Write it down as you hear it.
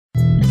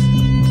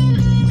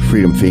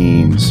Freedom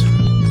Feens.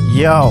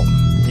 Yo.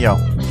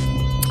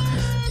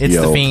 It's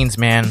Yo. the Feens,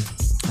 man.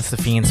 It's the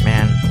Feens,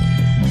 man.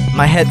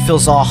 My head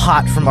feels all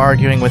hot from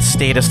arguing with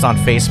statists on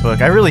Facebook.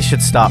 I really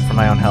should stop for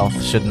my own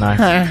health, shouldn't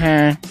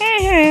I?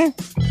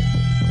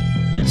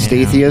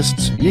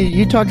 Statheists?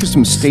 You talk to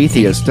some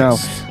Statheists. Now,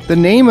 the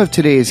name of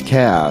today's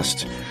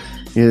cast,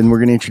 and we're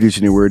going to introduce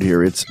a new word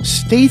here, it's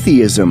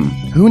Statheism.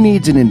 Who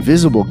needs an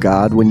invisible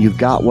God when you've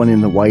got one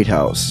in the White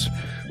House?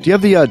 Do you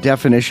have the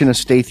definition of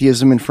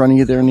Statheism in front of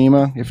you there,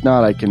 Neema? If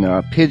not, I can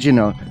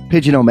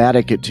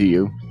pigeon-o-matic it to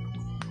you.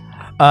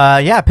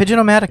 Yeah,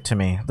 pigeon-o-matic to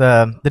me.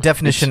 The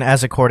definition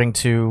as according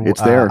to...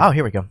 It's there. Oh,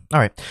 here we go. All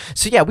right.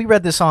 So yeah, we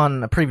read this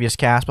on a previous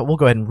cast, but we'll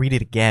go ahead and read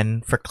it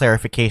again for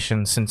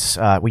clarification since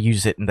we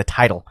use it in the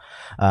title.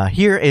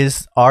 Here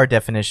is our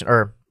definition,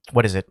 or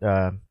what is it?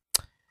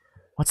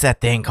 What's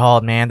that thing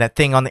called, man? That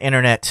thing on the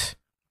internet.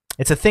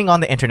 It's a thing on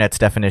the internet's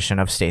definition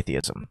of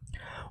Statheism.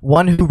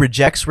 One who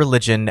rejects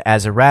religion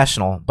as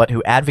irrational, but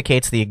who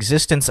advocates the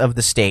existence of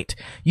the state,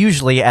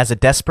 usually as a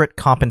desperate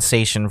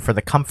compensation for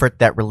the comfort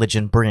that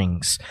religion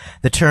brings.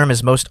 The term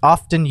is most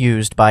often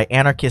used by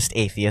anarchist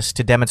atheists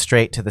to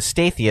demonstrate to the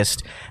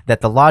statheist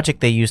that the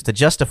logic they use to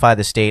justify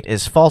the state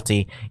is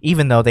faulty,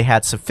 even though they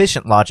had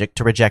sufficient logic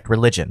to reject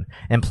religion,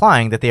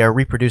 implying that they are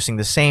reproducing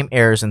the same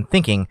errors in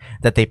thinking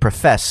that they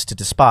profess to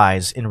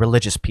despise in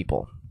religious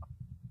people.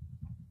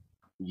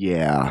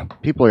 Yeah,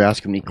 people are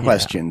asking me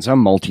questions.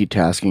 I'm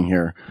multitasking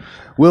here.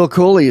 Will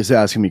Coley is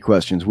asking me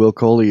questions. Will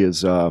Coley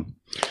is,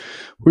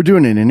 we're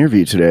doing an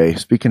interview today.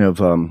 Speaking of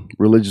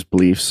religious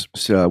beliefs,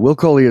 Will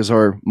Coley is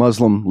our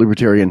Muslim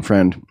libertarian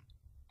friend,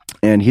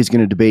 and he's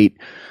going to debate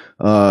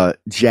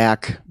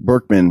Jack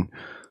Berkman,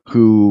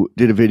 who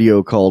did a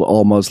video called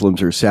All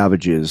Muslims Are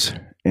Savages.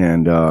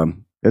 And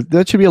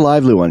that should be a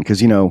lively one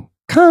because, you know,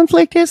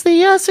 conflict is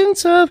the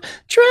essence of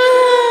drama.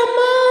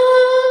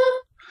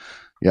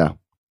 Yeah.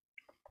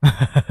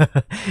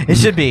 It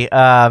should be.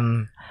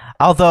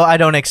 Although I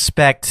don't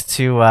expect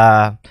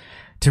to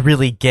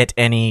really get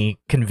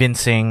any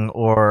convincing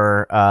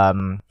or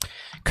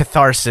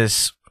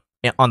catharsis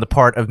on the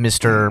part of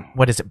Mr.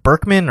 What is it,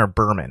 Berkman or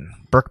Berman?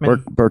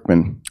 Berkman?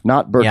 Berkman.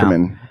 Not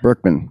Berkman. Yeah.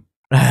 Berkman.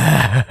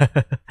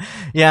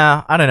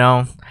 Yeah, I don't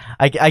know.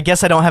 I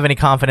guess I don't have any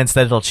confidence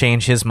that it'll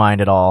change his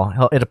mind at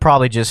all. It'll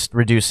probably just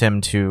reduce him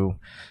to,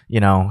 you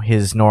know,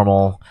 his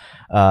normal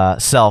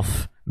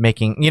self.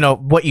 Making, you know,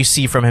 what you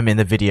see from him in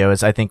the video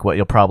is, I think, what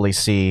you'll probably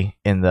see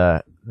in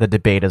the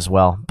debate as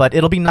well. But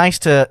it'll be nice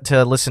to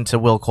listen to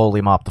Will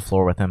Coley mop the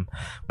floor with him,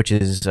 which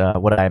is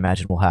what I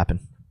imagine will happen.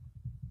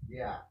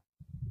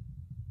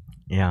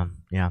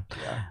 Yeah.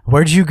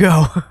 Where'd you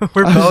go?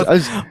 We're both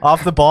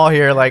off the ball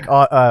here, like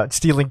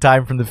stealing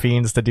time from the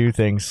Feens to do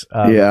things.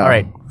 Yeah. All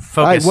right.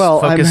 Focus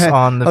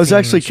on the I was Feens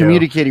actually show.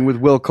 communicating with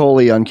Will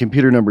Coley on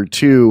computer number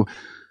 2,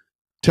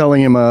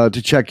 telling him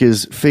to check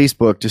his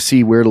Facebook to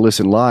see where to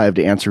listen live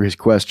to answer his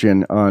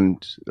question on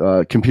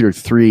computer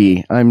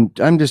 3.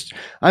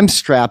 I'm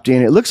strapped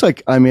in. It looks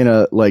like I'm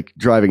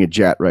driving a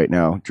jet right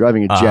now,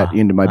 driving a jet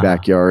into my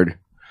backyard.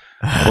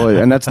 Boy,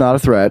 and that's not a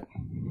threat.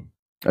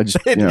 I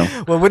just, you know.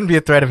 Well, it wouldn't be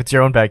a threat if it's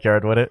your own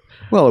backyard, would it?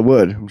 Well, it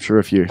would. I'm sure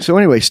if you. So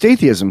anyway,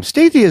 Statheism.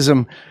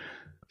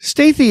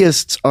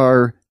 Statheists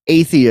are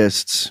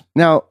atheists.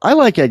 Now, I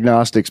like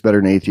agnostics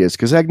better than atheists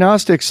because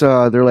agnostics,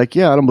 they're like,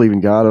 yeah, I don't believe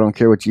in God. I don't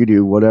care what you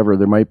do, whatever.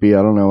 There might be,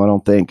 I don't know, I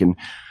don't think. And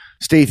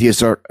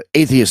atheists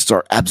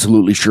are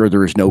absolutely sure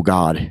there is no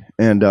God.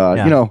 And,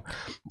 you know,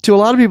 to a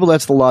lot of people,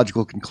 that's the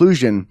logical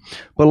conclusion.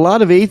 But a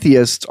lot of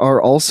atheists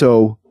are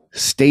also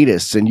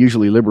statists and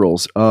usually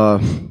liberals.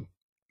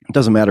 It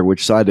doesn't matter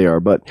which side they are,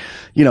 but,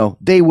 you know,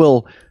 they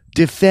will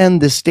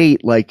defend the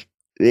state like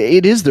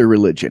it is their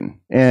religion.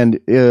 And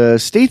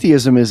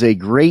statheism is a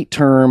great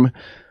term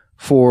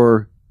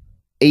for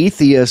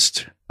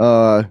atheist,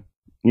 you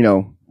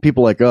know,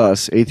 people like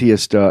us,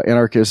 atheist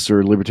anarchists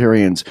or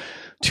libertarians,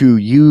 to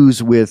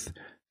use with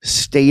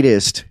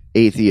statist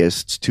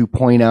atheists to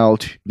point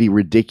out the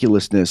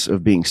ridiculousness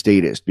of being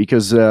statist.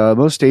 Because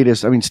most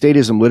statists, I mean,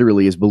 statism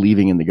literally is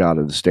believing in the God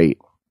of the state.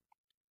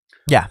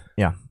 Yeah.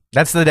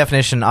 That's the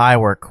definition I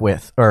work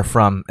with, or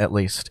from at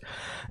least.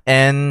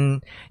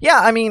 And yeah,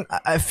 I mean,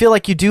 I feel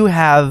like you do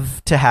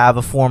have to have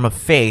a form of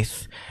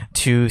faith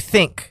to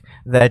think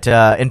that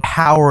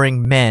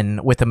empowering men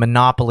with a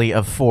monopoly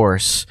of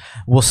force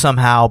will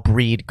somehow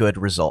breed good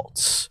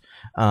results.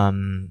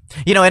 You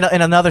know,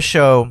 in another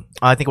show,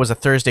 I think it was a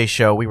Thursday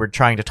show, we were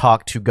trying to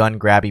talk to gun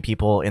grabby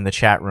people in the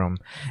chat room,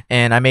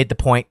 and I made the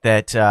point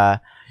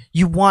that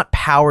you want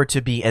power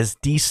to be as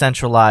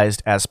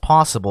decentralized as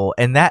possible,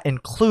 and that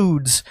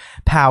includes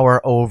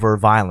power over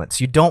violence.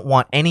 You don't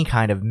want any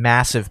kind of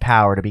massive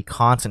power to be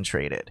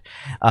concentrated,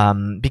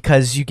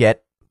 because you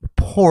get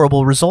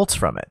horrible results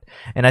from it.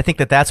 And I think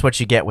that that's what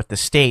you get with the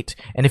state.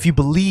 And if you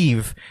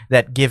believe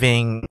that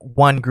giving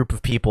one group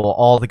of people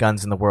all the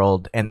guns in the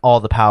world and all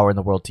the power in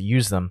the world to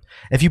use them,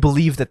 if you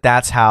believe that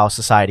that's how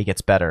society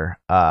gets better,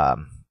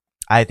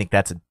 I think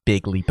that's a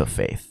big leap of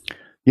faith.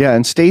 Yeah,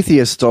 and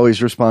Statheists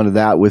always respond to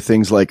that with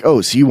things like,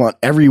 oh, so you want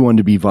everyone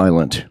to be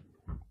violent.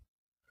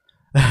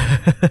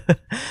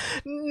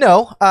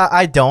 No,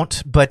 I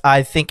don't. But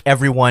I think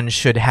everyone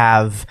should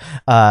have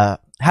the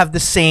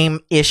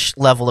same-ish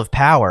level of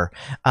power.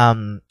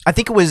 I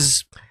think it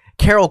was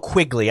Carol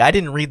Quigley. I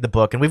didn't read the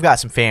book, and we've got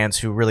some fans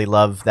who really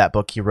love that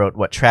book. He wrote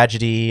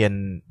Tragedy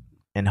and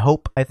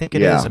Hope, I think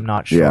it is. I'm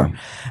not sure.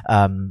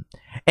 Yeah.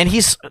 And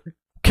he's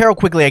Carol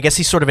Quigley, I guess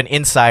he's sort of an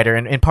insider,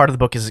 and part of the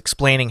book is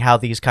explaining how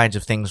these kinds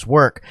of things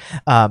work.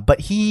 But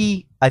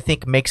he, I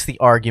think, makes the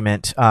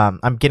argument,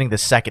 I'm getting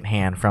this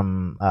secondhand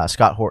from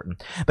Scott Horton,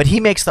 but he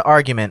makes the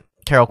argument,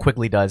 Carol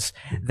Quigley does,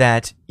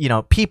 that, you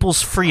know,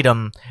 people's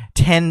freedom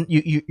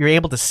you're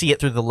able to see it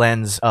through the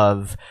lens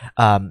of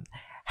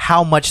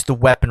how much the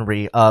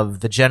weaponry of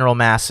the general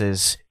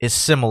masses is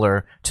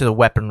similar to the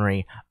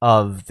weaponry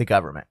of the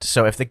government.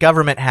 So if the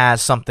government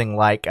has something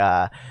like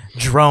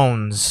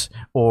drones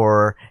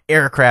or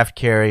aircraft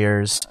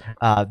carriers,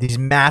 these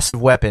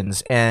massive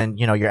weapons, and,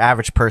 you know, your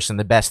average person,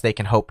 the best they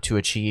can hope to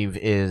achieve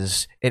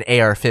is an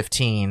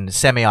AR-15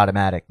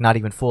 semi-automatic, not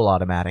even full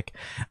automatic,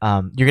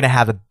 you're going to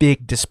have a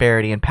big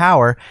disparity in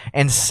power,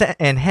 and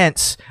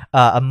hence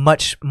a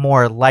much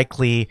more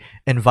likely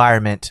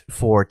environment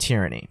for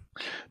tyranny.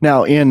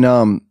 Now, in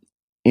the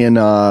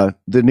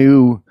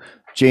new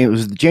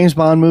James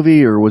Bond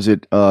movie, or was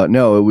it?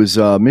 No, it was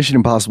Mission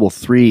Impossible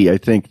 3. I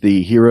think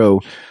the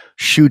hero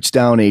shoots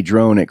down a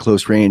drone at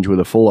close range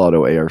with a full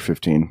auto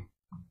AR-15.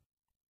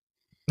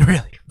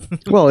 Really?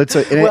 Well, it's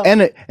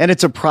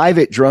it's a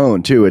private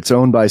drone too. It's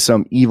owned by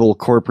some evil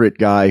corporate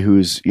guy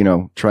who's, you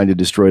know, trying to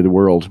destroy the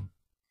world.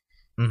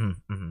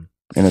 Mm-hmm, mm-hmm.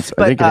 And it's,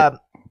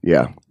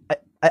 yeah.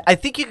 I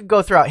think you could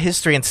go throughout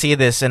history and see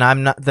this, and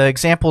the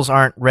examples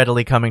aren't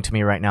readily coming to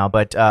me right now,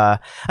 but I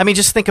mean,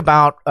 just think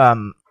about,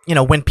 you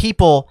know, when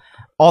people,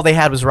 all they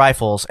had was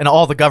rifles, and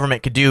all the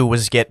government could do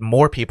was get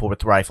more people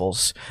with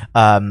rifles.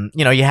 You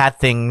know, you had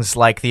things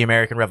like the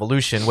American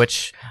Revolution,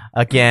 which,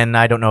 again,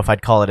 I don't know if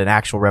I'd call it an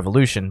actual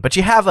revolution, but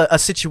you have a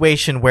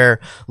situation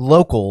where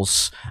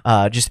locals,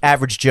 just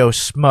average Joe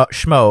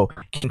Schmo,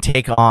 can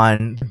take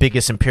on the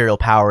biggest imperial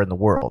power in the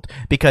world,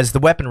 because the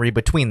weaponry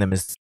between them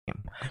is the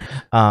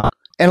same.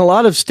 And a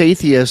lot of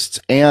Statheists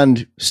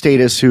and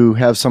statists who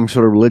have some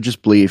sort of religious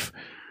belief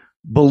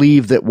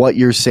believe that what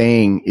you're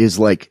saying is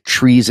like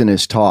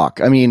treasonous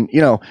talk. I mean,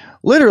 you know,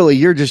 literally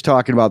you're just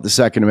talking about the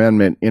Second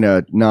Amendment in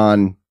a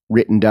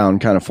non-written down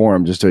kind of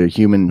form, just a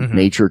human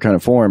nature kind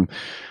of form.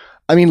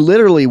 I mean,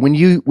 literally, when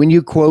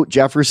you quote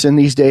Jefferson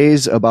these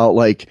days about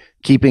like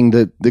keeping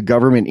the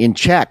government in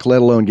check,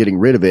 let alone getting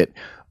rid of it,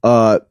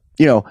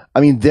 you know, I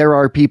mean, there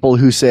are people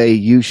who say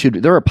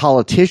there are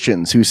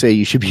politicians who say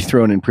you should be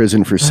thrown in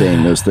prison for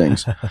saying those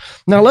things.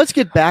 Now, let's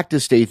get back to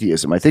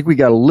Statheism. I think we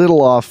got a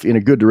little off in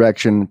a good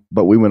direction,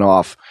 but we went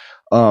off.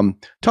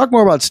 Talk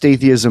more about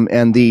Statheism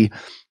and the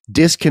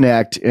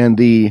disconnect and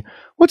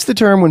what's the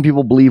term when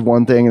people believe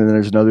one thing and then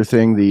there's another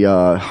thing?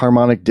 The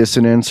harmonic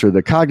dissonance or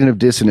the cognitive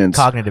dissonance.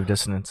 Cognitive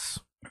dissonance.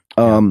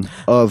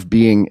 Of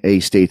being a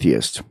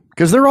Statheist.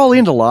 Because they're all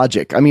into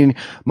logic. I mean,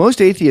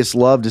 most atheists a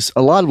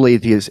lot of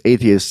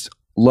atheists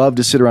love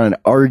to sit around and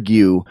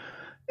argue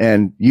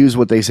and use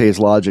what they say is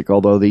logic,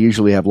 although they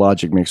usually have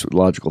logic mixed with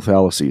logical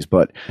fallacies.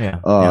 But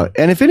and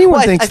if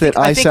anyone thinks that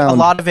I think sound, a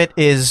lot of it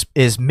is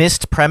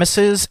missed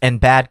premises and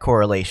bad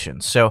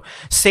correlations. So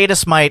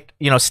Statheists might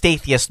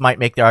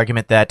make the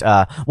argument that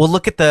well,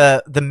 look at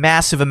the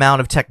massive amount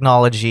of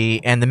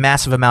technology and the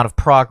massive amount of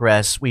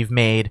progress we've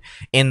made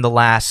in the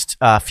last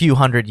few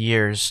hundred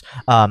years,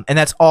 and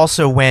that's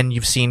also when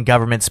you've seen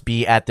governments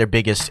be at their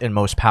biggest and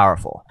most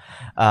powerful.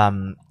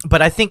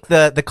 But I think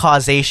the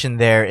causation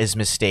there is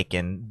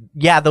mistaken.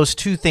 Yeah, those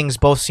two things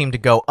both seem to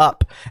go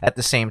up at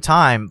the same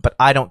time, but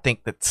I don't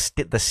think that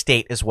the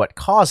state is what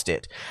caused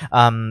it,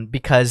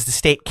 because the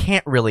state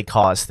can't really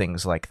cause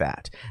things like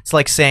that. It's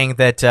like saying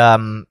that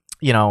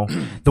you know,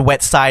 the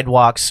wet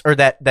sidewalks, or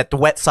that the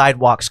wet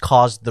sidewalks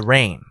caused the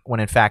rain,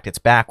 when in fact it's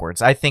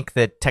backwards. I think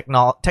that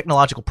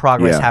technological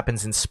progress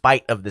happens in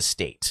spite of the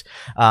state,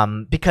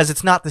 because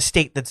it's not the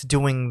state that's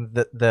doing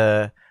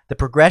the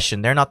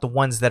progression. They're not the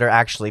ones that are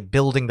actually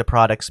building the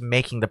products,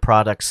 making the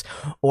products,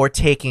 or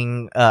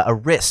taking a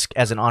risk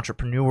as an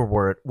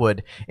entrepreneur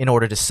would in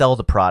order to sell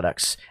the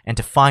products and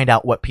to find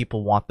out what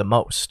people want the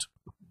most.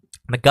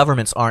 The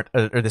governments aren't,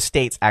 or the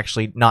states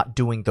actually not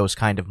doing those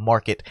kind of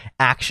market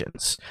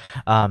actions.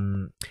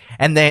 And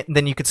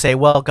then you could say,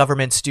 well,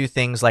 governments do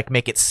things like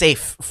make it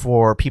safe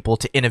for people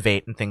to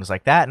innovate and things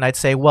like that. And I'd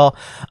say, well,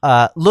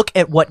 look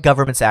at what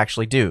governments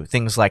actually do.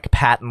 Things like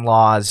patent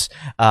laws,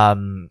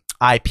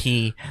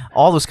 IP,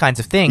 all those kinds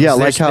of things. Yeah,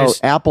 like how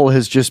Apple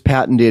has just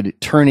patented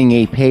turning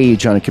a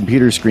page on a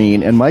computer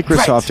screen, and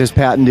Microsoft has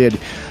patented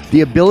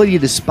the ability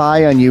to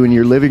spy on you in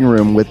your living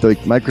room with the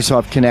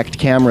Microsoft Kinect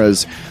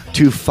cameras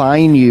to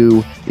fine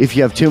you if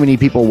you have too many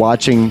people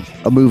watching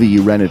a movie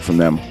you rented from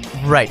them.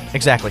 Right,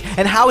 exactly.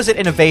 And how is it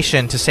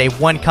innovation to say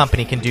one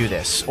company can do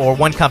this, or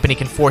one company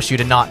can force you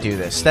to not do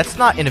this? That's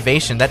not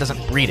innovation. That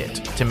doesn't breed it,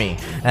 to me.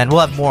 And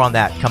we'll have more on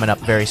that coming up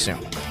very soon.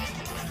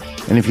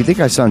 And if you think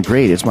I sound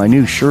great, it's my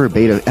new Shure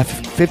Beta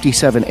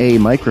F57A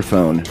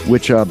microphone,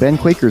 which Ben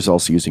Quaker's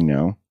also using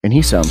now, and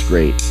he sounds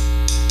great.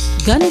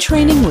 gun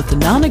training with the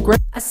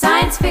non-aggressive. A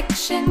science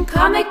fiction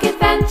comic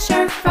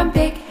adventure from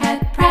Big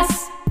Head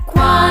Press.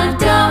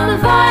 Quantum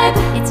Vibe.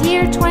 It's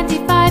year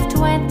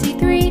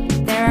 2523.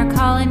 There are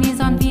colonies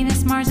on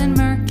Venus, Mars, and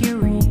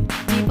Mercury.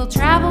 People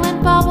travel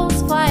in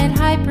bubbles, fly at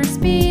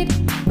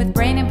hyperspeed, with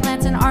brain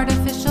implants and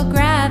artificial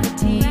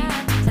gravity.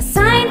 A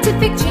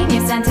scientific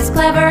genius and his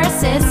clever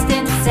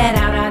assistant set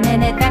out on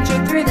an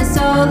adventure through the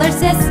solar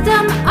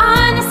system,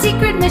 on a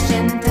secret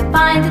mission to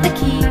find the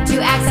key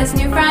to access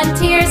new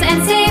frontiers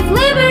and save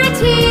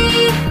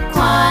liberty.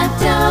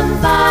 Quantum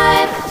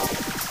Vibe.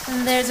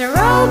 There's a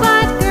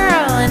robot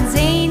girl and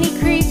zany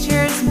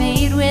creatures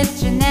made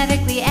with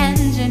genetically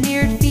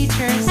engineered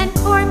features, and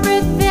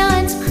corporate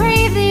villains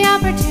crave the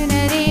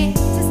opportunity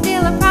to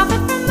steal a profit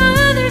from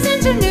others'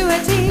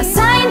 ingenuity. A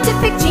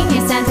scientific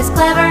genius and his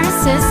clever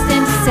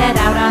assistant set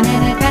out on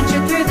an adventure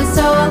through the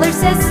solar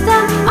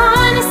system,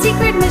 on a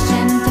secret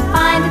mission to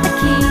find the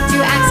key to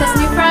access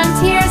new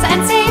frontiers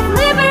and save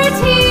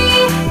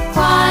liberty.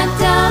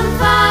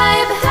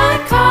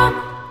 QuantumVibe.com.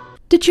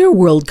 Did your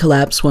world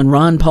collapse when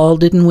Ron Paul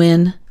didn't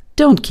win?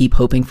 Don't keep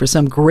hoping for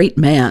some great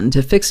man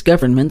to fix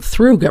government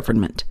through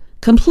government.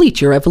 Complete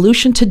your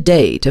evolution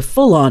today to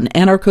full-on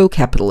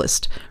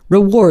anarcho-capitalist.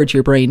 Reward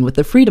your brain with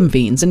the freedom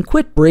Feens and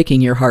quit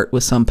breaking your heart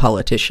with some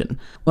politician.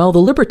 While the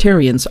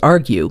libertarians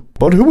argue,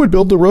 But who would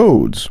build the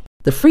roads?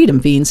 the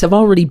freedom Feens have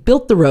already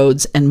built the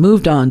roads and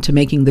moved on to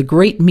making the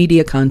great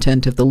media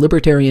content of the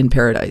libertarian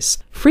paradise.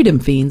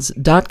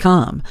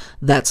 freedomfeens.com.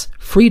 That's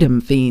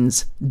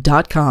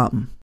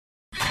freedomfeens.com.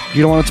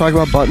 You don't want to talk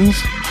about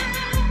buttons?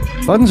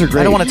 Buttons are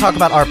great. I don't want to talk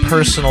about our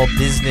personal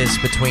business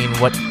between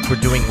what we're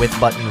doing with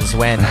buttons,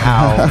 when,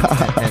 how,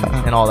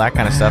 and all that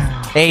kind of stuff.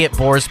 A, it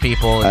bores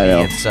people. I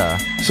know. It's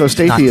So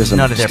Statheism.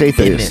 none of their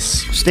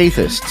business.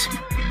 Statheists.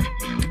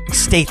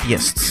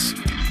 Statheists.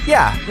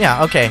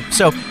 Yeah, okay.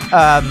 So,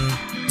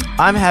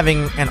 I'm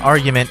having an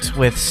argument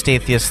with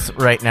Statheists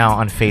right now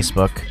on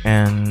Facebook,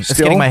 and it's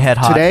getting my head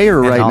hot. Today or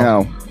right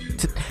now?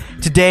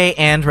 Today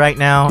and right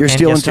now. You're and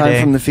stealing yesterday.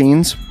 time from the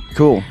Fiends?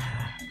 Cool.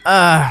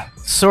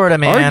 Sort of,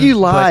 man. Argue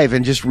live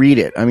and just read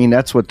it. I mean,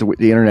 that's what the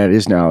internet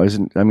is now,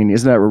 isn't? I mean,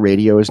 isn't that what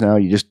radio is now?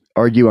 You just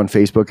argue on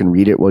Facebook and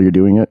read it while you're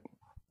doing it.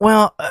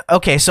 Well,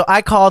 okay, so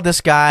I called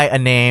this guy a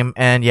name,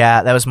 and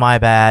yeah, that was my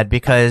bad,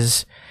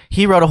 because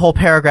he wrote a whole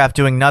paragraph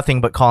doing nothing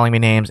but calling me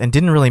names and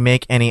didn't really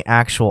make any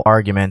actual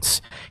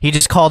arguments. He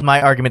just called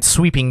my arguments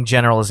sweeping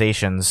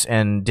generalizations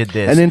and did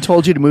this. And then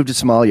told you to move to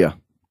Somalia.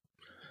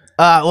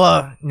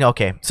 Well,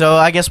 okay, so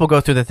I guess we'll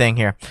go through the thing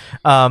here.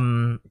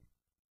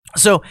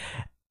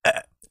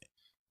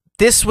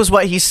 This was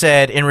what he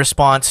said in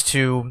response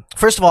to.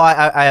 First of all,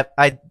 I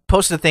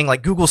posted a thing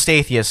like Google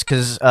Statheist,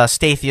 because a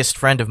Statheist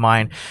friend of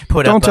mine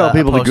put up. Don't tell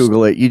people to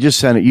Google it. You just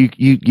send it.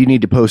 You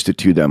need to post it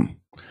to them.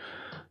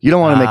 You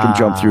don't want to make them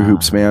jump through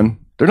hoops, man.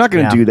 They're not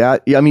going to do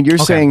that. I mean, you're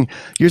saying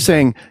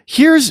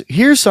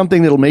here's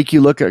something that'll make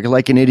you look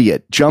like an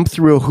idiot. Jump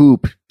through a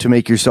hoop to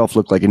make yourself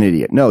look like an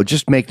idiot. No,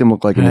 just make them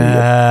look like an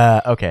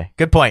idiot. Okay,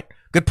 good point.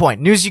 Good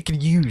point. News you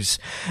could use.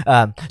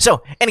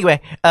 So anyway,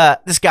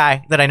 this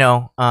guy that I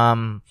know,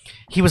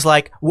 he was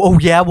like, "Oh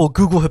yeah, well,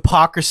 Google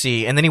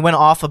hypocrisy," and then he went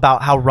off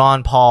about how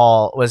Ron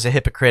Paul was a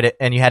hypocrite,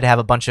 and you had to have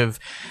a bunch of,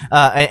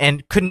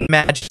 and couldn't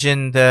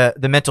imagine the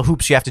mental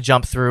hoops you have to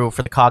jump through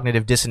for the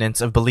cognitive dissonance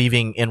of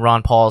believing in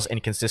Ron Paul's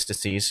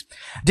inconsistencies.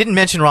 I didn't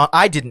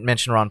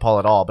mention Ron Paul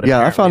at all, but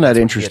yeah, I found that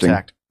interesting.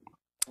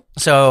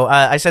 So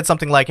I said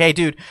something like, "Hey,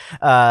 dude,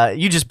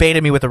 you just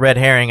baited me with a red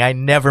herring. I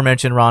never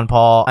mentioned Ron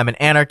Paul. I'm an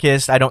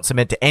anarchist. I don't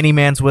submit to any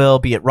man's will,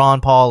 be it Ron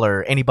Paul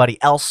or anybody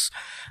else."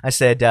 I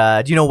said,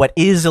 "Do you know what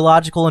is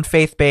illogical and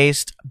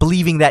faith-based?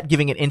 Believing that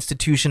giving an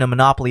institution a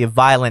monopoly of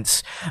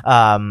violence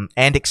and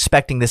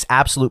expecting this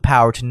absolute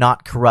power to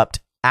not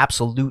corrupt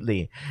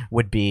absolutely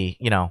would be,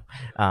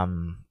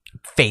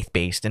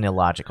 faith-based and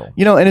illogical."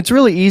 And it's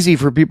really easy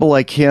for people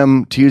like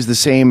him to use the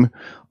same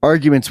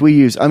arguments we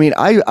use. I mean,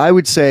 I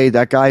would say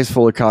that guy's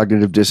full of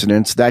cognitive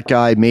dissonance. That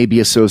guy may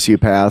be a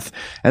sociopath,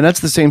 and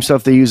that's the same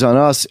stuff they use on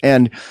us.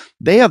 And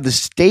they have the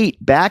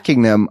state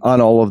backing them on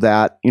all of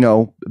that,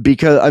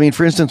 because, I mean,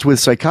 for instance, with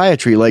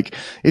psychiatry, like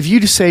if you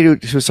just say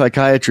to a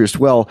psychiatrist,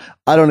 "Well,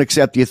 I don't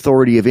accept the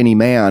authority of any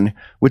man,"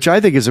 which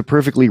I think is a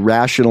perfectly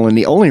rational and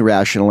the only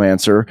rational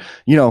answer,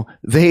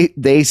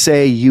 they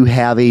say you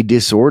have a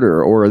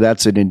disorder, or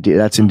that's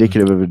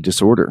indicative of a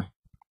disorder.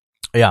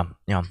 Yeah.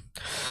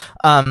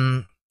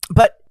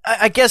 But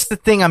I guess the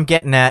thing I'm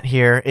getting at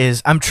here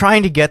is I'm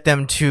trying to get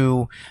them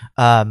to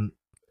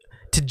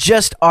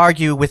just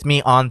argue with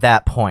me on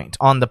that point,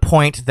 on the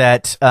point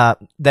that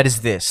that is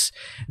this,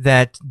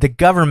 that the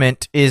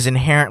government is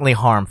inherently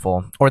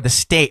harmful, or the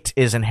state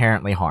is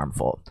inherently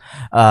harmful.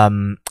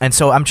 And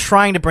so I'm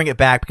trying to bring it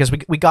back, because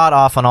we got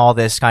off on all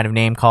this kind of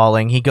name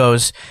calling. He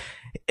goes,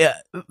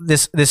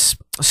 this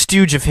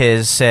stooge of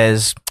his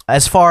says,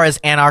 as far as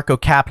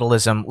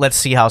anarcho-capitalism, let's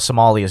see how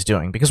Somalia is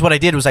doing. Because what I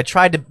did was I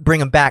tried to bring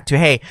them back to,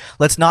 hey,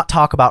 let's not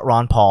talk about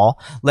Ron Paul.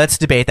 Let's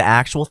debate the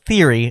actual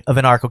theory of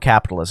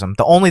anarcho-capitalism.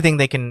 The only thing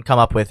they can come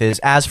up with is,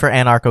 as for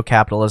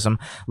anarcho-capitalism,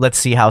 let's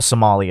see how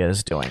Somalia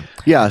is doing.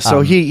 Yeah,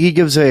 so he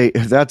gives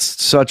that's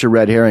such a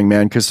red herring,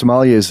 man, because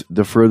Somalia is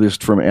the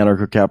furthest from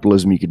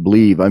anarcho-capitalism you could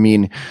believe. I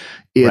mean,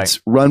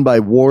 it's run by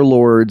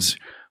warlords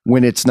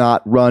when it's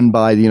not run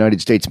by the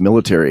United States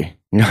military.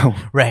 You know?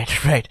 Right.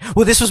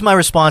 Well, this was my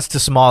response to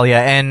Somalia,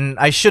 and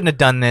I shouldn't have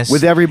done this.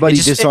 With everybody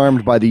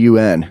disarmed by the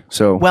UN.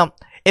 So well,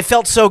 it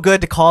felt so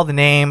good to call the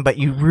name, but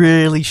you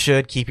really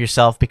should keep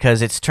yourself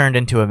because it's turned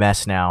into a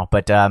mess now.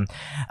 But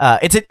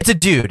it's a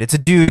dude. It's a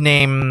dude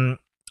named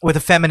with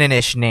a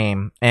feminine-ish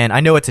name, and I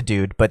know it's a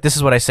dude, but this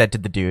is what I said to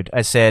the dude.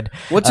 I said,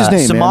 "What's his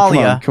name, Somalia,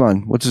 man? Come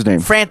on. What's his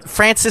name?"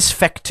 Francis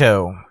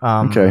Fecto.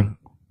 Okay.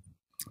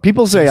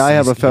 People say I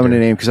have a feminine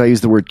name because I use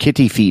the word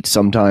kitty feet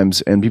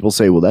sometimes, and people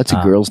say, well, that's a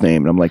girl's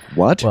name. And I'm like,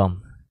 what?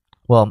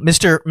 Well,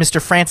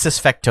 Mr. Francis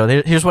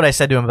Fecto, here's what I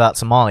said to him about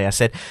Somalia. I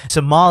said,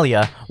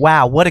 Somalia,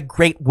 wow, what a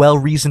great,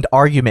 well-reasoned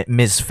argument,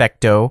 Ms.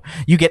 Fecto.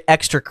 You get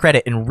extra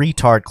credit in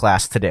retard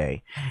class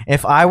today.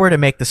 If I were to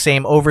make the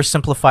same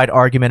oversimplified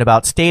argument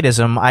about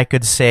statism, I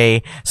could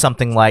say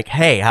something like,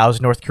 hey,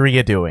 how's North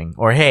Korea doing?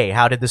 Or, hey,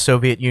 how did the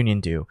Soviet Union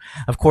do?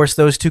 Of course,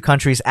 those two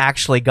countries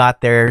actually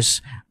got there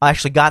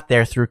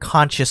through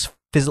conscious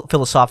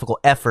philosophical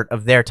effort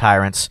of their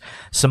tyrants.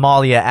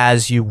 Somalia,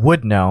 as you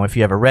would know if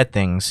you ever read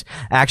things,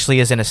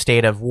 actually is in a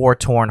state of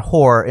war-torn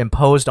horror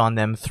imposed on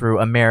them through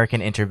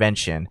American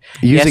intervention.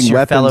 Using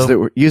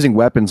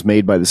weapons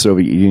made by the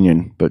Soviet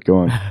Union, but go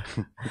on.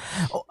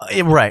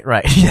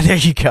 Right. Yeah, there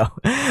you go.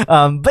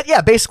 But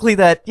yeah, basically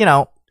that,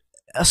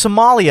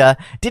 Somalia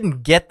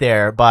didn't get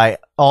there by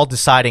all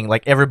deciding,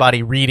 like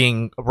everybody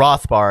reading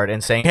Rothbard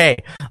and saying,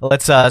 hey,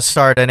 let's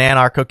start an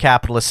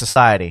anarcho-capitalist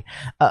society.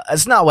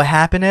 It's not what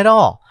happened at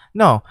all.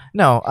 No.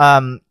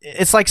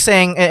 It's like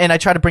saying, and I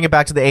try to bring it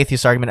back to the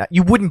atheist argument,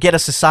 you wouldn't get a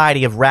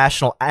society of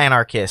rational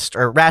anarchists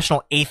or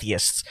rational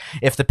atheists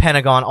if the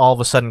Pentagon all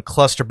of a sudden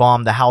cluster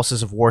bombed the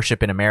houses of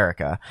worship in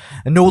America.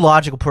 And no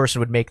logical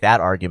person would make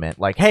that argument.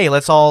 Like, hey,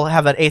 let's all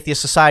have an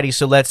atheist society,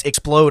 so let's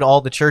explode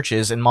all the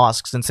churches and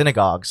mosques and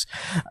synagogues.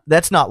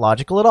 That's not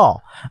logical at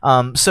all.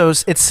 So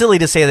it's silly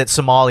to say that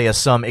Somalia is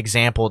some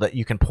example that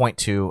you can point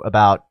to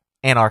about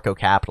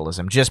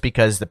anarcho-capitalism just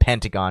because the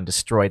Pentagon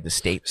destroyed the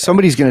state.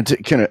 Somebody's going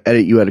to kind of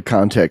edit you out of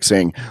context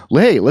saying,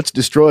 hey, let's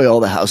destroy all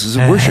the houses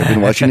of worship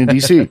in Washington,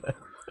 D.C.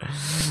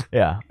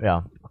 Yeah.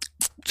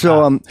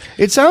 So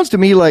it sounds to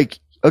me like,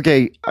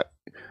 okay,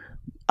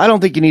 I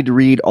don't think you need to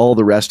read all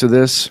the rest of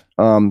this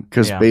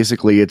because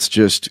basically it's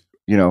just,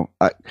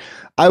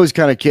 I was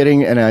kind of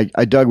kidding and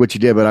I dug what you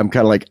did, but I'm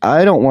kind of like,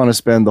 I don't want to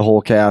spend the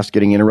whole cast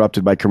getting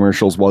interrupted by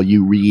commercials while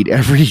you read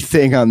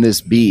everything on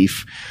this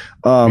beef.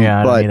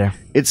 But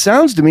it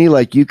sounds to me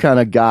like you kind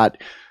of got.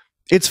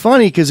 It's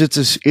funny because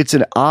it's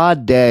an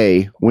odd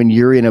day when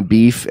you're in a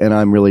beef and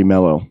I'm really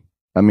mellow.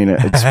 I mean,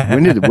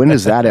 when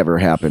does that ever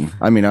happen?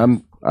 I mean,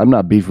 I'm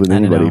not beef with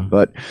anybody,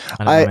 but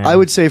I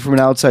would say from an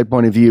outside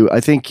point of view,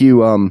 I think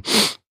you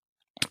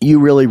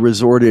really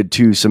resorted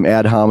to some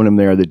ad hominem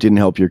there that didn't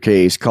help your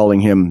case, calling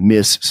him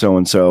Miss So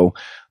and So,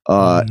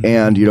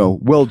 and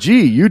well,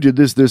 gee, you did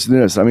this,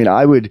 and this. I mean,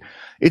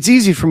 it's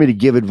easy for me to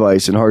give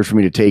advice and hard for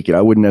me to take it.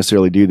 I wouldn't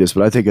necessarily do this,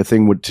 but I think a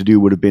thing to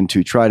do would have been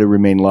to try to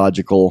remain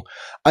logical.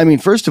 I mean,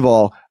 first of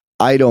all,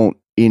 I don't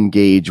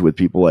engage with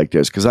people like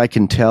this because I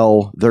can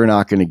tell they're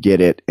not going to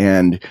get it.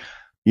 And,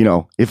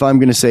 if I'm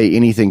going to say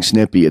anything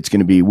snippy, it's going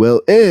to be,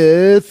 well,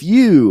 F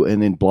you,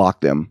 and then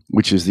block them,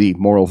 which is the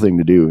moral thing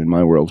to do in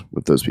my world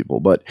with those people.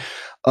 But,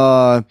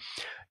 I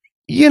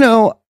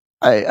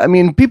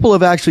mean, people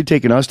have actually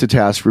taken us to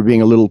task for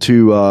being a little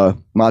too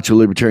macho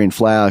libertarian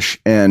flash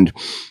and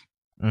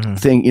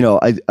thing,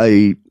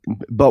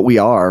 but we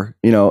are,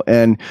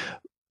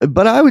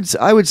 but I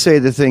would say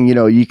the thing,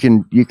 you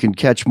can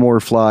catch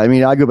more fly. I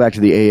mean, I go back to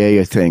the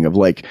AA thing of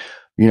like,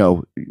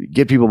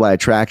 get people by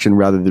attraction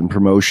rather than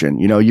promotion.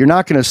 You're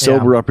not going to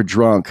sober up a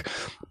drunk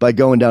by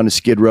going down to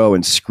Skid Row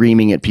and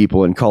screaming at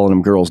people and calling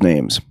them girls'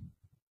 names.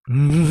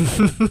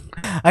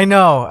 I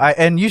know.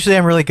 And usually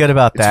I'm really good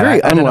about that.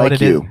 It's very unlike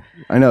you.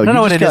 I know. I don't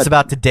know what it is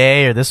about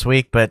today or this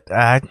week, but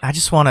I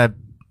just want to.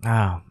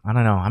 I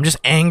don't know. I'm just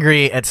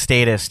angry at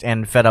statists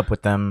and fed up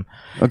with them.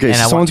 Okay,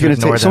 so someone's going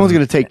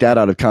to take that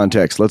out of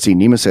context. Let's see.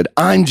 Neema said,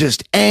 "I'm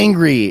just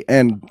angry,"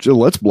 and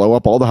let's blow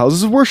up all the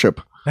houses of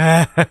worship.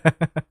 I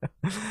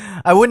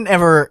wouldn't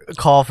ever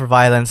call for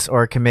violence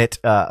or commit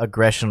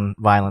aggression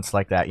violence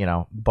like that,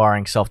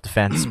 barring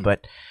self-defense.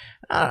 But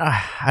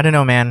I don't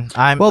know, man.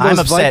 I'm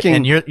upset,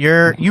 and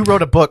you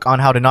wrote a book on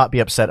how to not be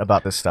upset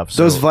about this stuff.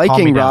 So those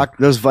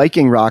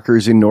Viking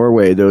rockers in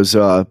Norway, those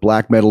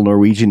black metal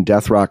Norwegian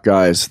death rock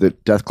guys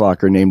that Death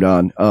Clock are named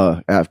on,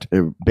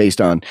 based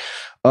on.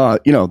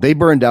 They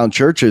burn down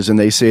churches, and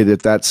they say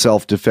that that's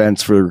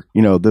self-defense for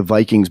the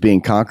Vikings being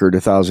conquered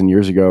 1,000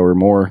 years ago or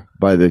more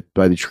by the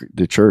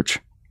church.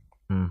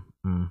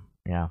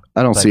 Yeah.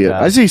 I don't see it.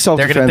 I see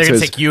self-defense they're gonna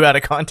as, take you out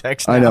of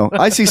context now. I know.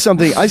 I see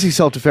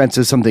self-defense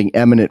as something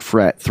imminent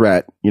threat,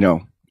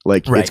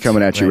 like it's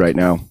coming at you right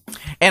now.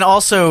 And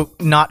also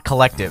not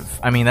collective.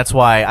 I mean, that's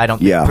why I don't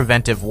think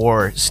preventive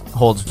war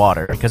holds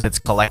water, because it's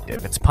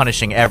collective. It's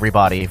punishing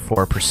everybody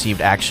for perceived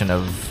action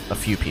of a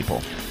few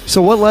people.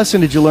 So what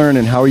lesson did you learn,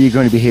 and how are you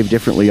going to behave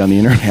differently on the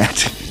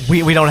internet?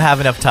 We don't have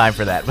enough time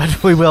for that,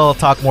 but we will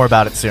talk more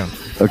about it soon.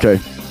 Okay.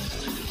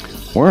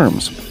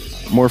 Worms.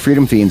 More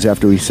Freedom Fiends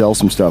after we sell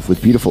some stuff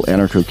with beautiful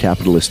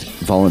anarcho-capitalist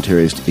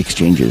voluntarist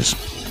exchanges.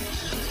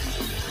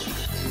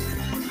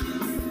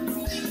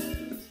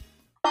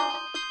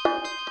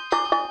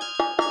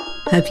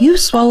 Have you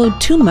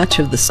swallowed too much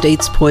of the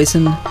state's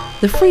poison?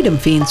 The Freedom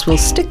Fiends will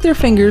stick their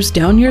fingers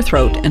down your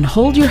throat and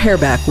hold your hair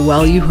back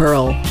while you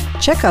hurl.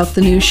 Check out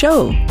the new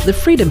show, The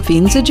Freedom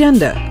Fiends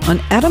Agenda, on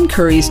Adam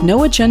Curry's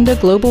No Agenda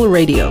Global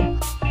Radio.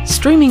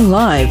 Streaming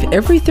live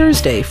every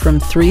Thursday from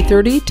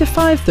 3:30 to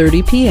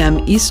 5:30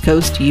 p.m. East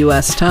Coast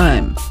U.S.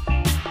 time.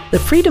 The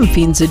Freedom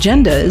Fiends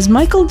Agenda is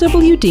Michael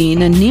W.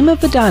 Dean and Neema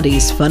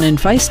Vedadi's fun and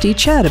feisty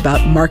chat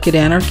about market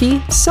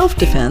anarchy,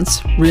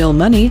 self-defense, real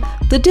money,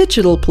 the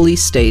digital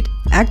police state,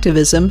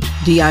 activism,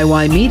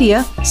 DIY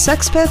media,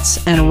 sex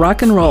pets, and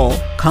rock and roll.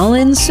 Call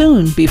in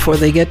soon before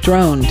they get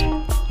droned.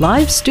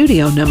 Live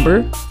studio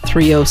number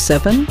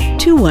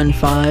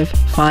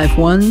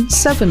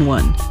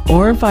 307-215-5171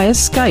 or via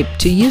Skype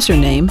to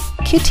username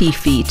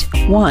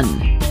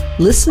kittyfeet1.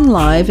 Listen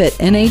live at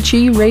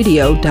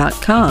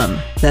nagradio.com.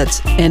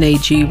 That's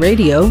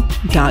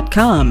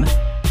nagradio.com.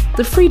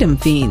 The Freedom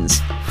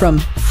Fiends from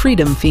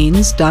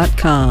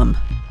freedomfiends.com.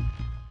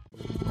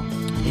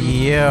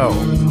 Yo.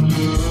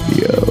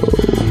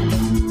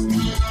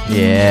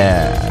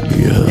 Yeah.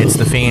 It's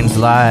the Fiends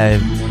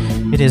Live.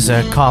 It is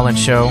a call-in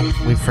show.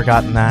 We've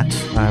forgotten that.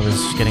 I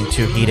was getting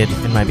too heated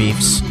in my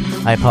beefs.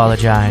 I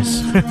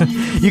apologize.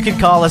 You can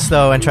call us,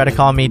 though, and try to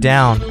calm me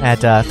down at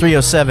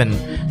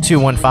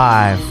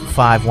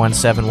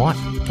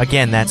 307-215-5171.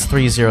 Again, that's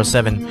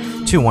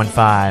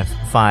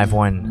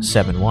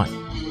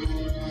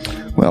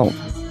 307-215-5171. Well,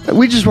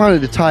 we just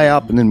wanted to tie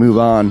up and then move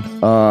on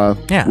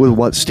with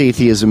what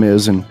Statheism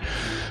is, and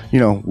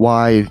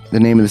why the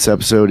name of this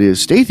episode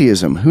is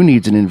Statheism. Who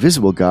needs an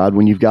invisible God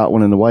when you've got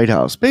one in the White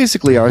House?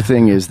 Basically, our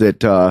thing is that,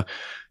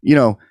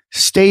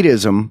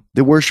 statism,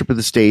 the worship of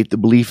the state, the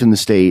belief in the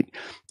state,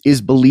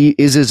 is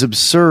as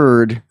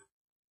absurd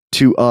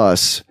to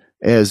us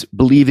as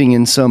believing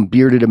in some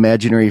bearded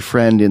imaginary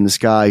friend in the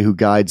sky who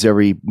guides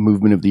every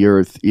movement of the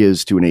earth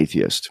is to an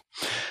atheist.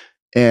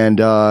 And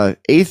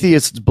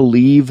atheists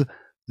believe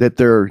that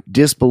their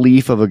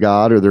disbelief of a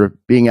God, or their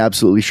being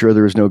absolutely sure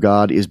there is no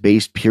God, is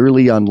based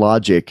purely on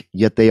logic,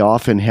 yet they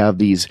often have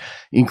these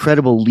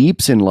incredible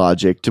leaps in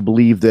logic to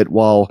believe that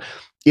while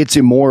it's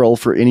immoral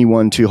for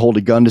anyone to hold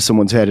a gun to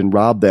someone's head and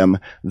rob them,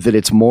 that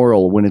it's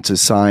moral when it's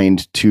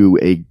assigned to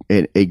a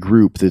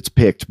group that's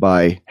picked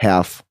by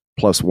half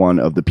plus one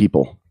of the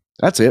people.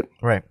 That's it.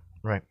 Right.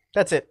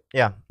 That's it.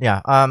 Yeah.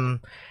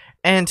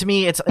 And to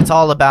me, it's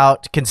all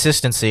about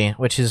consistency,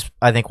 which is,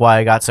 I think, why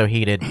I got so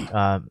heated.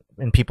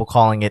 And people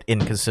calling it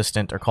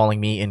inconsistent, or calling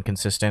me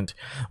inconsistent,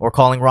 or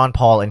calling Ron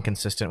Paul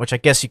inconsistent, which I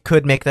guess you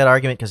could make that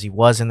argument because he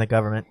was in the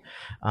government.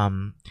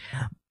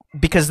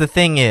 Because the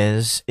thing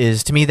is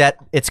to me that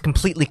it's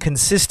completely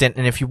consistent,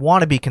 and if you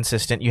want to be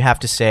consistent, you have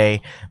to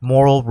say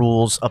moral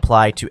rules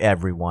apply to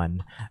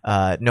everyone,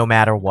 no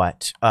matter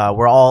what.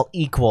 We're all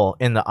equal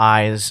in the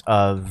eyes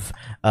of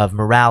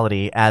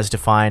morality as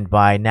defined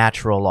by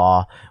natural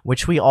law,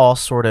 which we all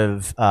sort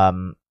of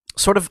come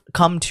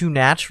to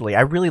naturally.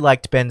 I really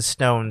liked Ben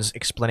Stone's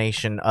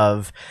explanation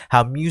of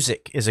how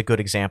music is a good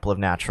example of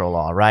natural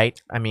law, right?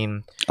 I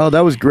mean... Oh,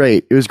 that was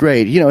great. It was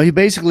great.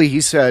 He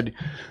said...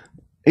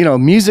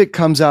 music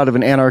comes out of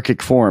an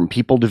anarchic form.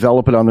 People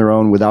develop it on their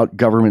own without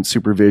government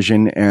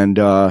supervision. And,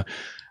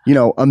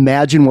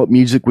 imagine what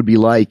music would be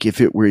like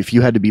if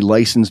you had to be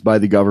licensed by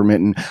the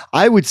government. And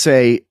I would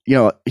say,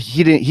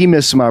 he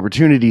missed some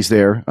opportunities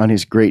there on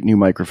his great new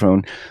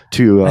microphone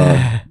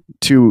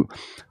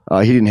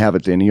he didn't have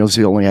it then. He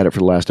only had it for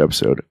the last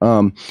episode.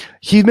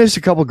 He missed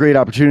a couple great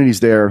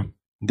opportunities there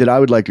that I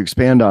would like to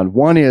expand on.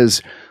 One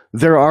is,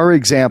 there are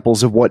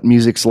examples of what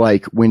music's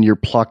like when you're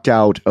plucked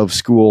out of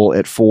school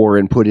at 4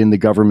 and put in the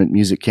government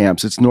music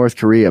camps. It's North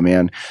Korea,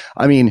 man.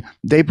 I mean,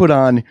 they put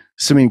on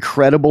some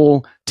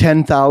incredible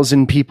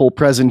 10,000 people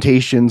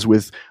presentations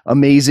with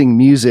amazing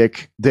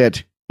music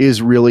that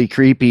is really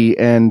creepy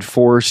and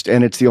forced,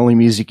 and it's the only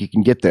music you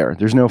can get there.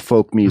 There's no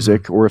folk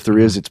music, or if there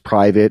is, it's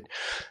private.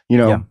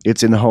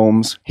 It's in the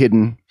homes,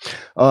 hidden.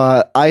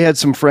 I had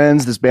some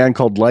friends, this band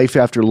called Life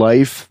After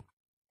Life,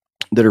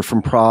 that are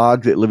from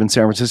Prague, that live in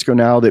San Francisco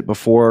now, that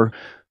before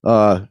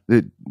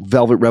the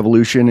Velvet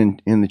Revolution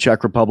in the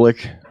Czech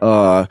Republic,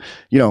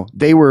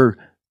 they were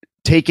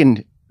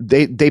taken...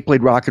 They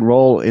played rock and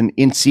roll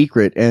in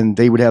secret, and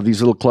they would have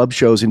these little club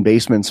shows in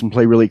basements and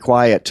play really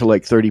quiet to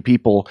like 30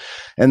 people.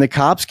 And the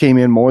cops came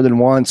in more than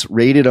once,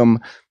 raided them,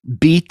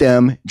 beat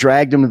them,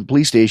 dragged them to the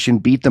police station,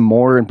 beat them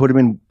more, and put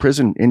them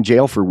in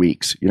jail for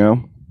weeks,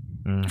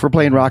 for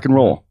playing rock and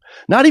roll.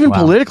 Not even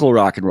political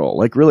rock and roll,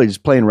 like really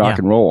just playing rock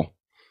and roll.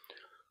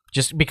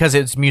 Just because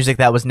it's music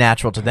that was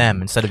natural to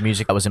them instead of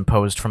music that was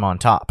imposed from on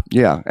top.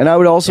 Yeah. And I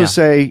would also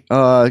say,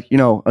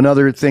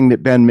 another thing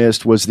that Ben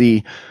missed was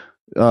the,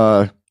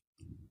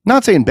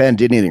 not saying Ben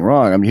did anything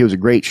wrong. I mean, he was a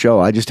great show.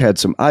 I just had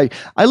I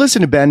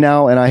listen to Ben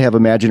now and I have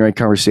imaginary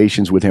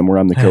conversations with him where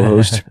I'm the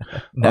co-host.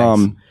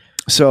 Nice.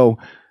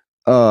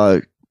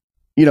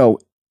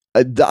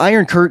 The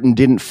Iron Curtain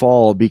didn't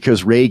fall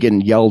because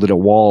Reagan yelled at a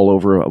wall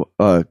over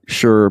a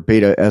Shure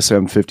Beta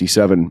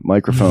SM57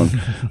 microphone.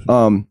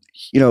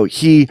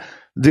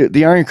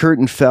 The Iron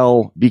Curtain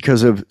fell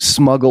because of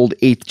smuggled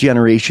 8th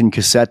generation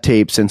cassette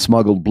tapes and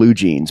smuggled blue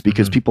jeans,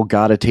 because people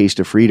got a taste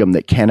of freedom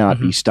that cannot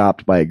be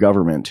stopped by a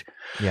government.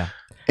 Yeah.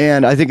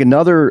 And I think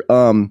another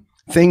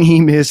thing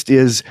he missed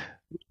is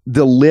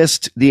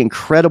the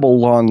incredible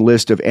long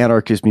list of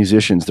anarchist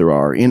musicians there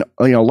are. A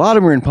lot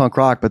of them are in punk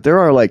rock, but there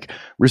are like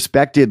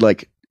respected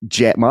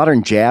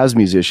modern jazz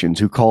musicians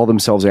who call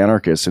themselves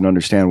anarchists and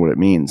understand what it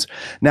means.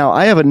 Now,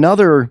 I have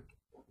another.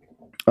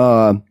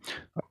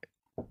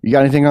 You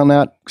got anything on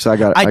that? Because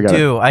I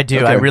do.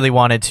 Okay. I really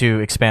wanted to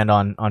expand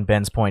on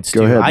Ben's points too.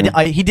 Go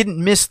ahead, he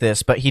didn't miss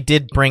this, but he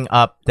did bring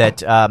up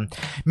that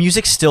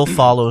music still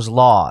follows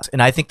laws,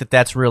 and I think that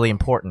that's really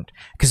important,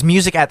 because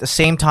music, at the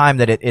same time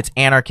that it's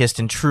anarchist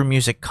and true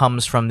music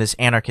comes from this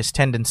anarchist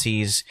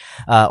tendencies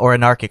or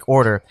anarchic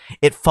order,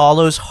 it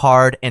follows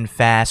hard and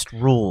fast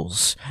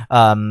rules.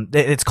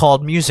 It's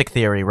called music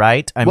theory,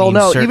 right?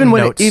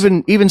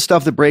 Even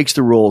stuff that breaks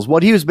the rules.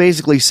 What he was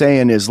basically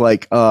saying is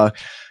like.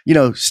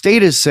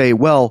 Statists say,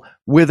 well,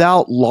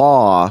 without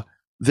law,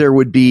 there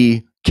would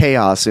be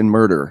chaos and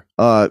murder.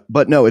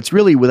 But no, it's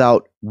really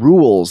without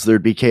rules,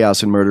 there'd be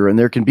chaos and murder. And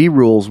there can be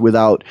rules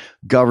without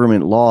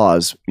government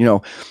laws.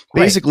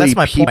 Basically, that's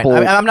my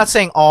point. I'm not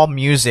saying all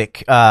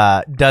music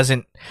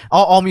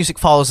all music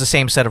follows the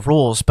same set of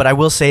rules, but I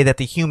will say that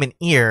the human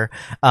ear,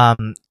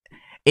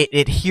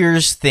 it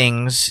hears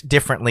things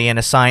differently and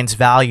assigns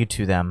value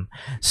to them,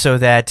 so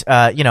that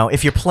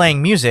if you're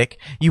playing music,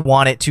 you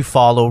want it to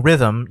follow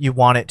rhythm, you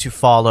want it to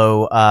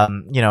follow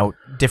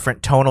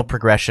different tonal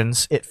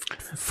progressions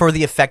for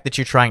the effect that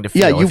you're trying to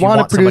feel. Yeah, you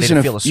want to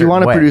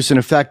produce an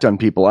effect on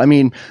people. I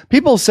mean,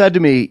 people said to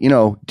me,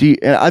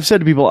 I've said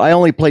to people, I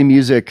only play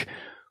music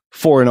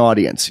for an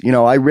audience.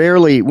 I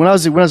rarely, when I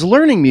was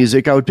learning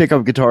music, I would pick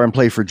up a guitar and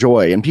play for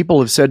joy. And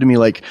people have said to me,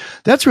 like,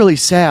 that's really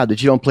sad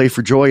that you don't play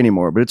for joy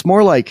anymore. But it's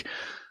more like,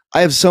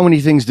 I have so many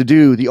things to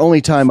do. The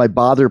only time I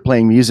bother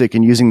playing music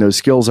and using those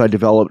skills I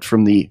developed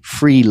from the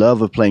free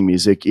love of playing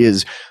music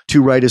is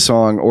to write a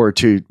song or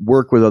to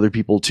work with other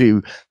people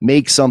to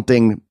make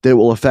something that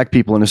will affect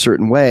people in a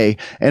certain way.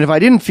 And if I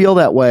didn't feel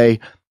that way,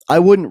 I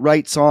wouldn't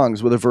write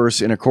songs with a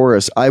verse and a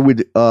chorus. I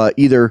would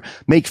either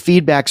make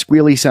feedback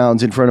squealy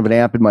sounds in front of an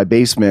amp in my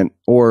basement,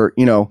 or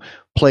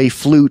play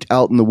flute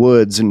out in the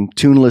woods and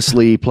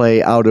tunelessly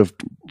play out of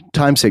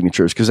time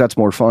signatures, because that's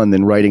more fun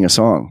than writing a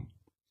song.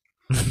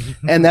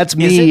 And that's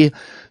me.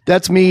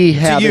 That's me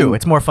having. To you,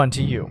 it's more fun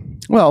to you.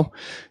 Well,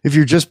 if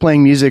you're just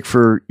playing music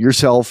for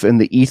yourself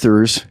and the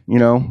ethers,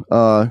 and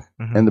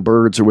the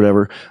birds or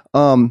whatever.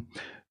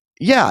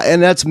 Yeah,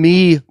 and that's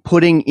me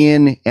putting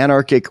in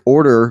anarchic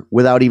order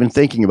without even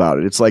thinking about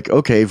it. It's like,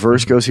 okay,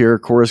 verse goes here,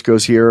 chorus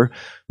goes here.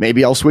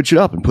 Maybe I'll switch it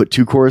up and put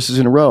 2 choruses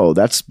in a row.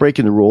 That's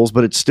breaking the rules,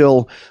 but it's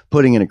still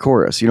putting in a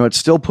chorus. It's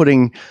still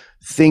putting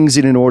things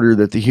in an order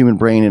that the human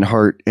brain and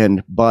heart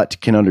and butt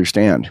can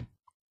understand.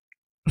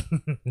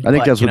 I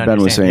think that's what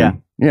Ben was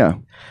saying. Yeah.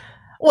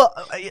 Well,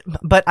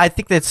 but I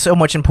think that's so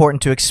much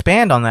important to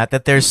expand on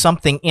that there's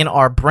something in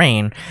our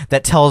brain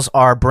that tells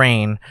our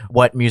brain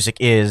what music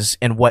is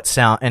and what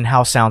sound and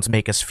how sounds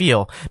make us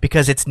feel,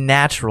 because it's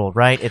natural,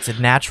 right? It's a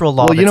natural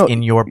law that's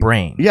in your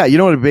brain. Yeah, you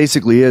know what it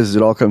basically is?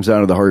 It all comes down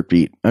to the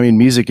heartbeat. I mean,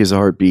 music is a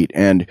heartbeat,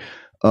 and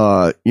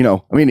what's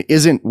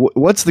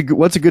a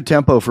good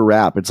tempo for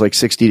rap? It's like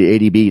 60 to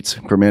 80 beats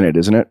per minute,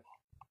 isn't it?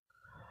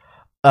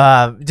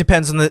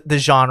 Depends on the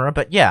genre,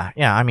 but yeah.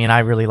 I mean, I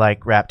really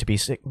like rap to be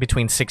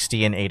between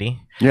 60 and 80.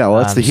 Yeah, well,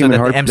 that's the human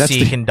heart. The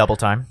MC can double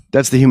time.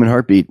 That's the human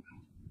heartbeat.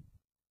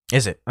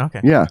 Is it?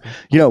 Okay. Yeah.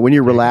 When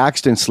you're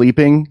relaxed and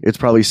sleeping, it's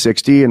probably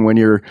 60, and when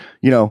you're,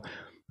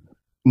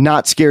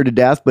 not scared to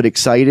death but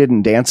excited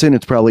and dancing,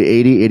 it's probably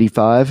 80,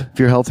 85 if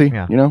you're healthy.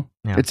 Yeah.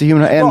 Yeah. It's a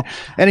human, and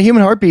a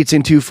human heartbeat's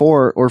in 2/4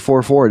 or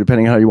 4/4,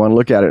 depending on how you want to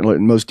look at it.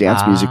 Most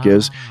dance music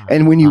is.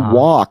 And when you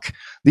walk,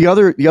 the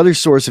other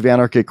source of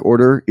anarchic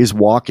order is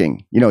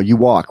walking. You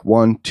walk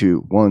 1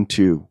 2 1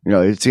 2.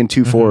 It's in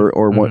 2/4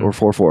 or 1 or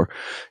 4/4.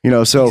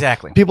 So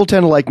exactly. People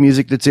tend to like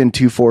music that's in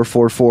 2/4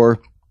 4/4.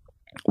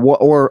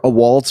 Or a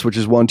waltz, which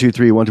is 1 2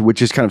 3 1 2,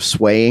 which is kind of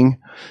swaying.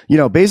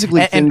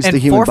 Basically things the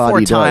human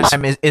body does. 4/4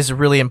 time is a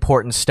really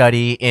important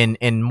study in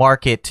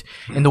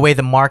the way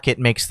the market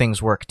makes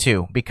things work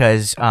too,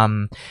 because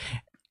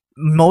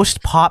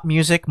most pop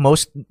music,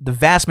 the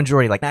vast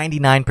majority, like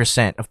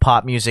 99% of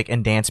pop music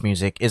and dance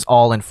music is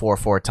all in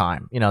 4/4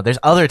 time. You know, there's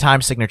other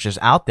time signatures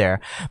out there,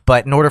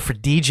 but in order for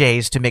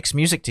DJs to mix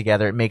music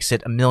together, it makes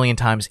it a million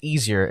times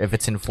easier if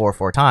it's in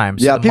 4/4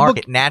 times. Yeah, so the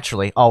market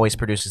naturally always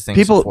produces things.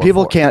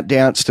 People can't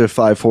dance to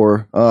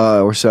 5/4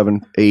 or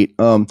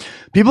 7/8.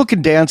 People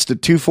can dance to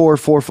 2/4,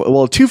 4/4.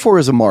 Well, 2/4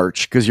 is a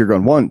march because you're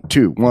going 1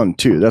 2 1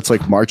 2. That's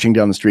like marching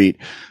down the street.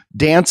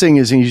 Dancing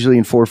is usually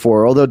in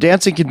 4/4, although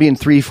dancing can be in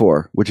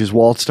 3/4, which is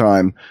waltz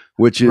time,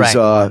 which is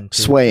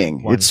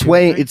swaying. It's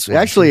swaying. It's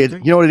actually, you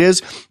know what it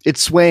is?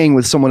 It's swaying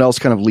with someone else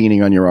kind of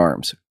leaning on your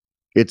arms.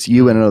 It's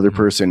you and another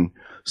person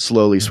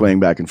slowly swaying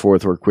back and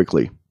forth or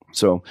quickly.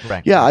 So,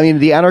 yeah, I mean,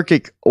 the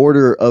anarchic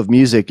order of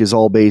music is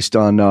all based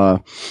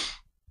on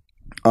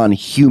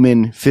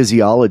human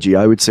physiology,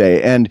 I would say.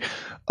 And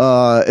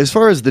as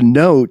far as the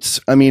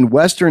notes, I mean,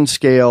 Western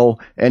scale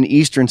and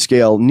Eastern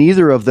scale,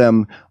 neither of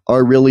them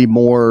are really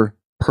more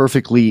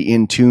perfectly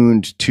in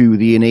tuned to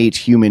the innate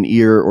human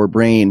ear or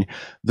brain.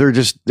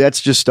 That's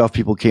just stuff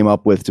people came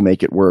up with to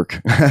make it work,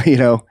 you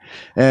know?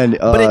 And,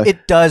 but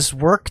it does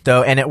work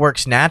though. And it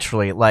works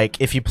naturally. Like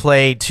if you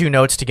play two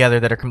notes together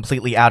that are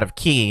completely out of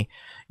key,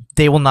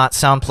 they will not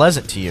sound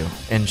pleasant to you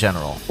in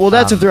general. Well,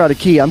 that's if they're out of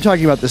key. I'm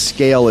talking about the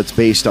scale it's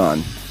based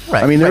on.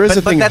 Right. I mean, there is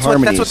a thing that's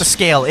harmonies. That's what the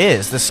scale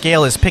is. The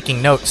scale is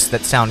picking notes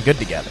that sound good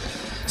together.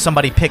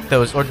 Somebody picked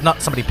those, or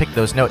not somebody picked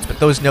those notes, but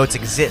those notes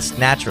exist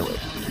naturally.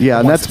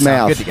 Yeah, and that's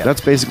math.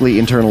 That's basically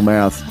internal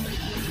math.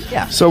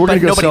 Yeah. So we're going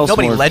to go sell some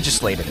nobody more.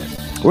 legislated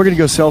it. We're going to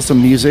go sell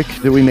some music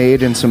that we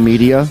made and some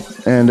media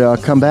and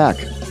come back.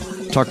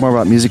 Talk more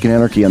about music and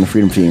anarchy on the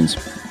Freedom Feens.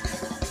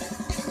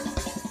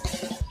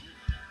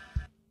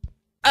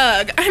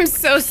 Ugh, I'm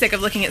so sick of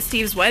looking at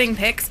Steve's wedding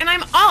pics, and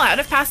I'm all out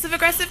of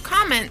passive-aggressive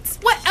comments.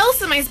 What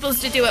else am I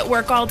supposed to do at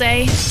work all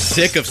day?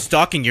 Sick of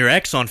stalking your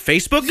ex on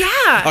Facebook?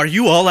 Yeah! Are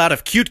you all out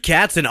of cute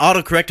cats and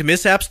autocorrect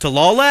mishaps to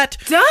lol at?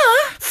 Duh!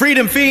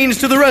 Freedom Feens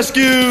to the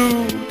rescue!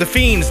 The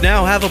Feens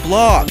now have a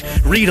blog.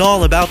 Read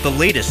all about the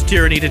latest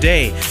tyranny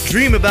today.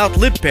 Dream about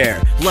lip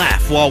pair.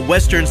 Laugh while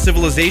Western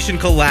civilization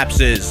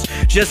collapses.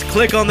 Just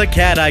click on the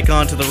cat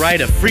icon to the right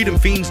of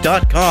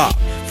freedomfeens.com.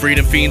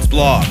 Freedom Feens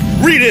blog.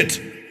 Read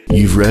it!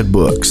 You've read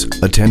books,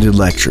 attended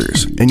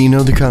lectures, and you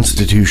know the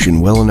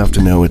Constitution well enough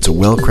to know it's a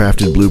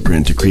well-crafted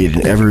blueprint to create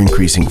an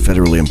ever-increasing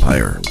federal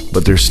empire.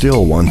 But there's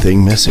still one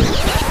thing missing.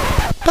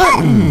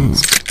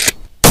 Buttons!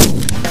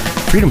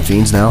 Freedom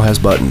Feens now has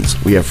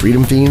buttons. We have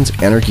Freedom Feens,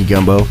 Anarchy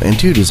Gumbo, and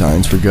 2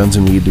 designs for guns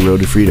and lead the road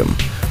to freedom.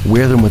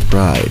 Wear them with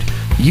pride.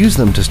 Use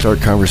them to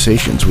start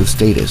conversations with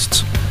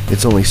statists.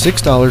 It's only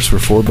 $6 for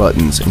 4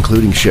 buttons,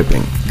 including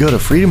shipping. Go to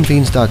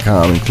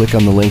freedomfeens.com and click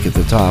on the link at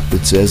the top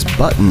that says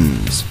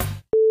Buttons.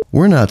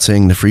 We're not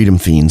saying the Freedom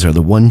Feens are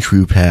the one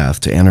true path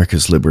to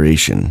anarchist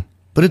liberation,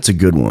 but it's a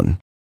good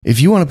one.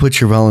 If you want to put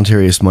your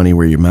voluntarist money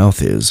where your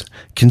mouth is,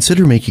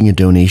 consider making a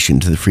donation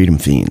to the Freedom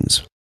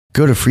Feens.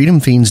 Go to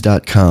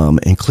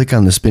freedomfeens.com and click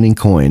on the spinning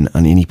coin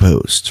on any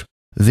post.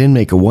 Then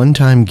make a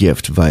one-time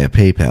gift via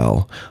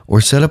PayPal or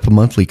set up a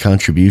monthly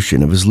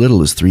contribution of as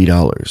little as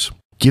 $3.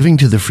 Giving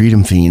to the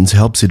Freedom Feens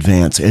helps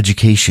advance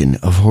education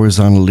of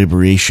horizontal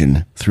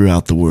liberation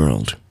throughout the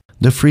world.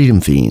 The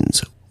Freedom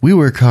Feens. We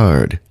work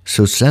hard,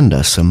 so send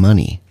us some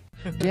money.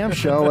 Damn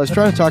show. I was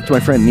trying to talk to my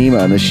friend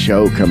Neema, and this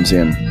show comes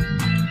in.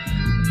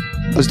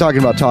 I was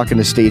talking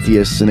to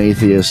Statheists and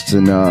atheists,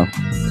 and I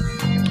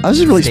was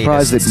just really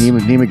surprised that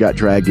Neema got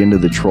dragged into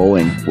the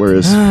trolling,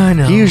 whereas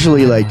he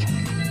usually like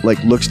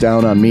looks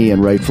down on me,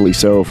 and rightfully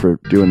so, for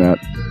doing that.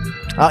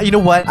 You know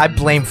what? I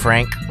blame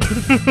Frank.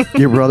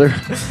 Your brother?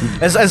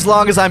 As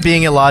long as I'm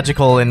being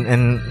illogical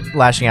and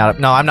lashing out.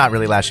 No, I'm not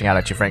really lashing out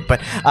at you, Frank.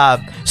 But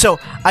so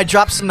I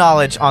dropped some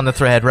knowledge on the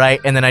thread, right?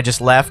 And then I just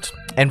left.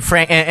 And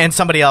Frank and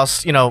somebody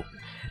else, you know,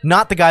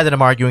 not the guy that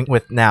I'm arguing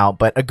with now,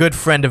 but a good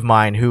friend of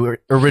mine who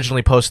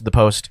originally posted the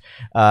post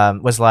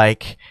was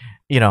like,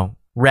 you know,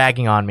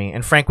 ragging on me.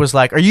 And Frank was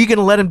like, "Are you going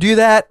to let him do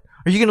that?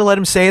 Are you going to let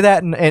him say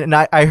that?" And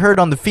I heard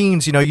on the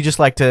Feens, you know, you just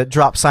like to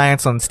drop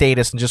science on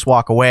status and just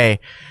walk away,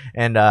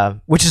 and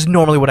which is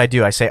normally what I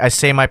do. I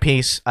say my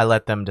piece. I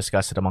let them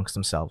discuss it amongst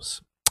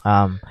themselves.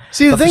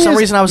 See, the but thing for some is,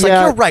 reason, I was like,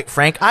 "You're right,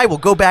 Frank. I will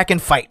go back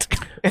and fight."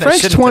 And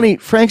Frank's 20.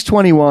 Frank's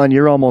 21.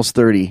 You're almost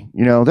 30.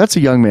 You know, that's a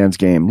young man's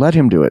game. Let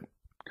him do it.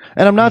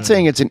 And I'm not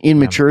saying it's an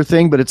immature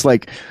thing, but it's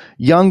like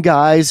young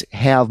guys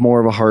have more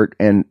of a heart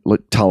and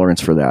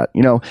tolerance for that,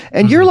 you know.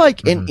 And you're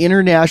like an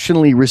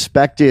internationally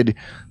respected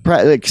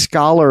like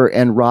scholar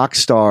and rock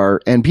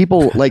star, and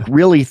people like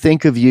really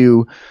think of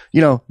you. You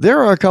know,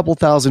 there are a couple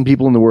thousand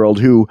people in the world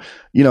who,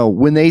 you know,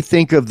 when they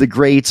think of the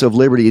greats of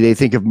liberty, they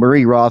think of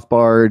Murray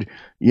Rothbard,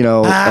 you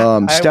know,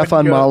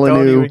 Stefan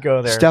Molyneux,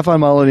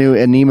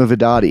 and Neema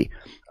Vedadi.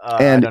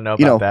 And I don't know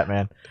about that,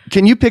 man.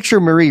 Can you picture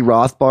Murray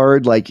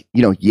Rothbard, like,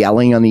 you know,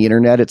 yelling on the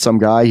internet at some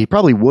guy? He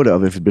probably would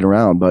have if he'd been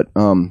around, but,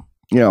 you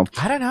know.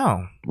 I don't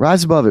know.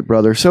 Rise above it,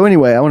 brother. So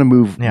anyway, I want to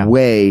move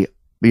way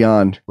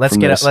beyond.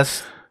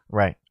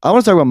 Right. I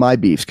want to talk about my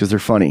beefs because they're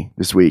funny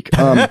this week.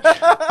 I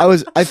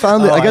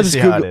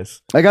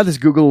got this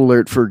Google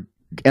alert for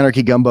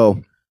Anarchy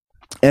Gumbo,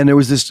 And there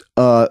was this,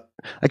 I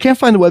can't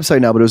find the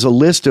website now, but it was a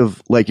list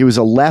of like, it was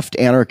a left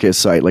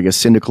anarchist site, like a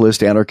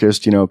syndicalist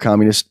anarchist,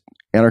 communist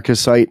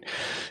anarchist site.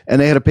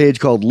 And they had a page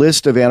called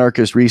List of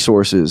Anarchist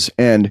Resources.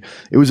 And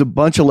it was a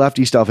bunch of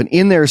lefty stuff. And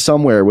in there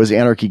somewhere was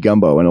Anarchy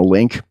Gumbo and a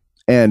link.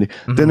 And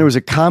then there was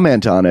a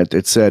comment on it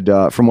that said,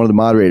 from one of the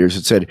moderators,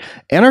 it said,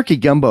 Anarchy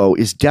Gumbo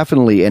is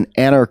definitely an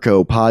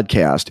anarcho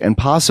podcast and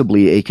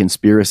possibly a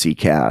conspiracy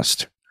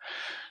cast.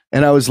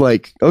 And I was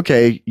like,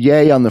 okay,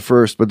 yay on the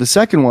first. But the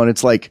second one,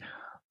 it's like,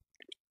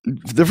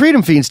 the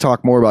Freedom Fiends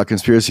talk more about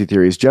conspiracy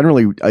theories.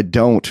 Generally, I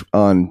don't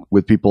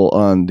with people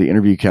on the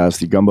interview cast,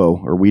 the Gumbo,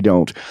 or we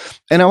don't.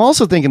 And I'm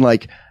also thinking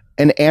like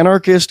an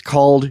anarchist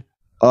called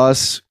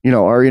us,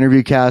 our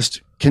interview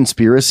cast,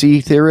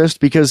 conspiracy theorist,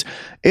 because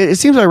it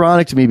seems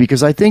ironic to me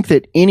because I think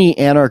that any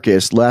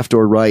anarchist, left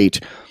or right,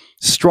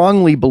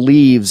 strongly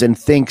believes and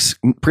thinks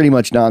pretty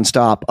much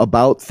nonstop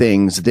about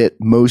things that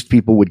most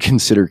people would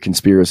consider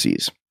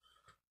conspiracies.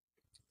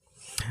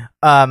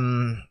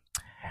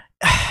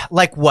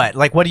 Like what?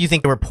 Like what do you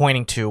think they were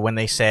pointing to when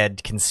they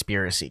said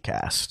conspiracy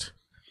cast?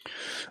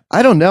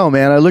 I don't know,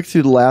 man. I looked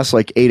through the last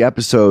 8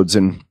 episodes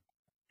and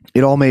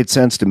it all made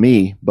sense to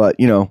me, but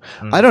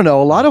I don't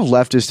know. A lot of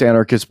leftist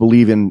anarchists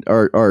believe in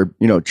are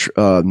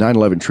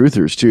 9/11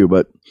 truthers too,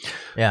 but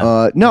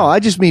no,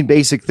 I just mean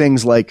basic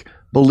things like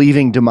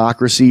believing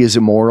democracy is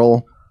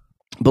immoral,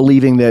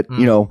 believing that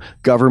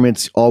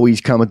governments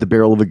always come at the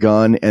barrel of a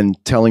gun, and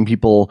telling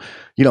people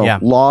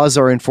laws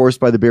are enforced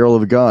by the barrel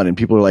of a gun, and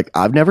people are like,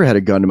 I've never had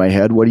a gun to my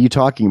head. What are you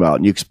talking about?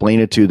 And you explain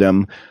it to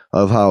them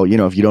of how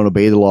if you don't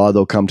obey the law,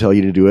 they'll come tell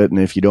you to do it, and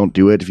if you don't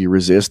do it, if you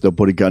resist, they'll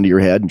put a gun to your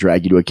head and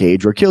drag you to a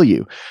cage or kill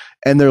you.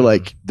 And they're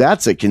like,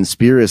 that's a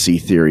conspiracy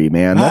theory,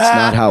 man. That's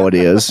not how it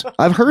is.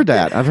 I've heard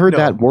that. I've heard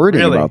that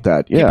wording about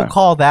that. Yeah, people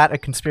call that a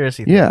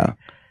conspiracy theory. Yeah.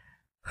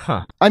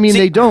 Huh. I mean,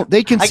 they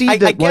concede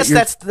that. I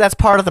guess that's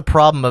part of the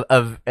problem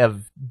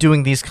of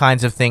doing these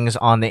kinds of things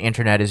on the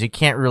internet is you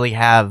can't really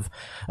have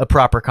a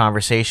proper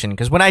conversation.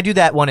 Because when I do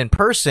that one in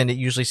person, it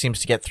usually seems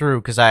to get through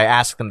because I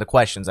ask them the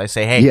questions. I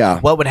say, hey,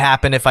 what would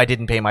happen if I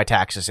didn't pay my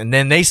taxes? And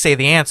then they say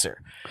the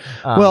answer.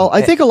 Well,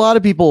 I think a lot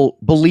of people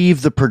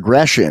believe the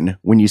progression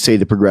when you say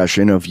the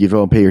progression of you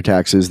don't pay your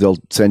taxes, they'll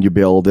send you a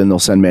bill, then they'll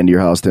send men to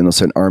your house, then they'll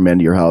send armed men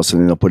to your house, and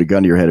then they'll put a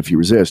gun to your head if you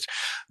resist.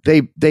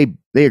 They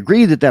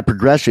agree that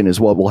progression is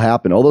what will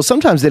happen. Although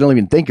sometimes they don't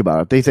even think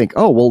about it. They think,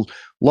 oh, well,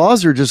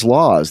 laws are just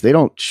laws. They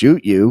don't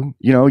shoot you.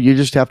 You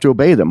just have to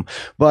obey them.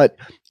 But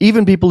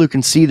even people who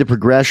can see the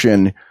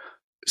progression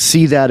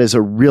see that as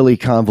a really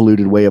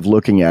convoluted way of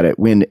looking at it.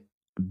 When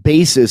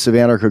basis of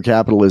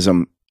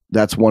anarcho-capitalism,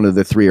 that's one of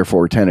the 3 or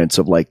 4 tenets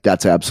of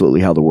that's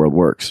absolutely how the world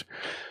works.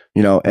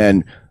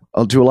 And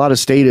to a lot of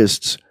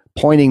statists,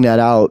 pointing that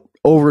out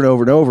over and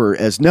over and over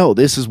as no,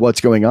 this is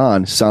what's going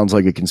on sounds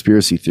like a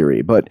conspiracy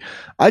theory. But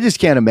I just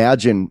can't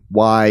imagine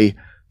why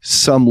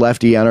some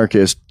lefty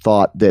anarchist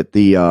thought that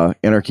the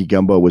Anarchy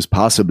Gumbo was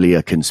possibly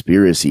a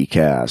conspiracy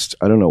cast.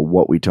 I don't know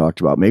what we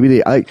talked about.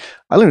 Maybe I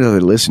learned how they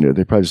listened to it.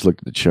 They probably just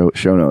looked at the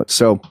show notes.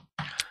 So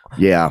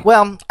yeah.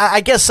 Well,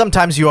 I guess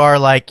sometimes you are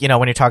when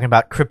you're talking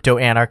about crypto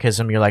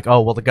anarchism, you're like, oh,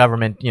 well, the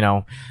government,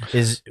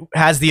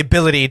 has the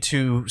ability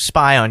to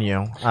spy on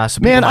you.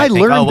 So man, I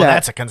learned oh, well, that.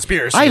 That's a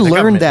conspiracy. I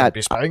learned that.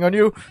 Be spying on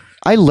you.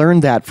 I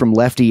learned that from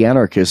lefty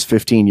anarchists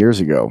 15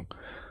 years ago.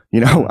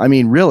 I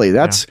mean, really,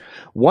 that's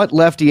what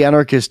lefty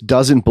anarchist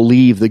doesn't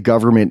believe the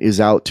government is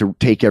out to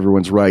take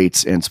everyone's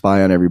rights and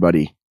spy on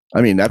everybody.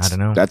 I mean,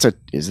 isn't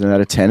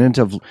that a tenet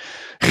of,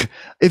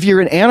 if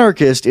you're an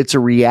anarchist, it's a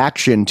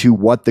reaction to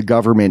what the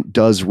government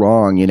does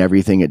wrong in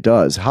everything it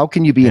does. How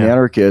can you be an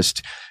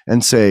anarchist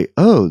and say,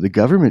 oh, the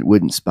government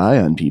wouldn't spy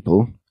on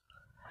people?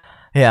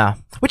 Yeah.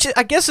 Which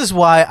I guess is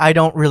why I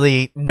don't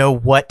really know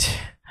what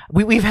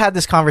we've had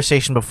this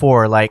conversation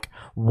before. Like,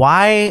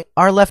 why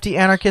are lefty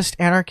anarchists?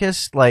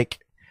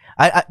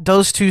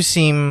 Those two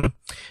seem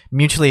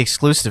mutually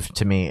exclusive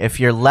to me.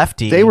 If you're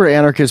lefty, they were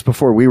anarchists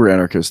before we were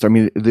anarchists. I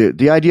mean,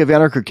 the idea of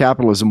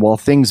anarcho-capitalism, while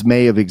things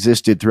may have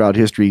existed throughout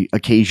history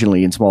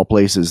occasionally in small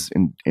places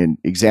in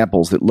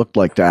examples that looked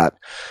like that,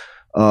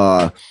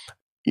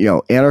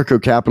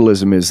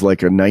 anarcho-capitalism is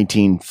like a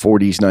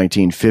 1940s,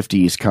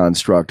 1950s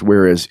construct,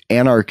 whereas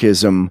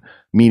anarchism,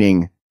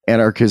 meaning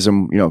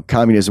anarchism,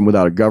 communism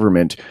without a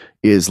government,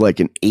 is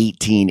like an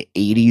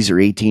 1880s or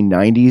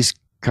 1890s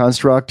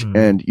construct,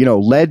 and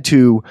led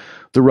to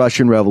the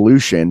Russian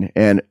Revolution.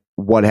 And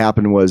what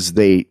happened was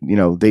they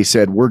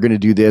said, we're going to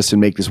do this and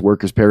make this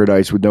workers'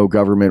 paradise with no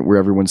government, where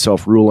everyone's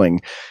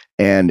self-ruling.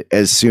 And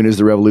as soon as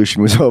the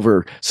revolution was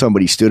over,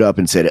 somebody stood up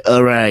and said,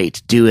 all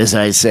right, do as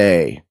I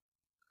say.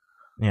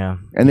 Yeah.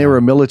 And they were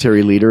a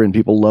military leader, and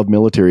people love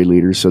military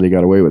leaders, so they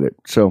got away with it.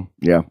 So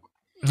yeah.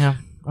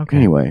 Okay.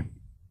 Anyway,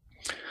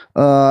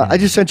 I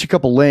just sent you a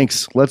couple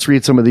links. Let's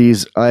read some of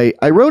these. I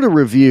wrote a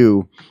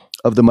review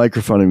of the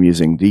microphone I'm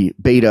using, the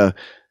Beta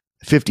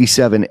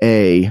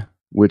 57A,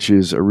 which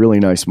is a really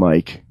nice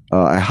mic.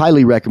 I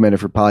highly recommend it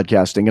for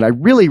podcasting, and I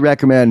really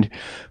recommend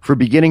for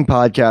beginning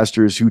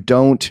podcasters who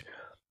don't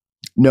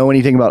know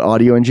anything about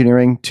audio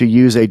engineering to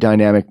use a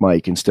dynamic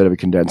mic instead of a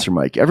condenser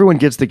mic. Everyone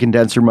gets the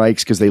condenser mics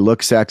because they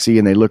look sexy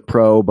and they look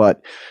pro,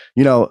 but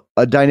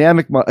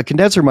a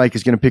condenser mic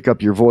is going to pick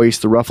up your voice,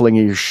 the ruffling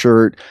of your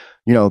shirt,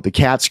 the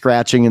cat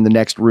scratching in the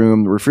next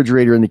room, the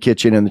refrigerator in the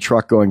kitchen, and the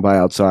truck going by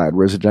outside.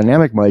 Whereas a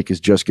dynamic mic is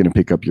just going to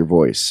pick up your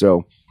voice.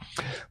 So,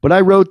 but I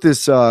wrote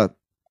this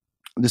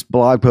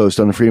blog post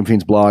on the Freedom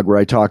Feens blog where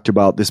I talked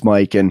about this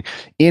mic, and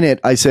in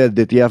it I said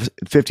that the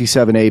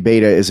F57A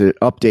beta is an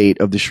update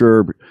of the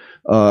Shure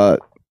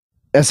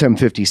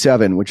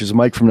SM57, which is a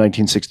mic from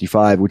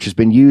 1965, which has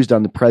been used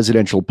on the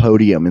presidential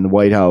podium in the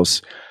White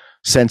House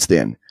since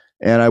then.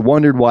 And I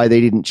wondered why they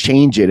didn't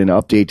change it and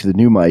update to the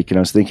new mic. And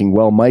I was thinking,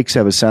 well, mics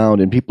have a sound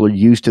and people are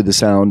used to the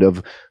sound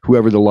of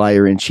whoever the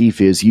liar in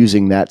chief is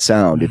using that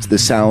sound. It's the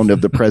sound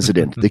of the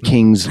president, the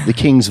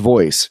king's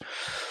voice.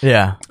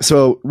 Yeah.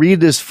 So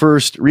read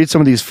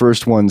some of these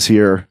first ones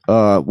here.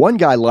 One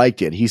guy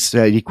liked it.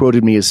 He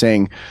quoted me as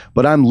saying,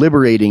 but I'm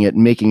liberating it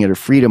and making it a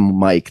freedom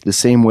mic the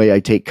same way I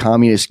take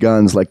communist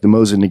guns like the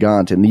Mosin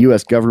Nagant and the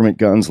U.S. government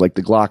guns like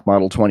the Glock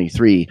Model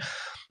 23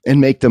 and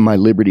make them my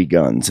liberty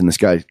guns. And this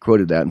guy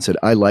quoted that and said,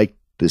 I like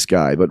this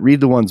guy, but read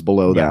the ones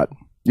below that.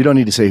 You don't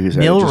need to say who's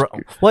it.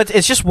 Well,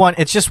 it's just one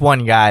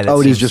guy that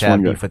seems to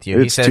have beef with you.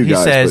 He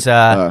says,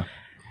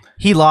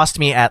 he lost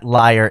me at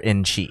liar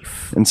in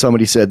chief. And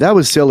somebody said, that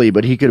was silly,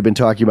 but he could have been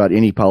talking about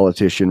any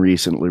politician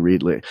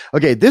recently.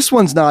 Okay, this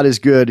one's not as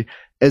good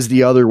as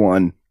the other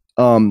one.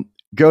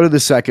 Go to the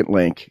second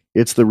link.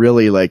 It's the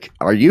really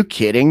are you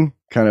kidding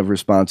kind of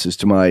responses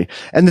to my.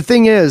 And the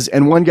thing is,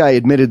 and one guy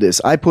admitted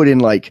this, I put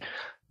in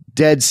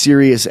dead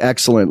serious,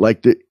 excellent,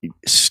 the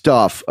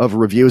stuff of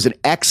review. It was an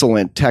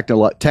excellent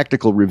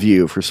technical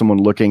review for someone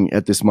looking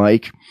at this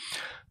mic.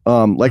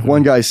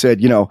 One guy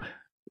said,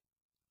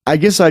 I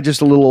guess I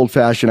just a little old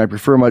fashioned. I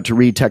prefer to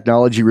read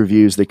technology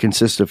reviews that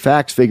consist of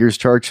facts, figures,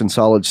 charts, and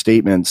solid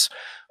statements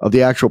of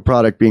the actual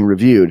product being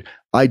reviewed.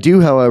 I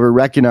do, however,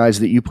 recognize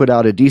that you put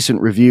out a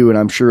decent review and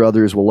I'm sure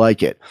others will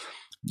like it.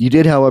 You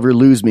did, however,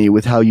 lose me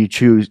with how you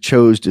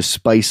chose to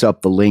spice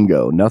up the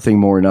lingo. Nothing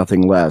more,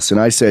 nothing less. And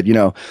I said,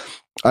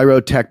 I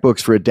wrote tech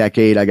books for a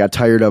decade. I got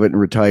tired of it and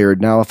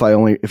retired. Now, if I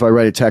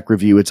write a tech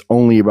review, it's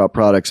only about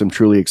products I'm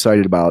truly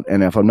excited about.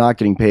 And if I'm not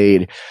getting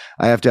paid,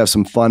 I have to have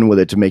some fun with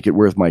it to make it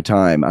worth my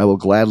time. I will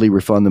gladly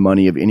refund the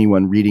money of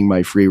anyone reading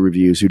my free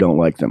reviews who don't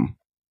like them.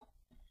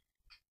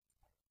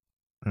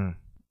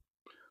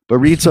 But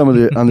read some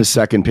of on the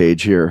second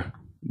page here.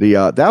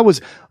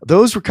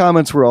 Those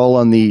comments were all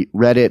on the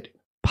Reddit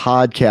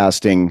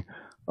podcasting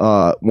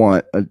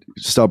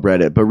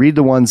subreddit, but read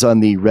the ones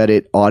on the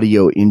Reddit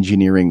audio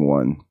engineering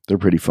one. They're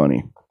pretty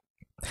funny.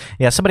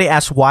 Yeah, somebody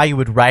asked why you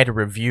would write a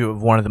review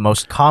of one of the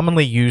most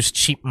commonly used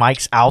cheap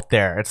mics out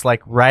there. It's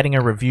like writing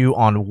a review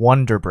on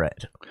Wonder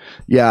Bread.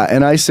 Yeah,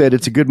 and I said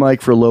it's a good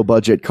mic for a low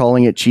budget.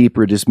 Calling it cheap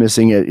or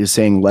dismissing it is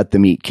saying let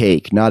them eat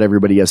cake. Not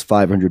everybody has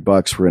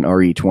 $500 for an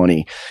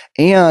RE20.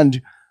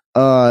 And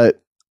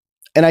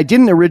I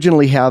didn't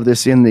originally have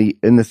this in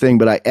the thing,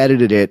 but I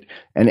edited it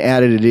and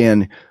added it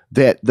in.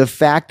 That the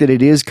fact that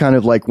it is kind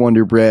of like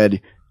Wonder Bread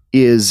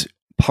is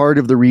part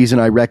of the reason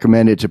I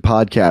recommend it to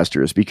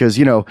podcasters, because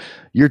you're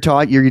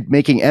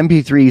making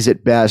MP3s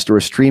at best or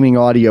streaming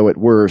audio at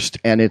worst,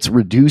 and it's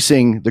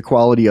reducing the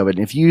quality of it.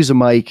 And if you use a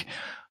mic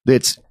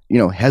that's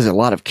has a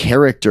lot of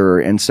character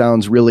and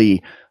sounds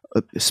really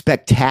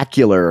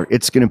spectacular,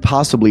 it's going to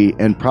possibly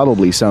and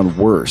probably sound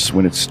worse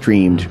when it's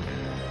streamed.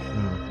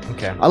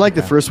 Okay. I like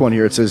the first one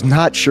here. It says,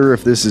 not sure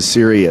if this is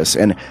serious,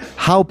 and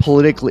how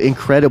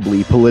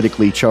incredibly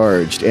politically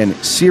charged, and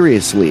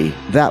seriously,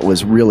 that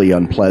was really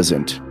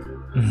unpleasant.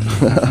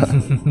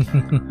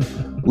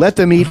 Let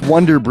them eat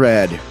Wonder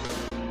Bread.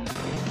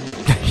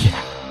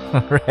 Yeah.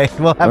 All right.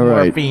 We'll have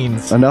more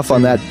beans. Enough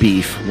on that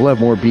beef. We'll have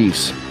more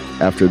beefs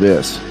after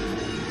this.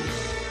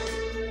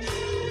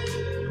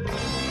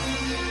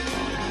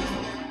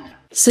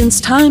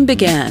 Since time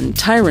began,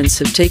 tyrants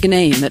have taken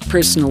aim at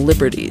personal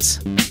liberties.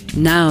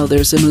 Now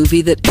there's a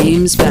movie that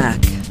aims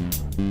back.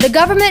 The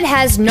government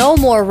has no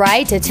more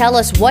right to tell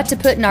us what to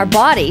put in our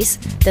bodies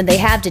than they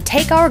have to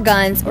take our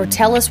guns or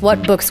tell us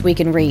what books we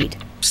can read.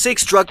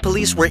 6 drug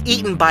police were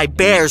eaten by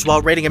bears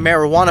while raiding a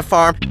marijuana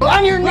farm.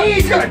 On your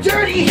knees, you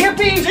dirty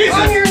hippie! Jesus.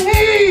 On your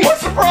knees!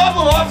 What's the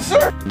problem,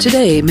 officer?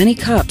 Today, many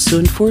cops who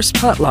enforce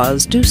pot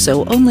laws do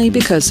so only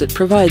because it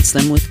provides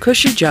them with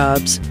cushy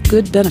jobs,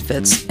 good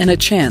benefits, and a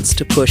chance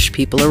to push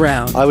people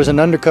around. I was an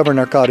undercover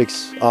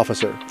narcotics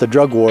officer. The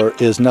drug war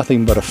is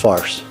nothing but a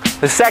farce.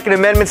 The Second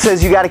Amendment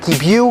says you gotta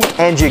keep you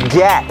and your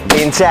gat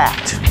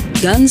intact.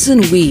 Guns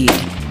and Weed,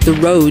 The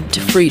Road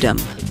to Freedom.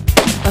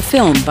 A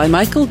film by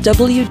Michael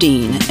W.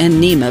 Dean and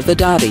Neema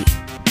Vedadi.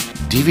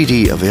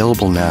 DVD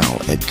available now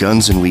at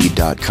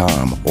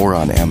gunsandweed.com or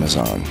on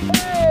Amazon.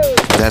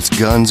 That's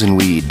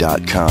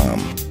gunsandweed.com.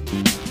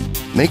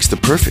 Makes the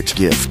perfect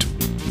gift.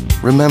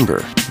 Remember,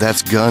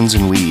 that's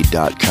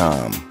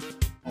gunsandweed.com.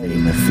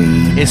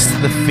 It's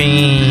the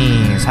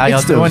Feens. How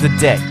y'all doing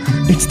today?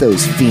 It's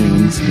those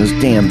Feens. Those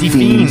damn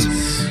Feens.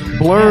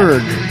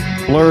 Blurg.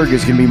 Yeah. Blurg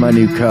is going to be my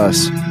new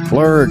cuss.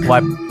 Blurg.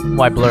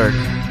 Why Blurg?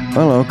 I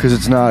don't know, because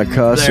it's not a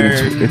cuss.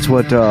 And it's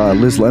what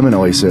Liz Lemon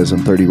always says on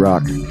 30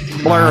 Rock.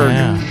 Blurg.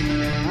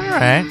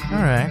 Yeah.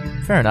 All right.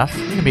 Fair enough.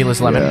 You can be Liz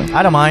Lemon. Yeah.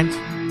 I don't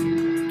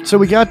mind. So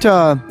we got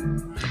a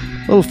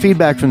little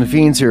feedback from the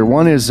Feens here.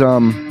 One is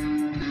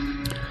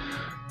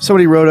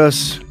somebody wrote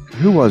us.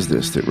 Who was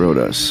this that wrote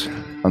us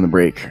on the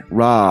break?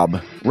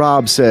 Rob.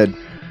 Rob said,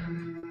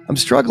 I'm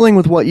struggling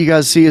with what you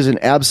guys see as an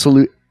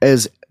absolute...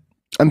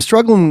 I'm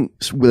struggling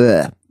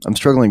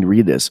to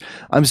read this.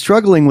 I'm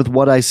struggling with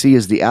what I see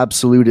as the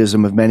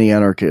absolutism of many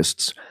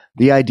anarchists.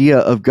 The idea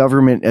of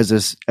government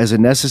as a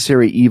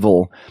necessary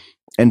evil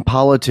and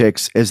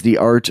politics as the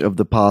art of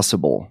the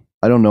possible.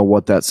 I don't know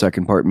what that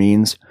second part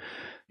means.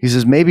 He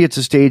says, maybe it's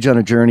a stage on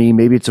a journey.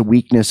 Maybe it's a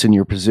weakness in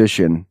your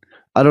position.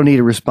 I don't need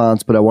a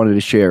response, but I wanted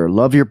to share.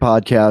 Love your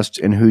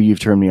podcast and who you've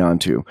turned me on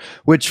to.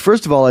 Which,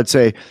 first of all, I'd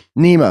say,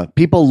 Neema,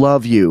 people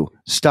love you.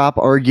 Stop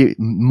arguing.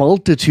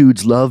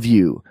 Multitudes love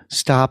you.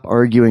 Stop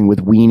arguing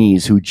with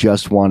weenies who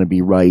just want to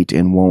be right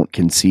and won't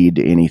concede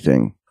to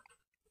anything.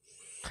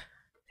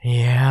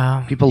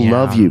 Yeah. People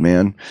love you,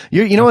 man.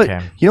 You know what?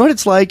 You know what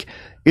it's like?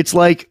 It's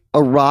like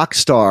a rock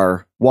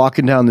star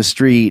walking down the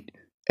street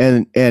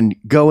and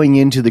going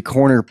into the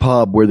corner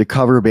pub where the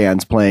cover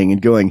band's playing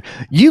and going,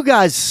 you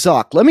guys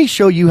suck. Let me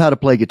show you how to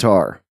play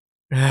guitar.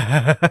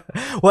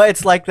 Well,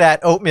 it's like that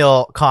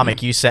Oatmeal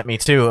comic you sent me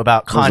too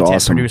about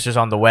content producers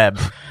on the web.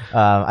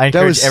 I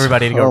encourage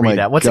everybody to go read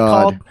that. What's it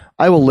called?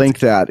 I will link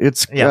that.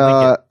 It's link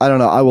it. I don't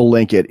know. I will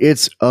link it.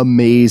 It's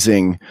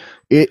amazing.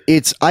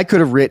 It's I could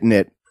have written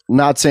it.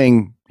 Not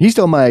saying he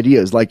stole my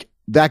ideas. Like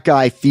that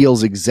guy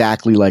feels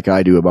exactly like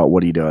I do about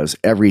what he does.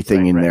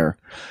 Everything in there,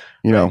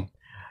 you know.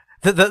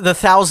 The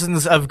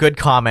thousands of good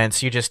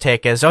comments you just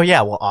take as, oh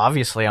yeah, well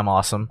obviously I'm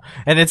awesome,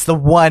 and it's the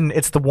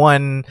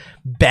one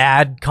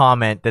bad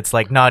comment that's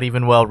like not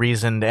even well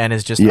reasoned and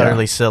is just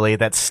utterly silly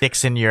that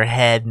sticks in your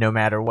head no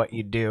matter what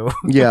you do.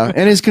 Yeah,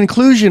 and his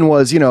conclusion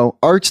was, you know,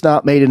 art's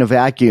not made in a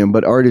vacuum,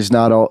 but art is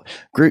not all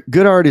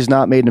good art is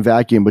not made in a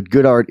vacuum, but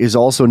good art is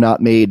also not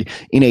made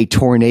in a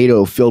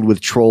tornado filled with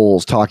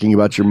trolls talking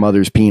about your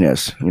mother's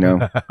penis. You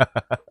know.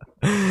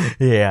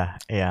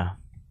 Yeah.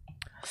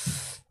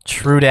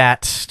 True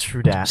dat.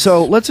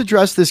 So let's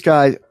address this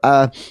guy.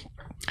 I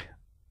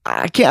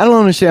don't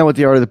understand what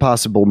the art of the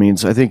possible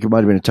means. I think it might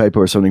have been a typo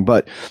or something,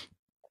 but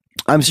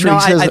I'm sure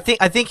I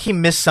think he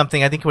missed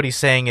something. I think what he's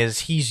saying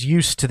is he's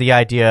used to the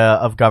idea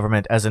of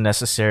government as a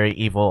necessary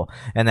evil,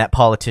 and that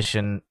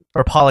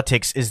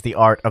politics is the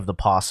art of the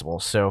possible.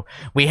 So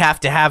we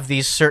have to have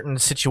these certain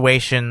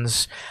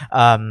situations,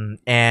 and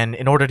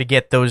in order to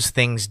get those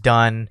things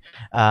done,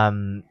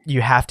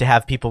 you have to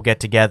have people get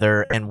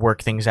together and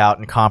work things out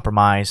and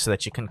compromise so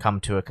that you can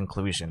come to a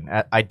conclusion.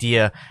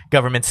 Ideally,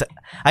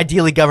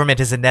 government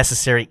is a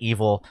necessary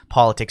evil.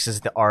 Politics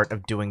is the art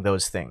of doing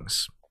those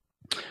things.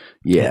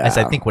 Yeah, as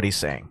I think what he's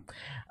saying.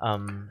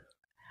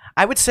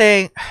 I would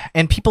say,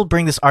 and people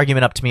bring this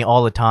argument up to me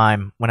all the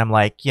time when I'm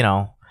like, you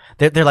know,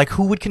 they're like,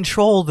 who would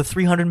control the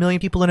 300 million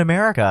people in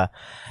America?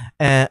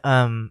 And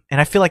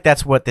I feel like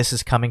that's what this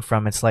is coming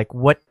from. It's like,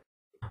 what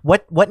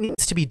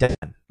needs to be done?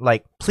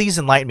 Like, please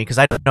enlighten me, because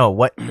I don't know.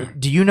 What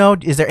do you know?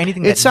 Is there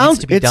anything that needs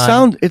to be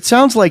done? It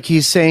sounds like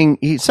he's saying.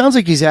 It sounds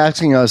like he's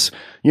asking us.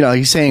 You know,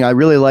 he's saying, I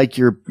really like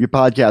your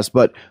podcast,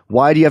 but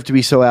why do you have to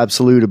be so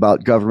absolute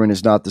about government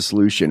is not the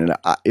solution? And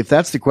if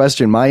that's the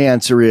question, my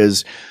answer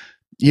is,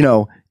 you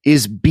know,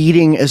 is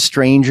beating a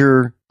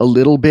stranger a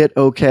little bit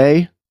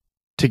okay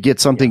to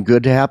get something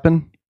good to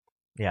happen?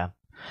 Yeah,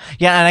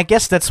 and I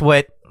guess that's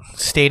what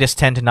statists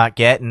tend to not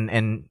get,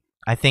 and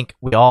I think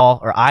we all,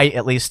 or I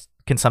at least,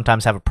 can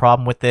sometimes have a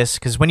problem with this,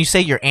 because when you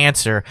say your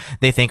answer,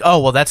 they think, oh,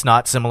 well, that's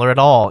not similar at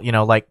all. You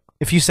know, like,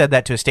 if you said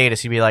that to a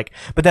statist, you'd be like,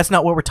 but that's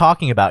not what we're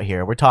talking about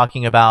here. We're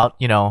talking about,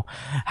 you know,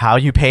 how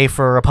you pay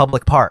for a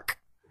public park.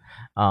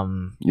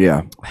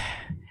 Yeah.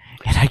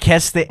 And I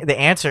guess the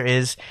answer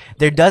is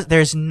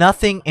there's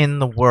nothing in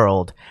the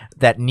world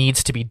that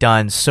needs to be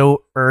done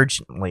so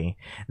urgently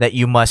that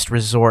you must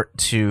resort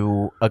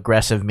to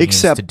aggressive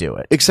means to do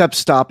it. Except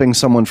stopping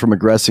someone from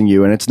aggressing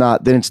you, and it's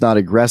not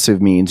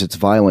aggressive means, it's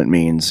violent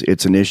means,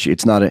 it's an issue.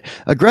 It's not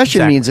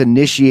aggression means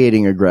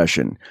initiating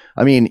aggression.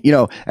 I mean, you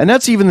know, and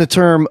that's even the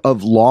term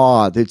of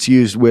law that's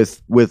used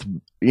with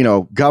you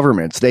know,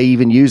 governments. They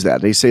even use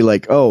that. They say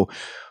like, oh,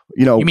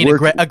 you know, you mean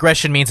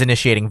aggression means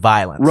initiating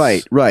violence.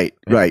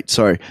 Right.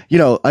 Sorry. You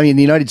know, I mean,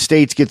 the United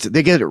States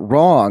they get it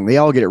wrong. They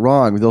all get it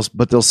wrong.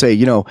 But they'll say,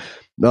 you know,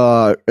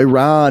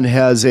 Iran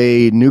has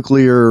a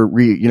nuclear,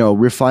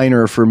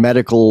 refiner for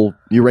medical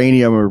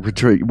uranium or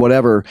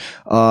whatever.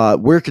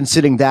 We're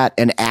considering that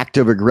an act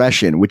of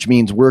aggression, which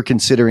means we're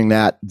considering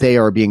that they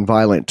are being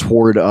violent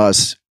toward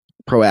us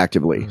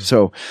proactively. Mm-hmm.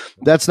 So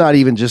that's not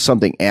even just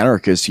something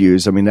anarchists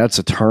use. I mean, that's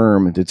a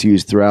term that's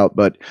used throughout,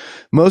 but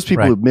most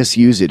people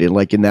misuse it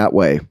in that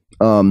way.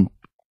 You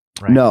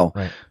know,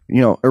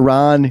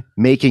 Iran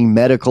making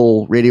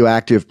medical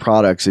radioactive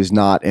products is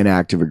not an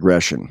act of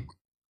aggression.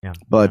 Yeah.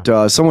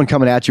 But someone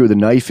coming at you with a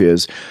knife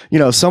is, you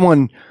know,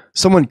 someone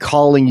someone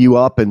calling you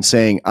up and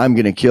saying, I'm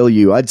going to kill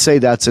you, I'd say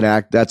that's an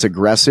act that's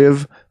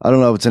aggressive. I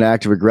don't know if it's an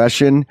act of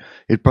aggression.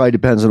 It probably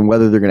depends on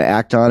whether they're going to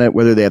act on it,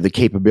 whether they have the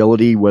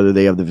capability, whether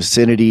they have the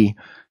vicinity.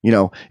 You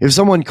know, if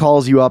someone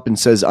calls you up and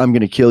says, I'm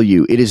going to kill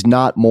you, it is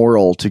not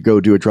moral to go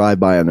do a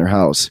drive-by on their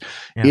house.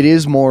 Yeah. It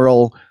is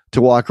moral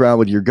to walk around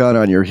with your gun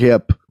on your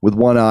hip with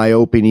one eye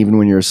open even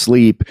when you're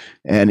asleep.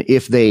 And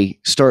if they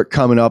start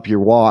coming up your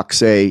walk,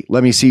 say,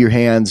 let me see your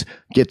hands,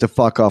 get the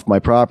fuck off my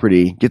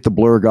property, get the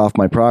blurg off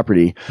my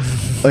property,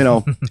 you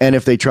know, and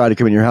if they try to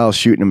come in your house,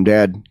 shooting them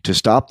dead to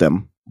stop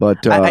them.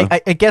 But I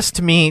guess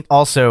to me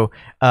also,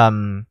 part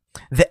of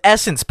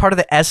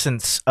the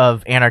essence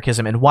of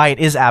anarchism and why it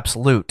is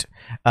absolute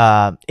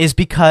is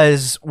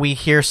because we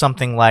hear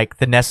something like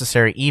the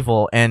necessary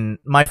evil. And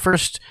my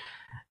first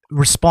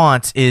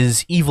response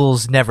is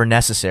evil's never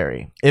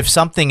necessary. If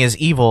something is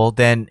evil,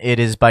 then it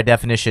is by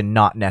definition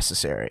not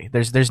necessary.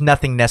 There's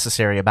nothing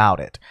necessary about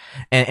it.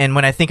 And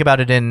when I think about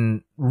it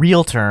in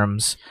real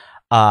terms,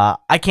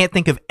 I can't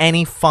think of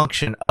any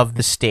function of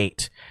the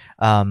state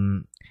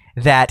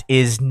that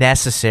is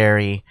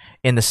necessary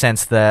in the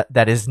sense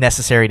that is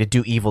necessary to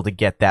do evil to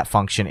get that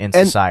function in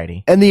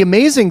society. And the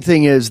amazing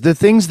thing is the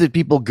things that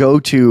people go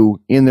to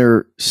in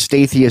their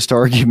Statheist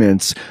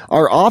arguments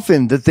are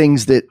often the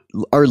things that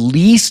are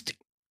least,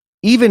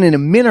 even in a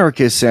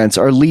minarchist sense,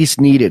 are least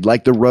needed,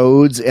 like the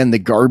roads and the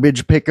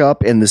garbage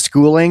pickup and the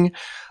schooling.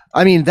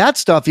 I mean, that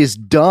stuff is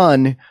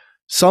done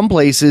some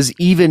places,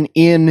 even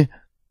in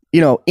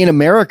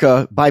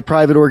America, by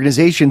private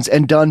organizations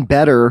and done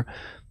better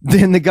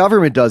than the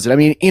government does it. I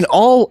mean, in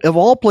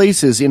all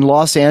places in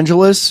Los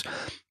Angeles,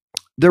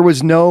 there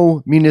was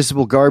no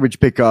municipal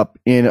garbage pickup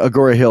in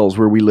Agora Hills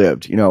where we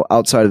lived,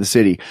 outside of the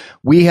city.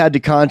 We had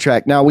to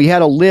contract. Now, we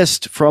had a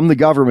list from the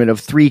government of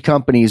 3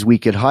 companies we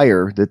could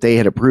hire that they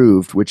had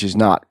approved, which is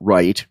not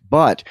right.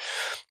 But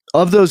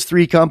of those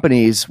 3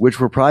 companies, which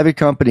were private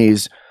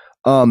companies,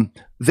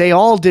 they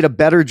all did a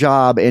better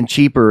job and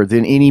cheaper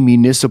than any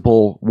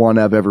municipal one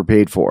I've ever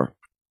paid for.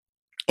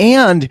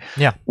 And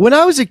when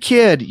I was a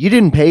kid, you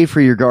didn't pay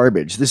for your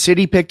garbage. The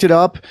city picked it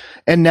up,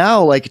 and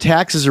now like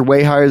taxes are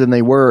way higher than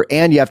they were,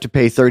 and you have to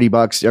pay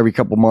 $30 every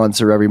couple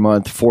months or every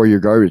month for your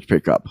garbage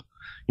pickup.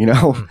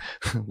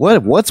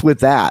 What's with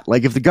that?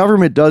 Like, if the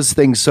government does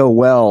things so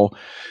well,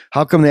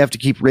 how come they have to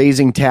keep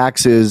raising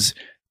taxes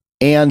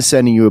and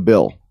sending you a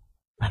bill?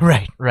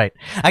 Right.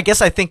 I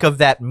guess I think of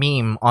that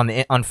meme on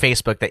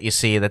Facebook that you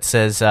see that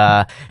says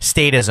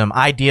statism,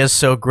 ideas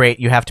so great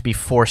you have to be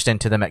forced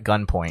into them at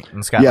gunpoint. And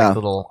it's got like the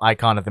little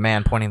icon of the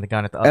man pointing the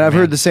gun at the other man. And I've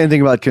heard the same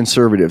thing about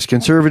conservatives.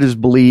 Conservatives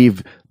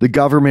believe the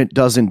government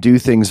doesn't do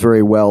things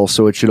very well,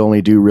 so it should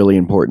only do really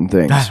important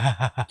things.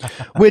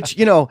 Which,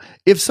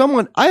 if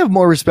someone, I have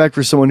more respect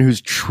for someone who's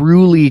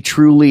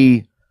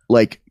truly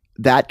like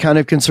that kind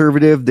of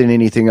conservative than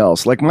anything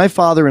else. Like my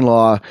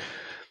father-in-law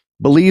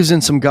believes in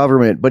some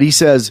government, but he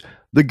says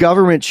the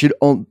government should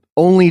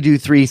only do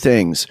 3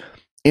 things: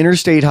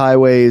 interstate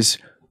highways,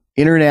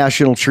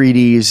 international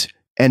treaties,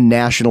 and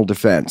national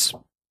defense.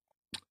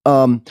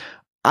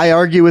 I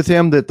argue with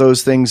him that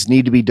those things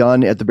need to be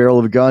done at the barrel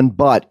of a gun,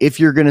 but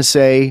if you're going to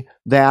say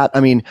that, I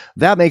mean,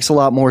 that makes a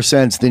lot more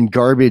sense than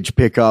garbage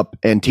pickup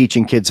and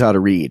teaching kids how to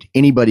read.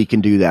 Anybody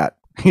can do that,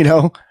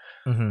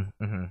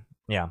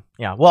 Yeah.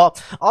 Well,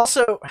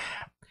 also,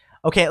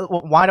 okay,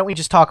 well, why don't we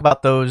just talk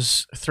about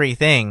those 3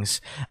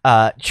 things?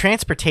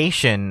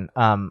 Transportation,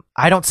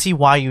 I don't see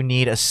why you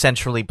need a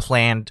centrally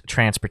planned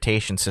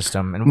transportation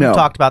system. And we've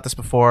talked about this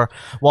before.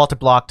 Walter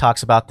Block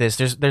talks about this.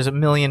 There's a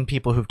million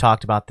people who've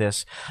talked about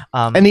this.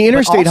 And the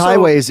interstate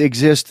highways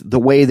exist the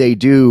way they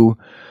do,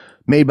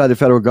 made by the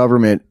federal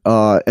government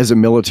as a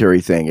military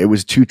thing. It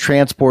was to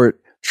transport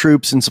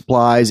troops and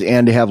supplies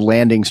and to have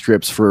landing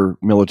strips for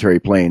military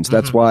planes.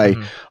 That's why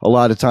a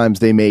lot of times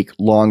they make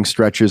long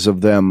stretches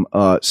of them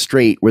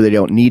straight where they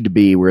don't need to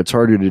be, where it's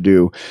harder to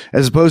do,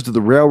 as opposed to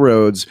the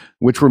railroads,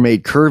 which were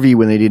made curvy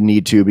when they didn't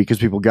need to because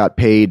people got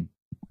paid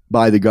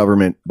by the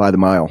government by the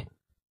mile.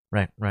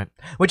 Right.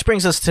 Which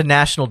brings us to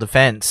national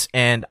defense.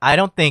 And I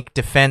don't think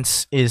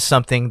defense is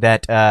something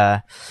that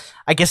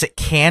I guess it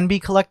can be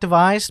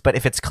collectivized, but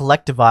if it's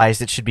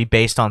collectivized, it should be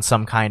based on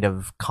some kind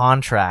of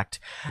contract.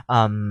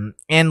 And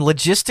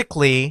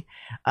logistically,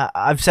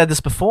 I've said this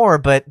before,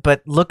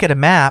 but look at a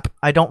map.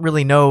 I don't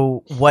really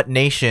know what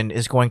nation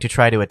is going to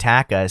try to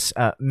attack us.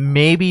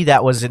 Maybe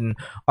that was an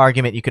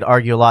argument you could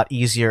argue a lot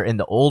easier in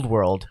the old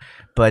world.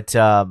 But,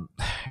 I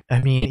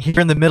mean,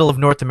 here in the middle of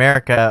North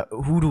America,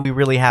 who do we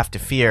really have to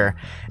fear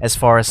as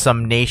far as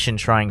some nation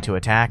trying to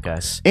attack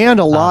us? And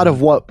a lot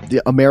of what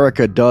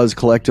America does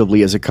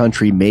collectively as a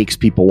country makes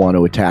people want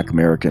to attack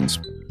Americans.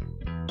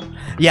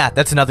 Yeah,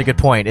 that's another good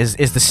point, is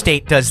the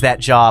state does that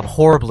job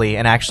horribly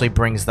and actually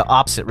brings the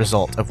opposite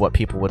result of what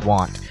people would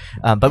want.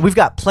 But we've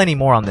got plenty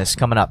more on this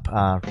coming up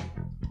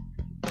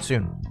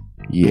soon.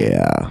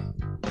 Yeah.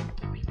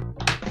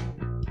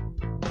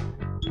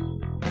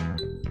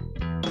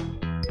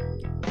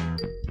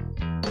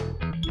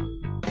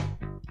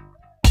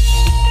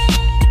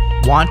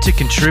 Want to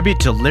contribute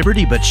to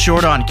liberty but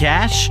short on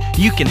cash?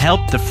 You can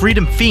help the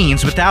Freedom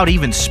Feens without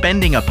even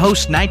spending a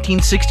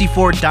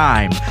post-1964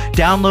 dime.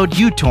 Download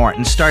uTorrent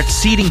and start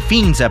seeding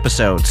Feens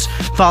episodes.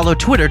 Follow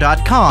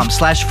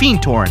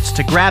twitter.com/FiendTorrents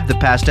to grab the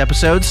past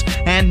episodes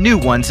and new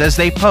ones as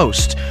they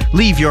post.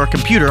 Leave your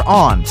computer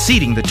on,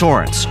 seeding the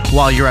torrents,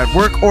 while you're at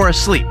work or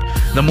asleep.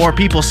 The more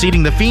people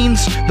seeding the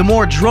Feens, the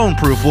more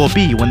drone-proof we'll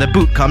be when the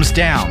boot comes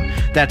down.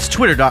 That's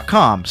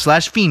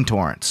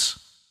twitter.com/FiendTorrents.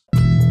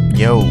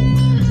 Yo.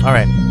 All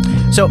right.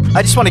 So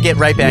I just want to get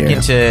right back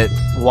into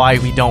why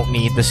we don't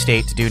need the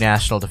state to do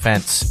national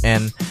defense.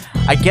 And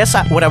I guess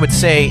what I would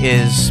say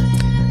is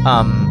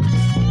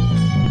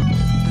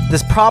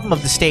this problem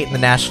of the state and the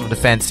national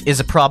defense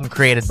is a problem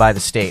created by the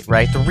state,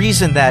 right? The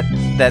reason that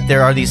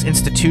there are these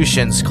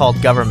institutions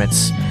called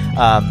governments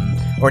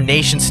or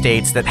nation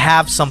states that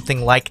have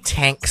something like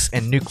tanks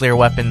and nuclear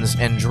weapons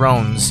and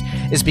drones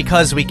is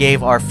because we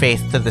gave our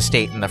faith to the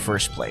state in the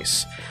first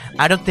place.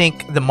 I don't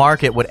think the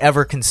market would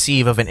ever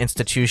conceive of an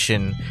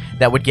institution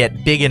that would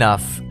get big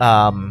enough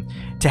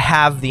to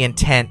have the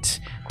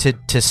intent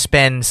to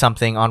spend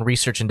something on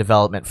research and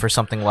development for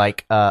something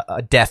like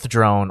a death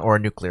drone or a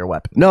nuclear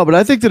weapon. No, but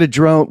I think that a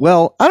drone,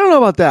 well, I don't know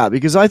about that,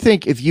 because I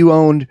think if you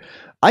owned,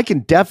 I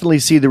can definitely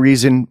see the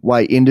reason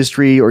why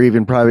industry or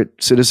even private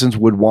citizens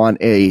would want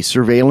a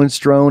surveillance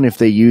drone if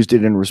they used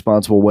it in a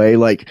responsible way.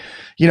 Like,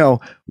 you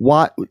know,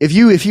 what if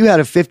you had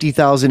a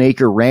 50,000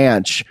 acre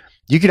ranch,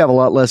 you could have a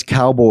lot less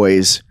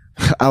cowboys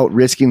out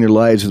risking their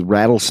lives with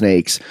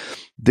rattlesnakes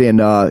than,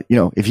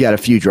 if you had a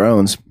few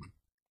drones.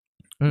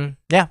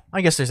 Yeah,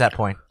 I guess there's that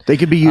point. They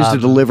could be used to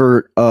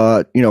deliver,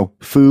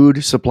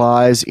 food,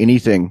 supplies,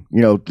 anything.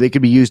 You know, they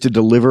could be used to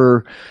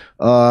deliver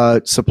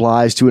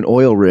supplies to an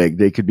oil rig.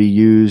 They could be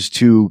used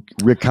to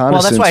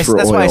reconnaissance for oil.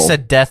 That's why I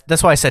said death.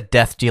 That's why I said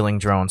death-dealing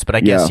drones. But I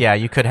guess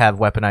you could have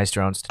weaponized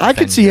drones. To I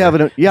could see having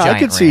a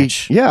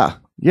ranch.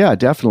 Yeah,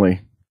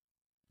 definitely.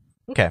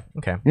 Okay.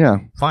 Yeah.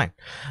 Fine.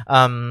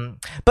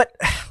 But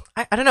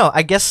I don't know.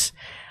 I guess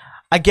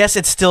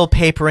it's still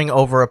papering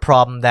over a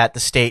problem that the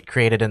state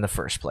created in the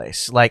first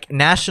place. Like,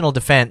 national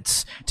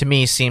defense, to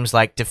me, seems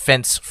like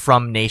defense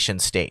from nation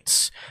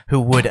states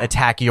who would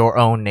attack your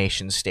own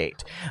nation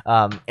state.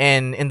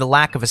 And in the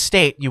lack of a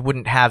state, you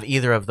wouldn't have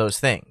either of those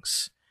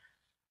things.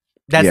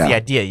 That's the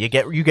idea. You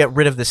get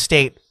rid of the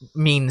state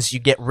means you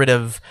get rid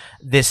of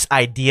this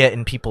idea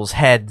in people's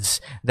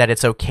heads that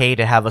it's okay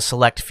to have a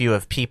select few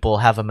of people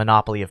have a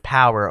monopoly of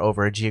power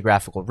over a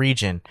geographical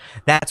region.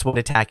 That's what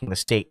attacking the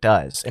state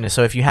does. And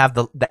so if you have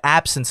the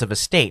absence of a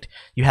state,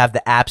 you have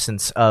the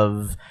absence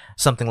of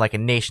something like a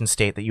nation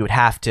state that you would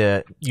have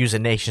to use a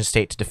nation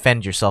state to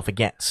defend yourself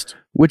against.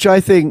 Which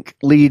I think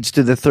leads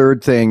to the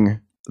third thing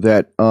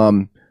that,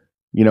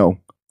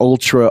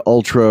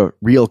 ultra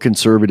real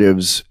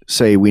conservatives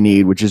say we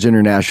need, which is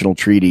international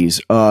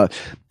treaties.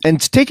 And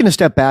taking a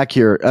step back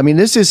here, I mean,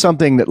 this is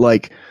something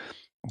that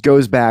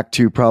goes back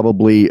to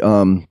probably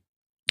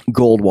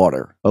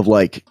Goldwater of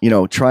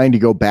trying to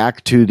go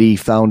back to the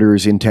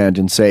founders' intent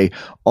and say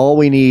all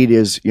we need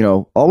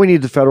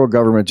the federal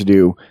government to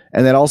do,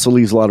 and that also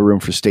leaves a lot of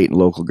room for state and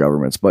local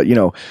governments. But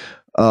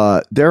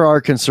there are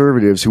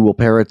conservatives who will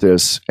parrot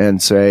this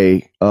and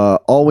say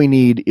all we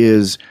need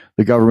is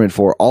the government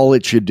for all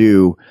it should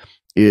do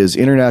is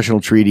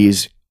international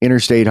treaties,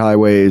 interstate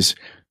highways,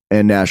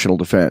 and national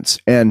defense.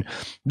 And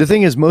the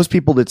thing is, most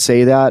people that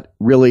say that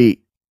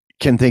really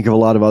can think of a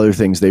lot of other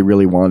things they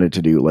really wanted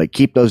to do, like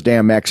keep those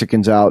damn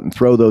Mexicans out and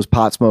throw those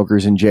pot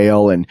smokers in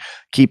jail and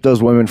keep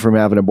those women from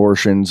having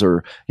abortions,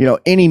 or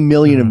any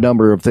million of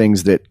number of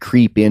things that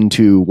creep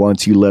into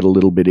once you let a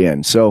little bit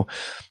in. So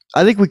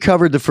I think we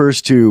covered the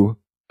first two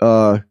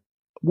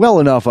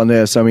well enough on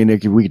this. I mean,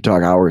 we could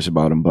talk hours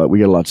about them, but we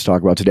got a lot to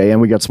talk about today, and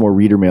we got some more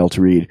reader mail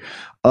to read.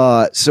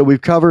 So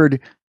we've covered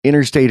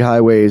interstate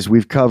highways.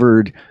 We've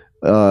covered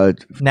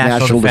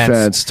national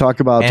defense. Talk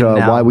about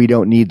why we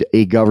don't need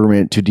a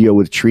government to deal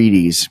with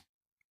treaties.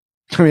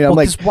 I mean,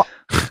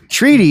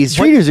 treaties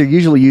are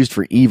usually used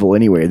for evil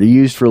anyway. They're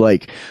used for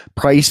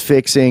price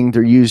fixing.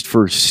 They're used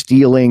for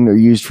stealing. They're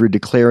used for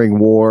declaring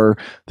war.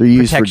 They're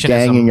used for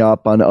ganging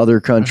up on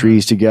other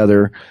countries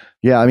together.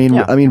 Yeah, I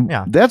mean,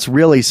 that's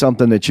really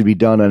something that should be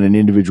done on an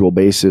individual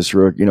basis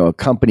or a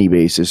company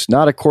basis,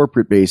 not a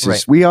corporate basis.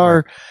 Right. We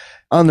are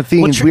on the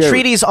Feens.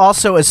 Treaties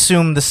also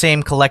assume the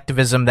same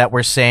collectivism that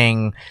we're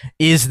saying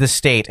is the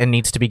state and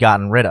needs to be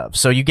gotten rid of.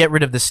 So you get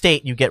rid of the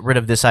state, you get rid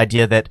of this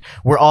idea that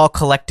we're all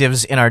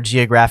collectives in our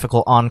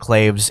geographical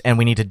enclaves and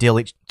we need to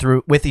deal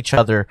with each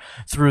other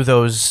through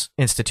those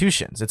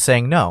institutions. It's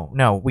saying no.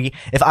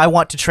 If I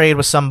want to trade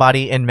with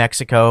somebody in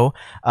Mexico,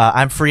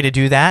 I'm free to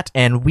do that,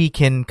 and we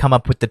can come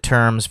up with the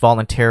terms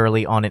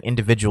voluntarily on an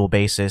individual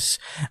basis,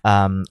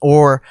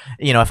 or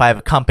if I have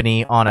a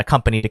company on a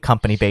company to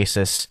company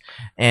basis,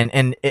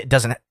 and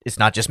it's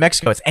not just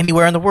Mexico, it's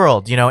anywhere in the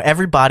world.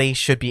 Everybody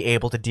should be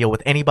able to deal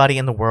with anybody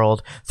in the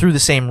world through the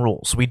same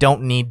rules. We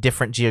don't need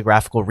different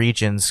geographical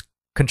regions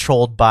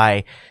controlled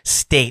by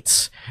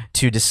states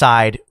to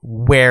decide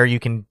where you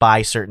can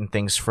buy certain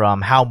things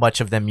from, how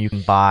much of them you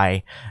can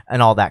buy,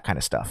 and all that kind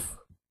of stuff.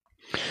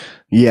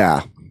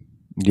 Yeah.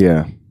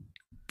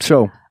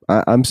 So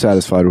I'm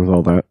satisfied with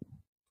all that.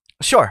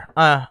 Sure.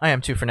 I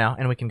am too for now,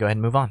 and we can go ahead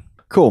and move on.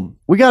 Cool.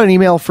 We got an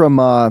email from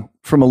a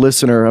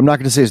listener. I'm not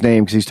going to say his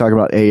name because he's talking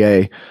about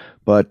AA,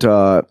 but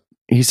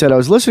he said, I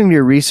was listening to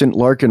your recent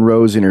Larkin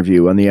Rose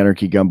interview on the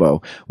Anarchy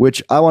Gumbo,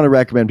 which I want to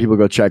recommend people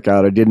go check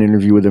out. I did an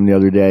interview with him the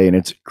other day, and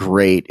it's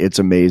great. It's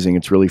amazing.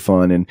 It's really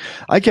fun. And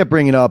I kept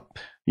bringing up,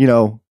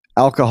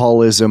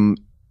 alcoholism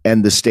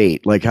and the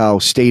state, like how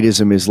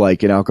statism is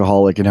like an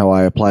alcoholic, and how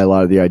I apply a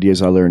lot of the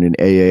ideas I learned in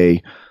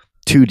AA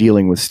to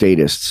dealing with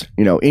statists,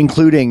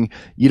 including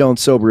you don't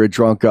sober a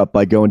drunk up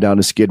by going down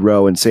to Skid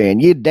Row and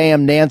saying, you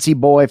damn Nancy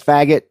boy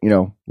faggot,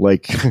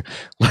 like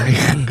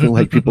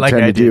people Like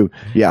tend I to do.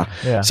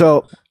 Yeah.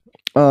 So,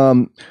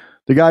 the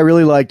guy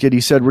really liked it.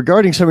 He said,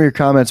 regarding some of your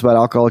comments about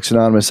Alcoholics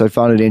Anonymous, I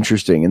found it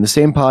interesting. In the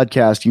same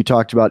podcast, you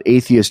talked about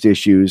atheist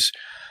issues.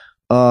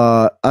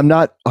 I'm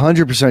not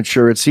 100%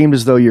 sure. It seemed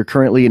as though you're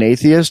currently an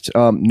atheist.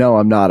 No,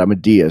 I'm not. I'm a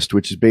deist,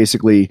 which is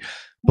basically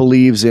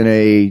believes in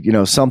a,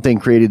 something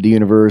created the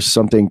universe,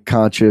 something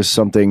conscious,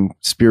 something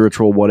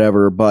spiritual,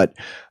 whatever. But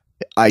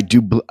I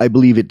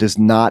believe it does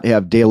not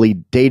have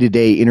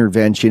day-to-day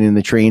intervention in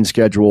the train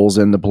schedules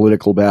and the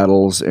political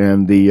battles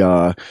and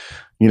the,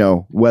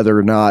 whether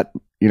or not,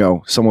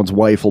 someone's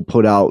wife will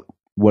put out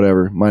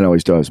whatever. Mine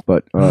always does.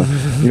 But,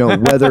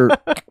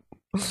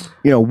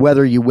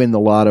 whether you win the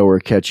lotto or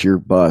catch your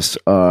bus,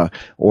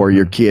 or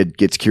your kid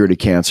gets cured of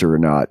cancer or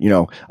not.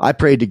 I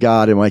prayed to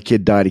God and my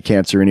kid died of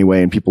cancer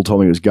anyway, and people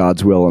told me it was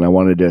God's will, and I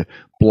wanted to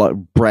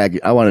brag.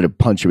 I wanted to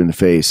punch him in the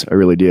face. I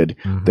really did.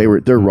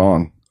 Mm-hmm. They're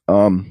wrong.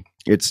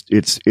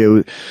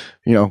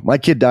 My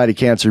kid died of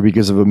cancer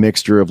because of a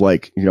mixture of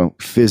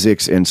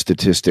physics and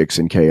statistics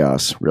and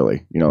chaos,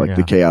 really,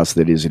 the chaos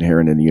that is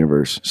inherent in the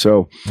universe.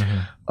 So,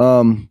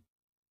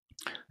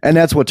 and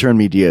that's what turned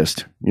me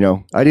deist.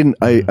 I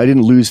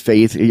didn't lose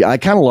faith. I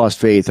kind of lost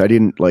faith. I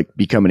didn't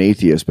become an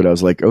atheist, but I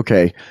was like,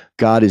 okay,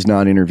 God is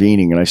not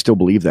intervening, and I still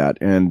believe that.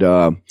 And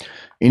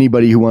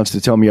anybody who wants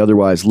to tell me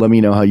otherwise, let me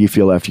know how you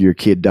feel after your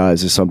kid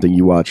dies is something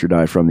you watch or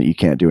die from that you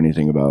can't do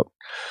anything about.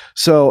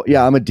 So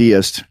yeah, I'm a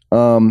deist.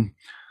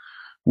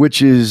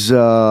 Which is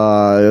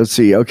let's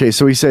see. Okay,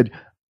 so he said,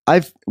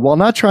 while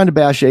not trying to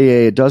bash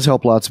AA, it does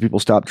help lots of people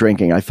stop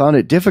drinking. I found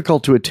it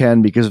difficult to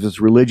attend because of its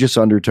religious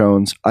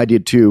undertones. I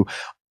did too.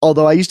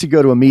 Although I used to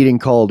go to a meeting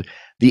called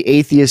the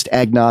Atheist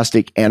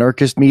Agnostic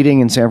Anarchist meeting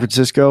in San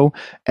Francisco,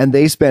 and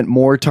they spent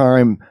more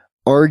time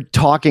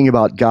talking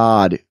about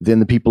God than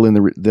the people in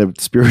the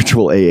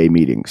spiritual AA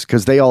meetings,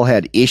 because they all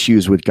had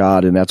issues with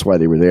God, and that's why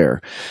they were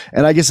there.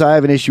 And I guess I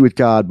have an issue with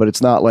God, but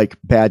it's not like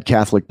bad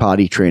Catholic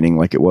potty training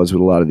like it was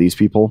with a lot of these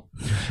people.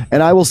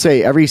 And I will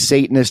say every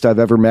Satanist I've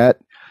ever met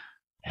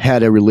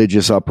had a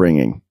religious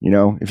upbringing.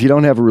 If you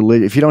don't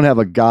have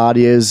a God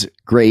is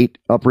great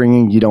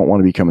upbringing, you don't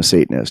want to become a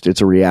Satanist.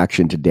 It's a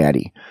reaction to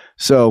daddy.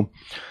 So,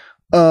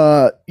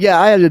 I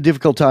had a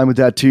difficult time with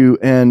that too.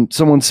 And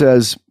someone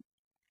says,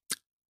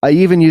 I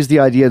even use the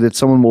idea that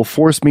someone will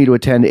force me to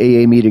attend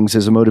AA meetings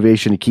as a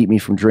motivation to keep me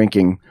from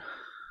drinking.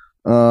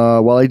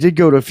 While I did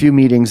go to a few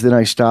meetings, then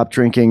I stopped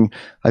drinking.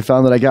 I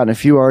found that I got in a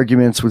few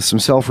arguments with some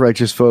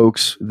self-righteous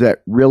folks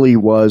that really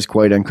was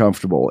quite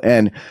uncomfortable.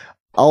 And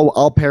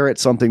I'll parrot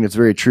something that's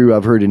very true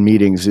I've heard in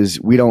meetings is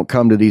we don't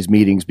come to these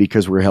meetings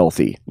because we're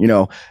healthy. You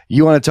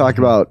want to talk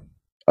about,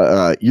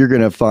 you're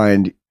going to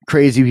find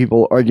crazy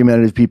people,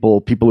 argumentative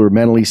people who are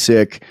mentally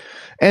sick,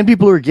 and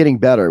people who are getting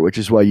better, which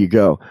is why you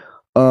go.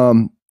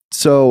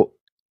 So,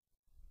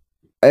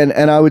 and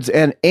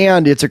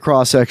it's a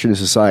cross section of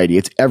society.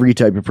 It's every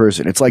type of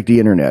person. It's like the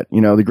internet.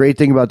 The great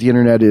thing about the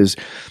internet is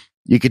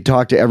you could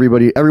talk to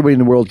everybody. Everybody in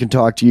the world can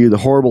talk to you. The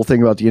horrible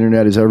thing about the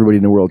internet is everybody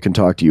in the world can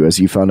talk to you, as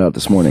you found out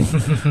this morning.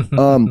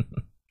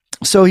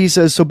 So he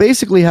says, so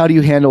basically, how do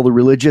you handle the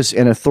religious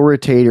and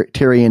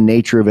authoritarian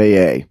nature of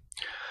AA?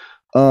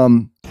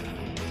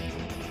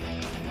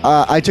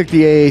 I took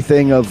the AA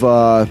thing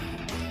of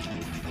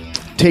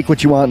take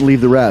what you want and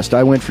leave the rest.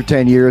 I went for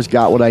 10 years,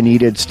 got what I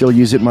needed, still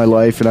use it in my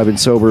life, and I've been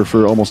sober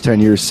for almost 10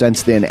 years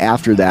since then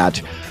after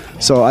that.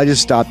 So I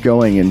just stopped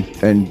going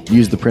and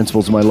used the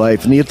principles of my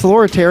life. And the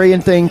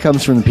authoritarian thing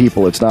comes from the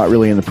people. It's not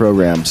really in the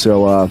program.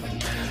 So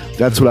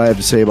that's what I have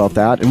to say about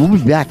that. And we'll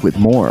be back with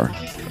more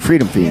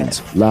Freedom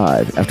Feens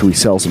live after we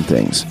sell some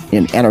things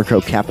in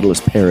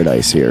anarcho-capitalist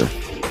paradise here.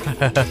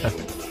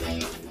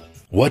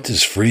 What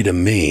does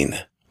freedom mean?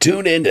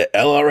 Tune in to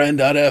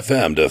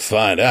LRN.FM to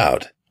find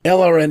out.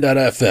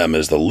 LRN.FM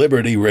is the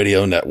Liberty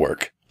Radio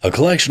Network, a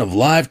collection of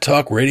live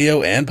talk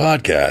radio and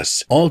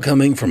podcasts, all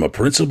coming from a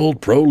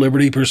principled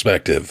pro-liberty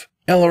perspective.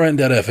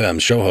 LRN.FM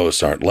show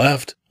hosts aren't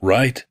left,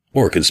 right,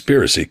 or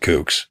conspiracy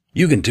kooks.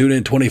 You can tune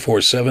in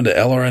 24/7 to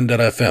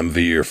LRN.FM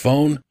via your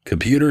phone,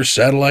 computer,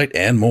 satellite,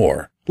 and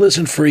more.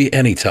 Listen free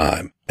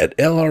anytime at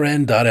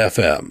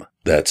LRN.FM.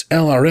 That's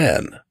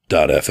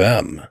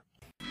LRN.FM.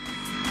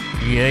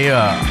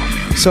 Yeah.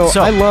 So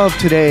I love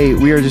today,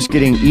 we are just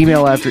getting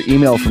email after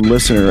email from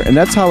listener, and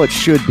that's how it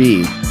should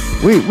be.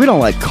 We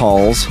don't like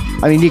calls.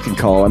 I mean, you can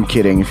call. I'm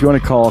kidding. If you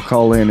want to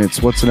call in.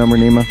 It's, what's the number,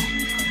 Neema?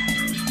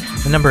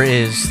 The number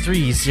is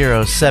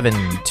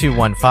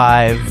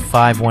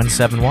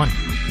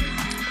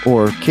 307-215-5171.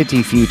 Or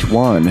Kitty Feet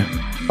 1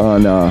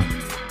 on the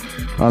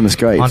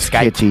Skype. On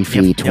Skype. Kitty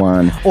Feet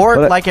 1.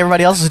 Or, like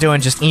everybody else is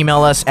doing, just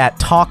email us at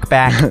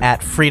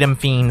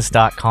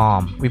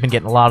talkback@freedomfiends.com. We've been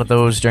getting a lot of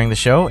those during the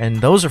show,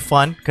 and those are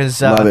fun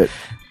because love it.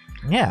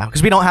 Yeah,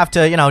 because we don't have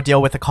to,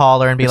 deal with the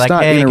caller and be It's like,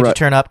 not hey, could you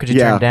turn up? Could you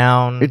turn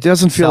down? It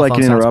doesn't feel Cell like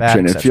phone an sounds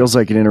interruption. bad, It feels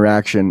like an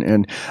interaction.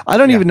 And I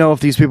don't even know if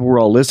these people were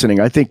all listening.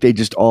 I think they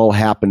just all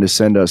happened to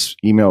send us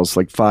emails,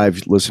 like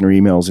 5 listener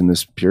emails in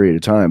this period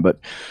of time. But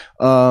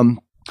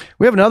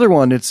we have another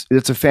one. It's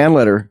a fan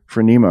letter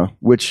for Neema,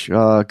 which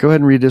go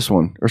ahead and read this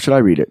one. Or should I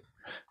read it?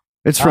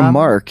 It's from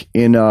Mark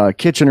in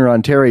Kitchener,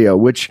 Ontario,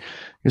 which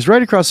is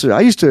right across.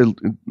 I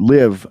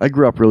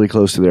grew up really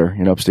close to there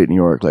in upstate New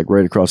York, like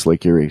right across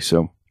Lake Erie.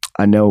 So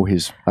I know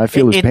I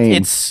feel his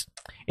pain.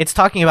 It's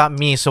talking about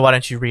me, so why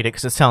don't you read it?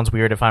 Because it sounds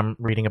weird if I'm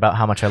reading about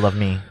how much I love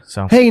me.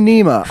 So hey,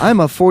 Neema, I'm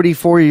a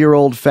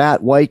 44-year-old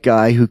fat white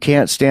guy who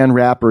can't stand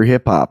rap or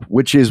hip-hop,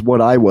 which is what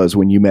I was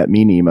when you met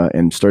me, Neema,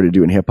 and started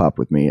doing hip-hop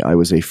with me. I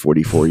was a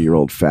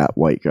 44-year-old fat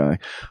white guy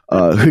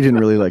who didn't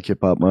really like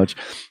hip-hop much.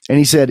 And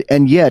he said,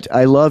 and yet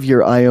I love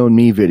your I Own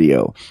Me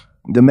video.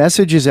 The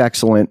message is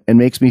excellent and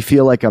makes me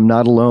feel like I'm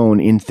not alone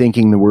in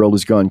thinking the world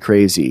has gone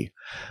crazy.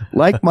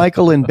 Like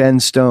Michael and Ben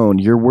Stone,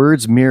 your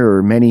words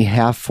mirror many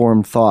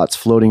half-formed thoughts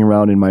floating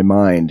around in my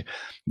mind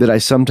that I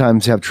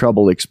sometimes have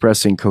trouble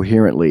expressing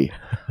coherently.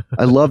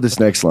 I love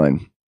this next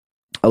line.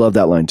 I love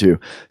that line too.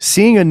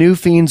 Seeing a new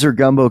Feens or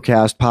Gumbo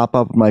cast pop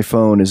up on my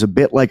phone is a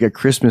bit like a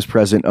Christmas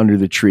present under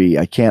the tree.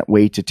 I can't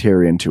wait to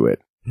tear into it.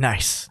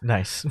 Nice.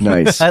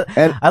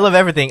 And I love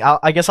everything.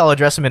 I guess I'll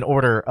address them in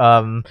order.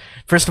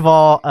 First of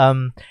all,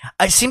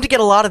 I seem to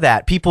get a lot of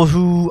that. People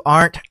who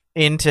aren't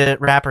into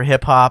rap or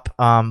hip hop,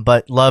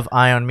 but love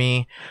I Own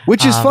Me,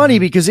 which is funny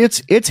because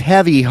it's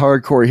heavy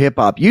hardcore hip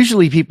hop.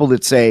 Usually, people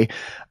that say,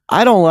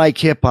 "I don't like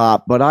hip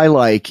hop, but I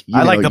like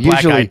the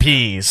Black Eyed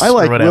Peas. I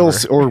like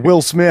or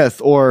Will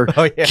Smith or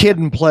Kid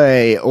and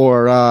Play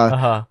or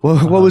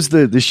what was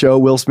the show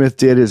Will Smith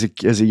did as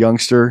a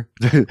youngster?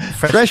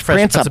 Fresh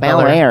Prince of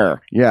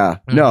Bel-Air. Yeah,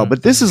 no,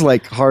 but this is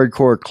like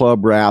hardcore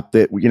club rap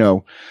that would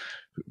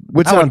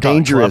sound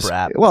dangerous.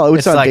 Well, it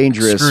would sound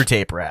dangerous. Screw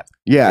tape rap.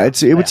 Yeah,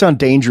 it would sound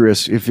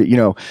dangerous if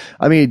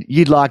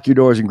you'd lock your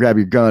doors and grab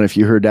your gun if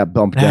you heard that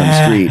bump down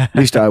the street. At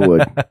least I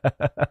would.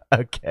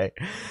 Okay.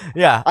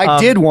 Yeah. I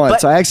did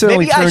once. I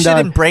accidentally turned on. Maybe I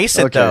should embrace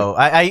it though.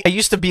 I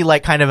used to be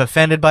like kind of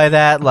offended by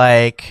that,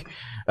 like,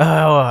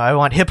 oh, I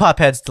want hip hop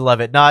heads to love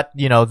it, not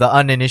the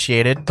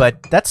uninitiated.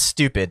 But that's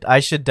stupid.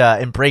 I should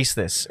embrace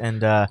this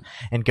and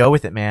go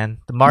with it, man.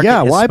 The market.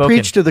 Yeah, why spoken.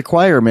 preach to the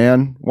choir,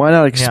 man? Why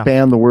not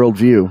expand the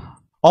worldview?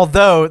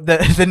 Although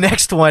the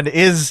next one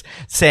is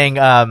saying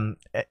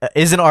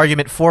is an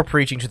argument for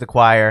preaching to the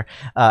choir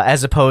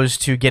as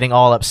opposed to getting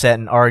all upset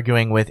and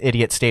arguing with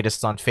idiot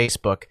statists on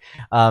Facebook.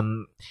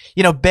 Ben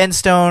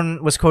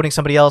Stone was quoting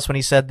somebody else when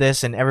he said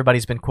this, and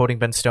everybody's been quoting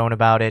Ben Stone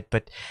about it.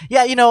 But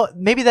yeah,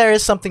 maybe there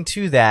is something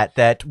to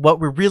that what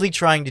we're really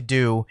trying to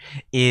do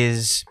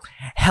is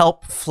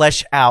help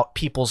flesh out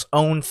people's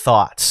own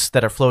thoughts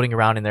that are floating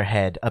around in their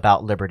head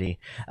about liberty.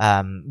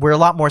 We're a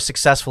lot more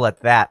successful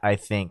at that, I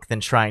think, than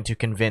trying to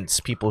convince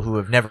people who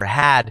have never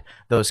had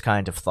those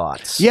kind of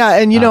thoughts.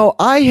 Yeah, and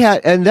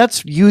and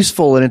that's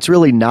useful, and it's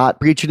really not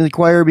preaching to the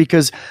choir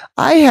because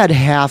I had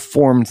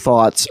half-formed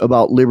thoughts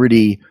about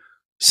liberty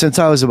since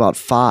I was about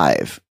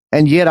 5.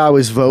 And yet I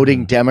was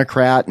voting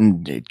Democrat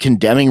and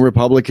condemning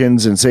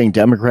Republicans and saying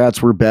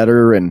Democrats were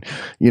better and,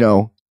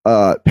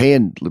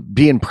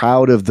 being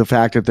proud of the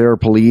fact that there are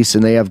police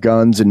and they have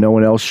guns and no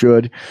one else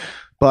should.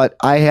 But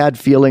I had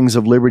feelings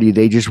of liberty.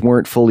 They just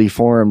weren't fully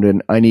formed.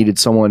 And I needed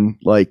someone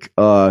like,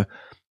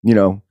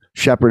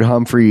 Shepard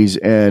Humphreys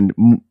and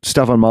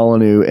Stefan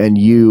Molyneux and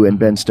you and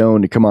Ben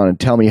Stone to come on and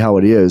tell me how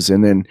it is.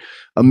 And then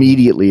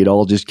immediately it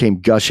all just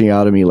came gushing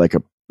out of me like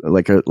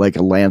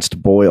a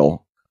Lanced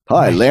Boyle.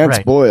 Hi, Lance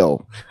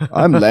Boyle.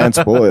 I'm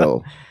Lance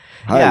Boyle.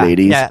 Hi,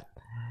 ladies. Yeah.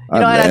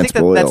 I'm Lance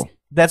Boyle.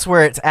 That's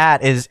where it's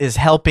at is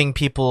helping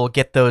people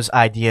get those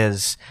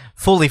ideas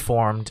fully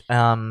formed.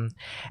 And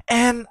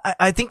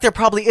I think there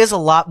probably is a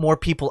lot more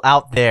people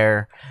out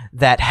there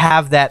that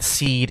have that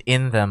seed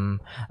in them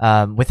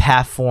with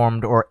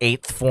half-formed or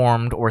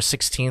eighth-formed or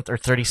 16th or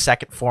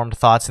 32nd formed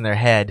thoughts in their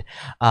head.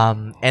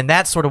 And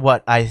that's sort of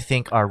what I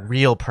think our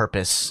real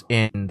purpose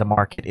in the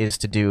market is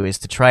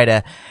to try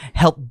to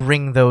help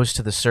bring those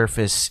to the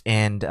surface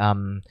and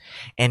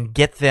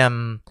get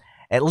them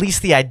at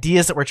least the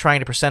ideas that we're trying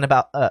to present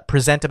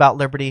about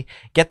liberty,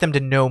 get them to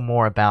know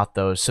more about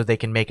those so they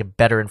can make a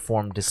better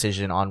informed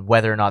decision on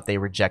whether or not they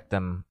reject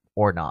them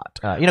or not.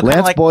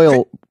 Lance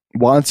Boyle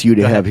wants you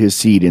to have his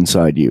seed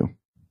inside you.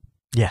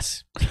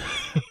 Yes.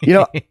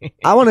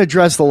 I want to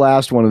address the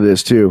last one of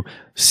this too.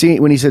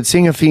 When he said,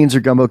 seeing a Feens or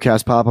Gumbo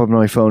cast pop up on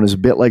my phone is a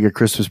bit like a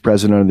Christmas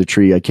present under the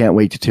tree. I can't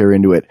wait to tear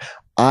into it.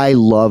 I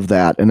love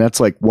that. And that's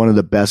like one of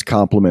the best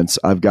compliments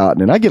I've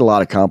gotten. And I get a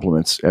lot of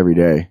compliments every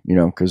day,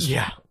 because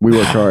we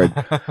work hard.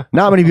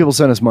 Not many people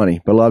send us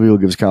money, but a lot of people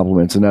give us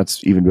compliments, and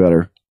that's even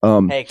better.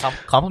 Hey,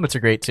 compliments are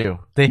great too.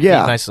 They keep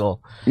nice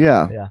little.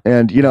 Yeah.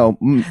 And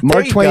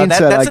Mark Twain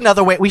said that's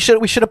another way. We should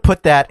have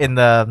put that in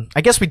the.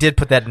 I guess we did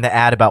put that in the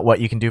ad about what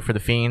you can do for the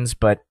Feens,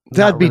 but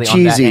that'd be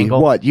cheesy.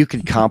 What, you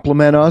can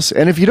compliment us,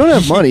 and if you don't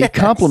have money,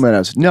 compliment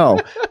us. No,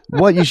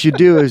 what you should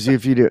do is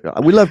if you do,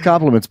 we love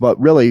compliments, but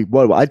really,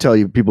 what I tell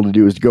you people to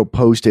do is to go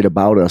post it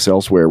about us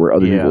elsewhere where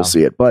other people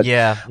see it. But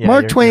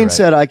Mark Twain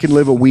said, "I can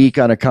live a week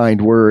on a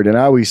kind word," and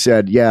I always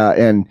said,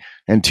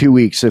 and 2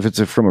 weeks if it's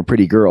from a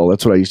pretty girl.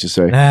 That's what I used to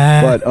say.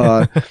 But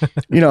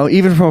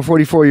even from a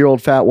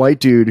 44-year-old fat white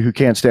dude who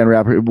can't stand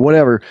rap,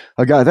 whatever,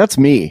 a guy, that's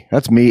me.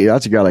 That's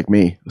a guy like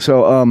me.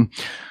 So,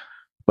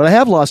 but I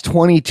have lost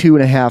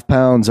 22.5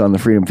 pounds on the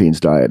Freedom Feens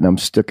diet, and I'm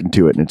sticking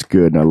to it, and it's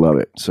good, and I love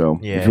it. So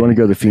if you want to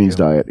go to the Feens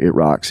diet, it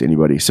rocks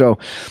anybody. So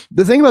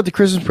the thing about the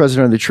Christmas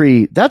present on the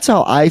tree, that's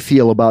how I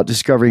feel about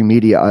discovering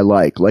media I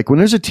like. Like when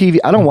there's a TV,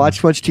 I don't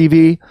watch much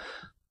TV,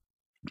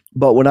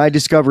 but when I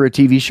discover a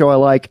TV show I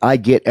like, I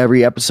get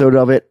every episode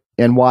of it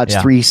and watch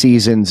 3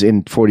 seasons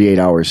in 48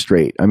 hours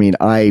straight. I mean,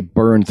 I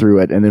burn through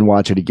it and then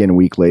watch it again a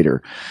week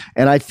later.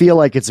 And I feel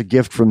like it's a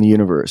gift from the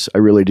universe. I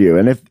really do.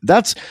 And if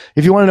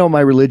you want to know what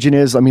my religion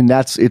is, I mean,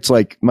 it's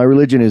like my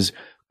religion is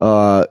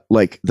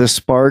like the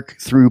spark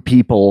through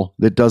people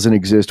that doesn't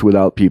exist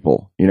without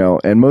people,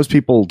 and most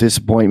people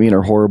disappoint me and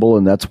are horrible.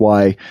 And that's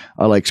why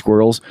I like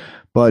squirrels.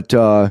 But,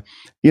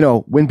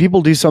 when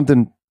people do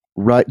something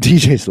right,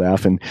 DJ's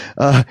laughing.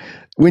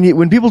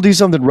 When people do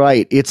something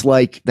right, it's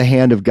like the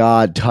hand of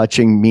God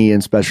touching me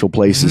in special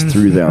places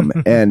through them.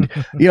 And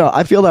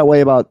I feel that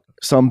way about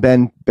some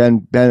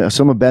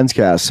some of Ben's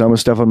cast, some of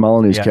Stefan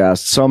Molyneux's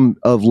cast, some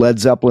of Led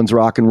Zeppelin's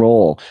Rock and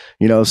Roll,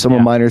 some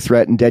of Minor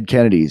Threat and Dead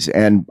Kennedys,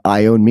 and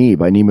I Own Me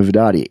by Neema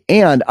Vedadi.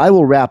 And I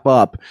will wrap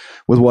up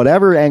with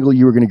whatever angle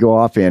you were going to go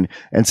off in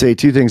and say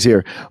 2 things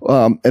here,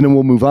 and then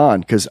we'll move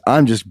on because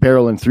I'm just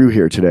barreling through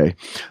here today.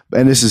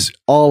 And this is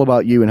all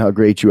about you and how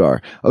great you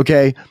are.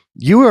 Okay.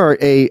 You are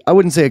I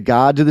wouldn't say a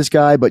god to this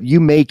guy, but you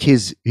make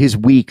his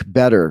week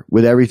better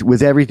with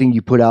everything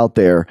you put out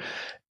there.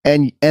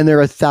 And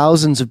there are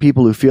thousands of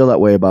people who feel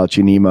that way about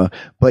you, Neema,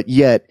 but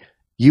yet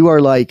you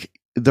are like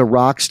the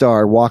rock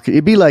star walking.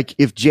 It'd be like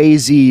if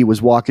Jay-Z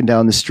was walking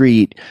down the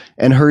street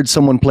and heard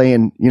someone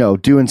playing,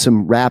 doing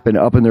some rapping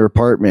up in their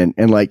apartment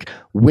and like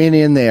went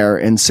in there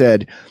and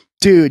said,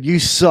 "Dude, you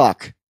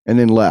suck," and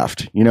then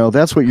left.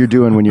 That's what you're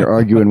doing when you're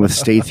arguing with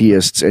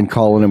Statheists and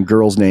calling them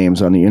girls'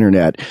 names on the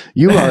internet.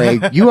 You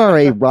are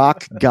a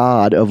rock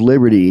god of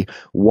liberty.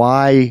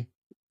 Why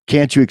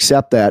can't you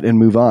accept that and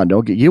move on?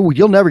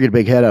 You'll never get a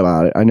big head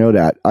about it. I know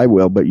that. I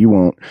will, but you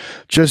won't.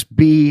 Just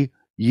be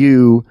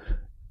you,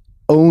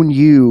 own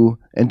you,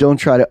 and don't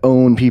try to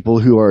own people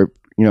who are,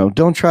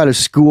 don't try to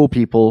school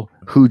people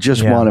who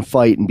just want to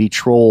fight and be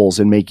trolls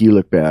and make you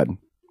look bad.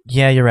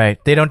 Yeah, you're right.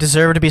 They don't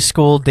deserve to be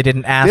schooled. They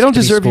didn't ask. They don't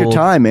deserve your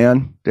time,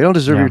 man. They don't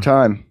deserve your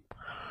time.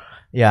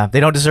 Yeah, they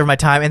don't deserve my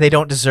time, and they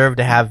don't deserve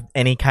to have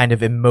any kind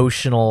of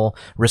emotional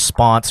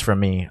response from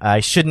me.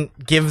 I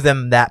shouldn't give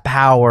them that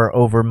power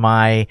over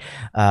my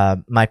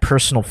my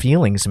personal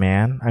feelings,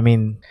 man. I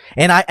mean,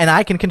 and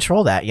I can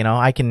control that.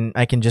 I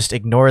can just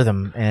ignore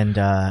them and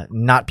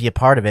not be a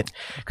part of it,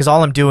 because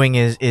all I'm doing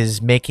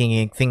is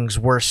making things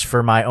worse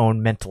for my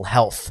own mental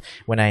health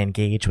when I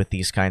engage with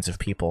these kinds of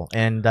people.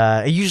 And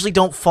I usually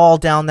don't fall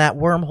down that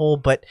wormhole,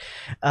 but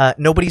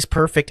nobody's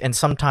perfect, and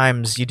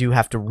sometimes you do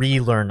have to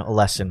relearn a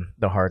lesson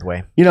the hard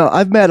way.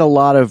 I've met a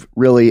lot of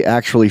really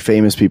actually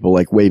famous people,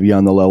 like way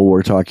beyond the level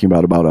we're talking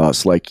about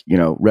us, like,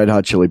 Red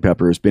Hot Chili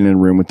Peppers, been in a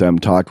room with them,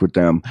 talked with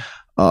them,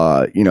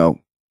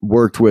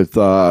 worked with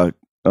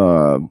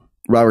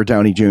Robert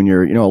Downey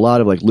Jr., a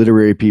lot of like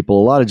literary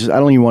people, a lot of just,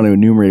 I don't even want to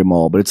enumerate them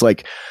all, but it's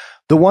like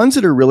the ones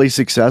that are really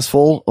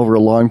successful over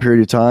a long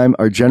period of time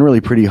are generally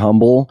pretty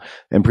humble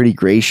and pretty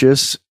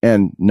gracious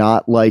and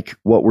not like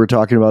what we're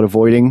talking about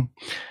avoiding.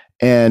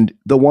 And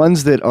the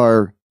ones that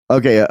are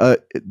okay,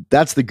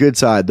 that's the good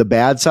side. The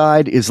bad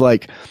side is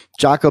like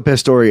Jaco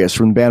Pastorius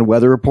from the band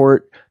Weather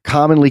Report,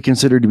 commonly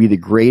considered to be the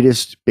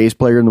greatest bass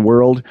player in the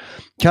world,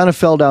 kind of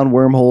fell down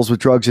wormholes with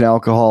drugs and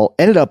alcohol,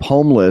 ended up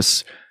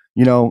homeless.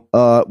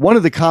 One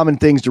of the common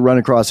things to run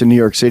across in New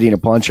York City in a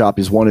pawn shop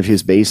is one of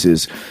his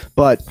basses.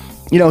 But,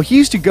 he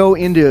used to go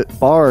into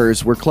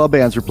bars where club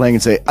bands were playing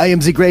and say, "I am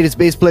the greatest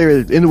bass player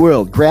in the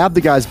world," grab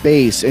the guy's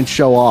bass and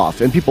show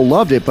off. And people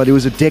loved it, but it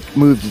was a dick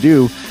move to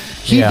do.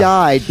 He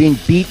died being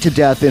beat to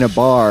death in a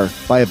bar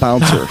by a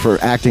bouncer for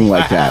acting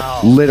like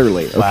that.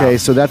 Literally. Okay,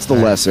 so that's the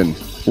lesson.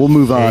 We'll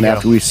move on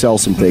after we sell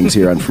some things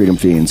here on Freedom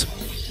Feens.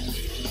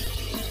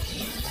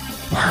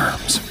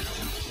 Worms.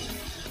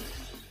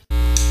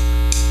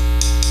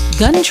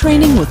 Gun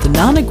Training with the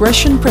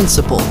Non-Aggression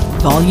Principle,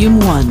 Volume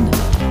 1.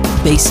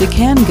 Basic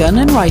Handgun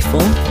and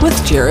Rifle with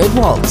Jared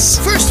Waltz.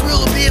 First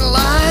rule of being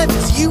alive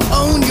is you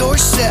own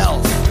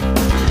yourself.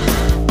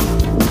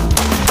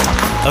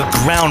 A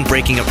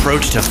groundbreaking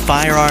approach to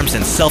firearms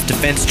and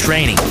self-defense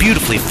training.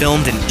 Beautifully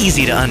filmed and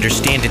easy to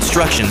understand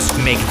instructions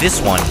make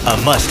this one a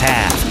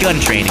must-have. Gun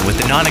Training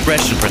with the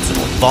Non-Aggression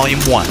Principle,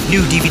 Volume 1.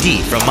 New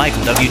DVD from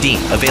Michael W. Dean,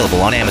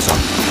 available on Amazon.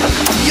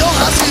 Your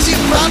house is your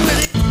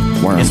property.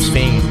 It's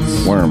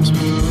Feens. Worms.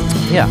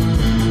 Yeah.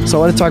 So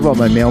I want to talk about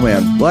my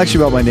mailman. Well,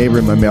 actually about my neighbor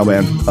and my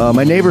mailman.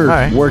 My neighbor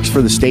works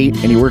for the state,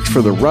 and he works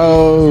for the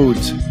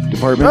roads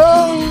department.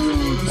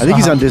 I think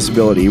he's on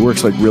disability. He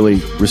works like really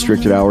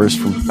restricted hours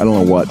from I don't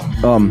know what.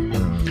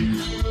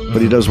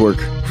 But he does work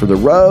for the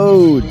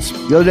roads.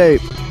 The other day,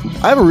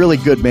 I have a really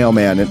good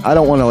mailman, and I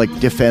don't want to like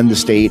defend the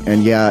state.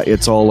 And yeah,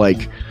 it's all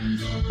like,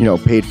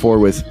 paid for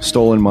with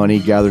stolen money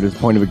gathered at the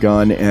point of a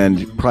gun,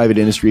 and private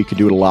industry could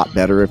do it a lot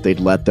better if they'd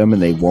let them,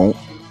 and they won't.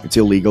 It's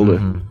illegal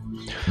to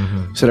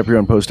set up your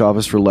own post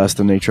office for less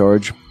than they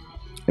charge,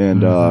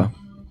 and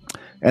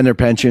their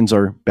pensions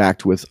are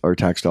backed with our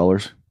tax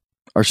dollars,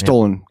 our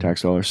stolen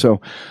tax dollars.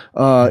 So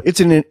it's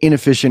an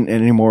inefficient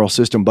and immoral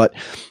system. But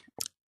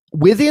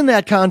within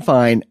that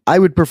confine, I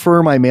would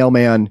prefer my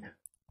mailman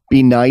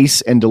be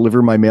nice and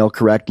deliver my mail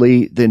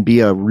correctly than be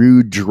a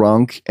rude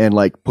drunk and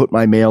like put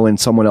my mail in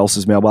someone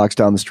else's mailbox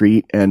down the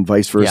street and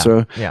vice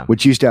versa,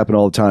 which used to happen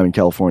all the time in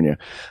California.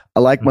 I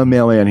like my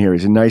mailman here.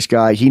 He's a nice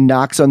guy. He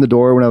knocks on the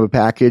door when I have a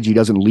package. He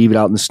doesn't leave it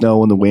out in the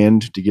snow and the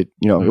wind to get,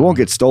 it won't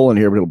get stolen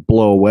here, but it'll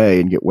blow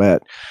away and get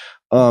wet.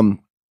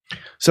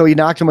 So he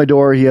knocked on my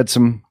door. He had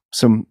some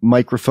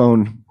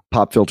microphone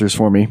pop filters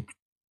for me.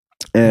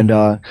 And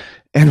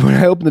when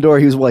I opened the door,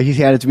 he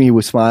handed it to me.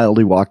 He smiled.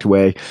 He walked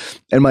away.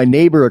 And my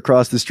neighbor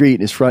across the street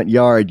in his front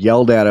yard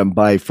yelled at him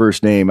by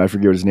first name. I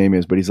forget what his name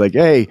is, but he's like,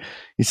 hey,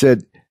 he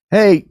said,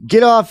 hey,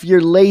 get off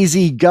your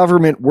lazy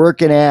government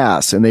working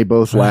ass. And they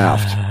both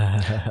laughed.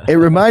 It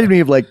reminded me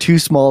of like two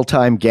small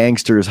time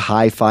gangsters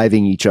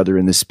high-fiving each other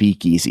in the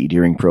speakeasy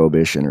during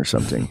Prohibition or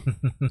something.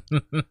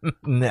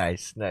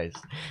 Nice.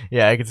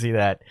 Yeah, I can see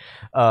that.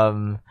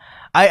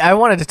 I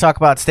wanted to talk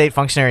about state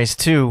functionaries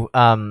too.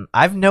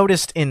 I've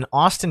noticed in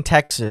Austin,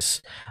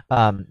 Texas,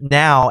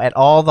 now at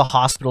all the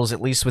hospitals,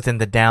 at least within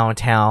the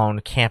downtown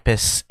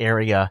campus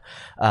area,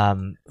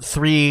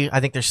 I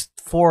think there's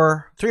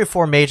three or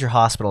four major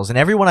hospitals, and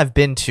everyone I've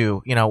been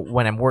to,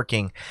 when I'm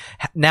working,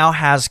 now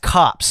has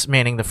cops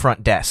manning the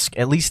front desk,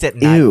 at least at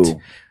night.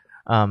 Ew.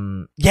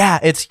 Yeah,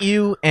 it's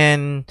you,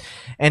 and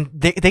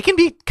they can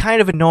be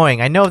kind of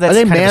annoying. I know that's are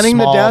they kind manning of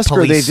a small the desk,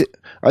 police. or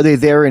are they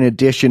there in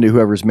addition to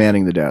whoever's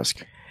manning the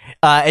desk?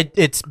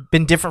 It's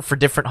been different for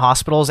different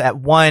hospitals. At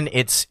one,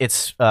 it's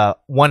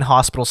one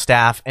hospital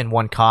staff and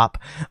one cop.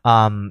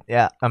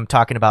 Yeah, I'm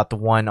talking about the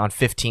one on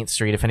 15th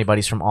Street. If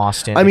anybody's from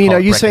Austin, I mean, are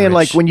you saying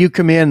like when you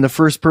come in, the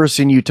first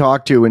person you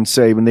talk to and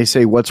when they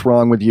say what's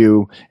wrong with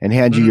you and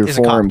hand you your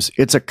forms,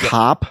 it's a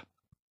cop?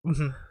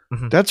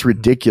 That's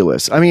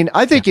ridiculous. I mean,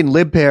 I think in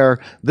Libpair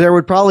there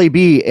would probably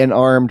be an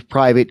armed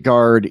private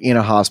guard in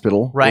a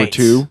hospital or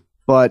two,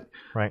 but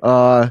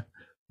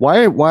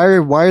why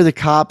are the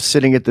cops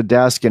sitting at the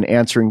desk and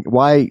answering?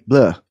 Why?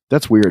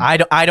 That's weird. I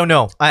don't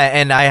know,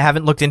 and I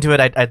haven't looked into it.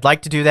 I'd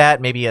like to do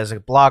that, maybe as a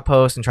blog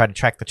post and try to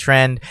track the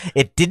trend.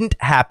 It didn't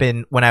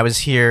happen when I was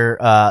here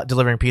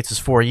delivering pizzas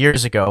 4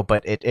 years ago,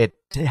 but it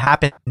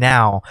happened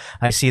now.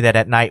 I see that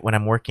at night when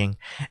I'm working,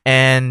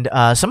 and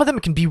some of them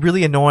can be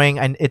really annoying.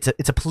 And it's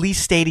a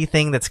police statey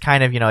thing that's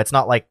kind of it's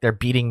not like they're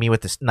beating me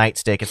with this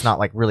nightstick. It's not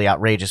like really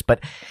outrageous, but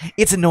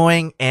it's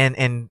annoying,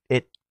 and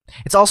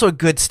it's also a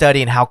good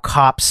study in how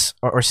cops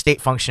or state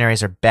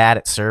functionaries are bad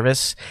at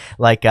service.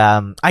 Like,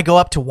 I go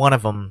up to one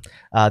of them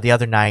the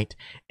other night,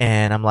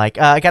 and I'm like,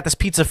 I got this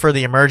pizza for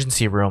the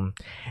emergency room.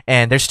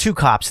 And there's two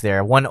cops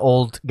there, one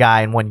old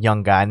guy and one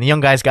young guy. And the young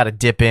guy's got to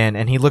dip in,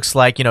 and he looks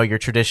like, your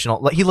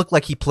traditional... He looked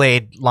like he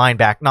played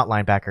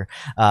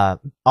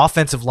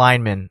offensive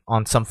lineman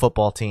on some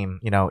football team,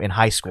 in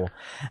high school.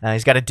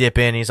 He's got to dip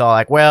in. He's all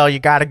like, well, you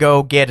got to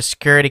go get a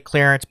security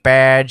clearance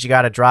badge. You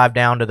got to drive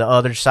down to the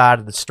other side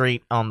of the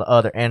street on the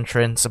other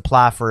entrance,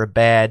 apply for a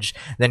badge,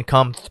 then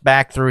come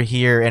back through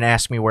here and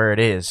ask me where it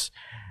is.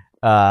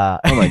 Oh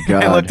my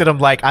God. I looked at him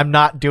like, I'm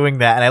not doing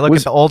that. And I look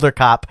at the older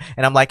cop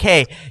and I'm like,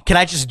 hey, can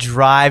I just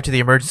drive to the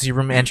emergency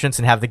room entrance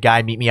and have the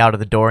guy meet me out of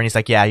the door? And he's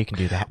like, yeah, you can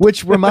do that.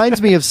 Which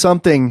reminds me of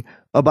something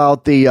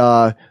about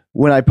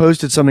when I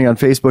posted something on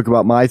Facebook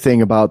about my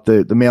thing about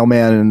the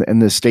mailman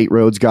and the state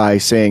roads guy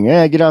saying,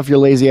 hey, get off your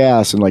lazy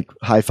ass, and like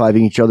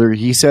high-fiving each other.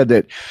 He said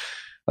that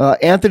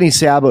Anthony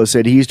Sabo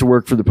said he used to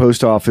work for the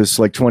post office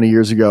like 20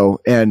 years ago,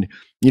 and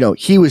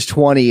he was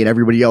 20 and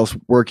everybody else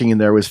working in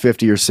there was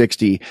 50 or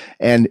 60.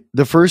 And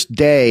the first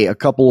day, a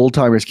couple old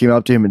timers came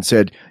up to him and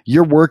said,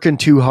 you're working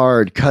too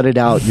hard. Cut it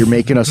out. You're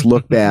making us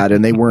look bad.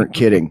 And they weren't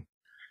kidding.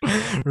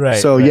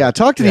 Right. So yeah,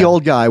 talk to the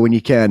old guy when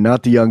you can,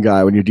 not the young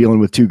guy when you're dealing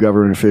with two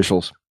government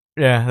officials.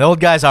 Yeah, the old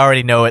guys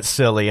already know it's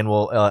silly and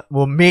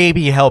will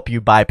maybe help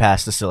you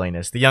bypass the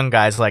silliness. The young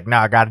guy's like,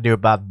 nah, I got to do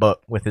it by the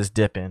book with his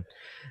dip in.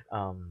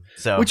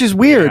 Which is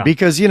weird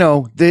because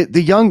you'd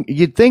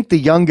think the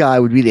young guy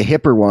would be the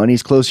hipper one.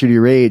 He's closer to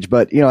your age,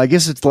 but I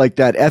guess it's like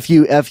that. F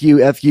you,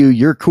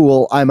 you're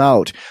cool. I'm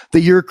out. The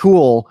you're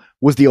cool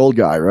was the old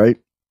guy, right?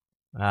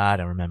 I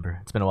don't remember.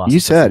 It's been a while. You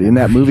said in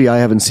that movie I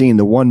haven't seen,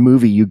 the one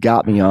movie you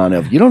got me on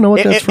of. You don't know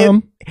what that's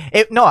from?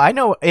 No, I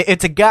know.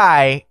 It's a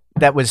guy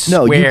that was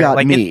No, square, you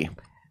got me.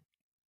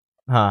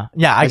 Yeah,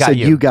 I got said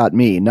you. You got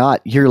me.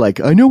 Not you're like,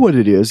 I know what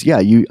it is.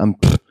 Yeah,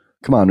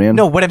 Come on, man.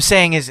 No, what I'm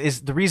saying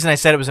is the reason I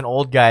said it was an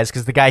old guy is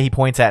because the guy he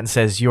points at and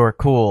says you're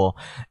cool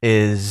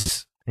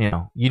is,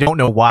 you don't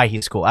know why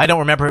he's cool. I don't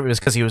remember if it was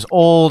because he was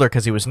old or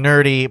because he was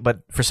nerdy, but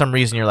for some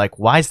reason you're like,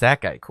 why is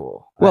that guy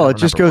cool? Well, it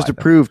just goes to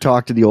prove,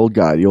 talk to the old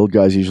guy. The old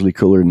guy's usually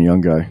cooler than the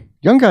young guy.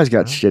 Young guys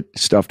got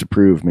stuff to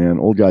prove, man.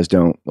 Old guys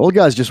don't. Old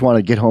guys just want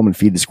to get home and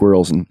feed the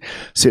squirrels and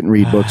sit and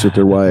read books with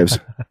their wives.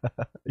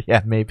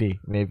 Yeah, maybe.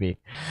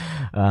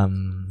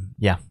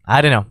 Yeah,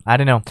 I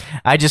don't know.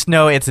 I just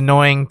know it's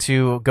annoying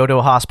to go to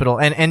a hospital,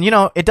 and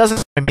it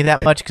doesn't annoy me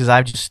that much because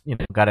I've just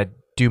got to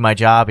do my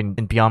job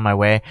and be on my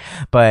way.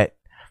 But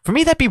for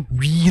me, that'd be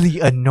really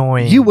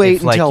annoying. You wait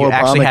if, until you Obamacare,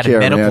 actually had a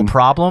medical man.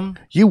 problem.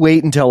 You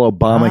wait until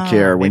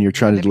Obamacare when you're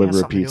trying to deliver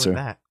a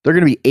pizza. There are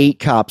going to be 8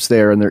 cops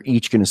there, and they're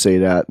each going to say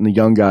that. And the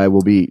young guy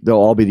they'll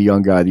all be the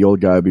young guy. The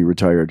old guy will be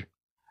retired.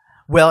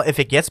 Well, if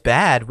it gets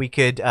bad, we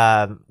could.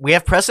 We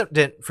have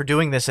precedent for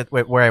doing this at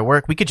where I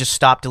work. We could just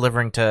stop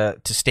delivering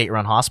to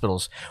state-run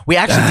hospitals. We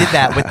actually did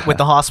that with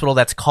the hospital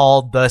that's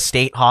called the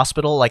State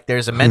Hospital. Like,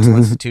 there's a mental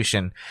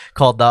institution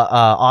called the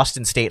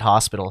Austin State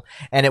Hospital,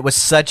 and it was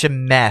such a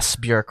mess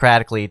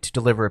bureaucratically to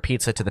deliver a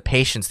pizza to the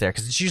patients there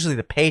because it's usually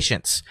the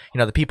patients,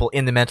 the people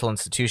in the mental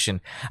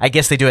institution. I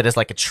guess they do it as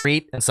like a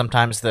treat, and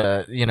sometimes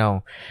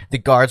the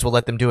guards will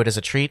let them do it as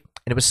a treat.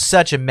 And it was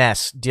such a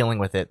mess dealing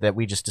with it that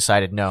we just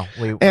decided no,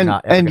 we're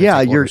not.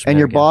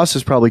 Your boss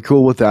is probably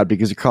cool with that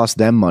because it costs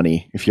them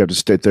money if you have to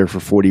sit there for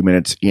 40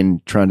 minutes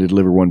in trying to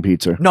deliver one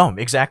pizza. No,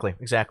 exactly.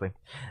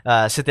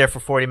 Sit there for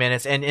 40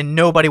 minutes, and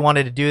nobody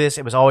wanted to do this.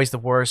 It was always the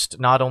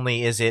worst. Not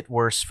only is it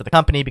worse for the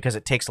company because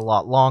it takes a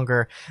lot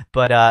longer,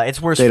 but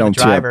it's worse for the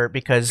driver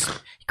because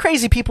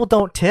crazy people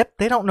don't tip.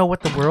 They don't know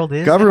what the world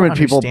is. Government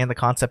people understand the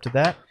concept of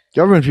that.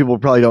 Government people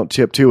probably don't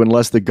tip too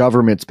unless the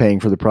government's paying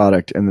for the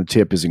product and the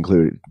tip is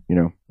included.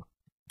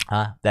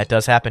 That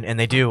does happen, and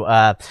they do.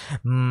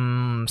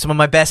 Some of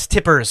my best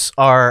tippers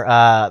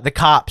are the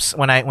cops.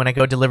 When I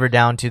go deliver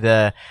down to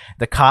the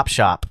cop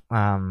shop,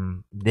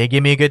 they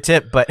give me a good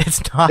tip, but it's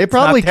not. It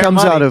probably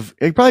comes out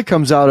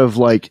of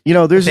like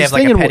there's they this have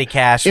thing like a petty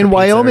cash in for pizza or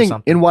Wyoming.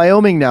 something. In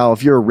Wyoming now,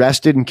 if you're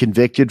arrested and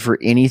convicted for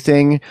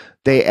anything,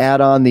 they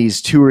add on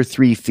these 2 or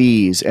 3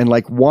 fees, and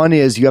like one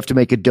is you have to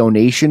make a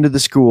donation to the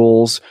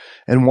schools,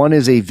 and one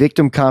is a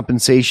victim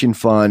compensation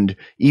fund,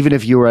 even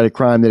if you were at a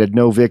crime that had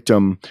no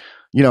victim.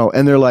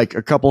 And they're like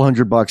a couple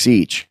 $100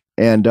 each.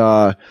 And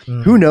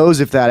who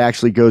knows if that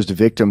actually goes to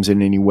victims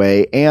in any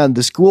way. And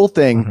the school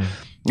thing,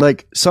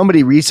 like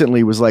somebody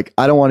recently was like,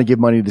 I don't want to give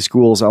money to the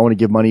schools. I want to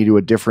give money to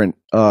a different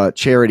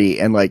charity,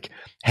 and like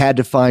had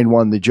to find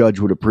one the judge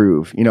would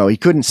approve. He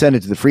couldn't send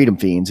it to the Freedom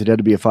Feens. It had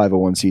to be a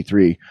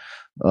 501c3.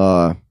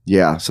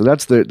 So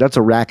that's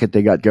a racket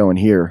they got going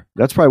here.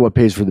 That's probably what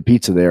pays for the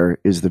pizza there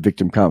is the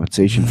victim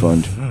compensation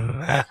fund.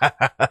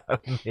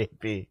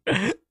 Maybe.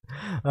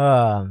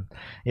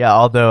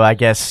 Although I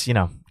guess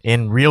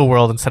in real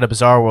world instead of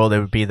bizarre world it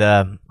would be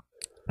the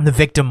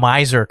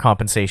victimizer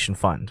compensation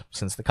fund,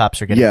 since the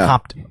cops are getting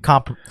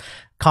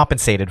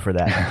compensated for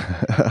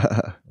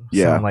that.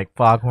 Sound like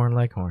Foghorn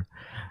Leghorn.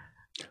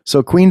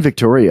 So Queen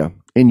Victoria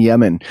in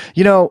Yemen,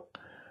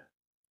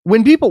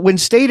 when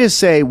statists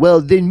say, well,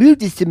 then move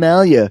to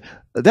Somalia,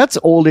 that's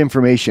old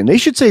information. They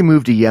should say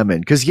move to Yemen,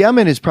 because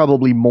Yemen is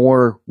probably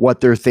more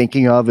what they're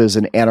thinking of as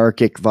an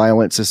anarchic,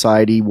 violent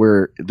society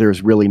where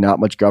there's really not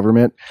much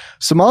government.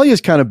 Somalia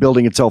is kind of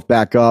building itself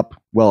back up.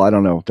 Well, I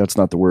don't know. That's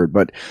not the word,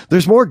 but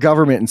there's more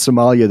government in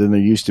Somalia than there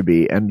used to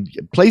be. And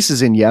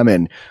places in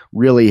Yemen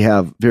really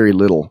have very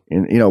little.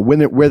 And,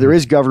 where there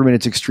is government,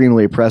 it's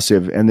extremely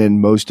oppressive. And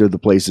then most of the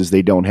places,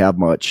 they don't have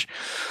much.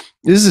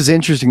 This is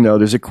interesting, though.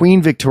 There's a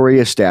Queen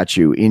Victoria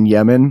statue in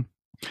Yemen,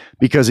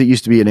 because it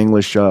used to be an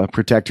English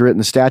protectorate, and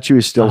the statue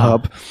is still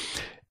up.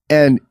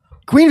 And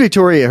Queen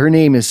Victoria, her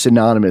name is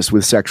synonymous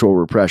with sexual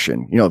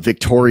repression,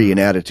 Victorian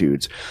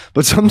attitudes.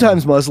 But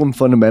sometimes Muslim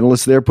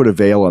fundamentalists there put a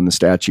veil on the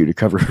statue to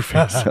cover her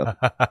face up.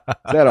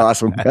 Is that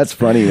awesome? That's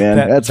funny,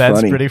 man. That's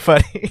funny. Pretty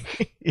funny.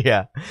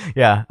 Yeah.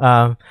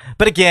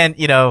 But again,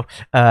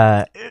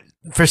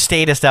 for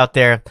statists out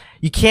there,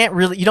 you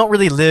don't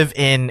really live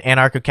in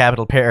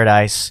anarcho-capital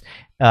paradise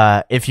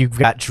if you've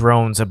got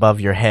drones above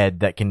your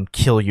head that can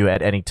kill you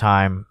at any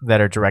time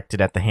that are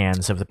directed at the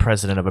hands of the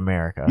president of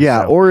America.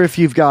 Yeah, or if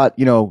you've got,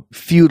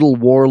 feudal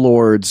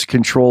warlords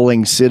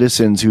controlling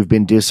citizens who've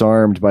been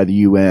disarmed by the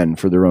UN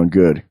for their own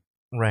good.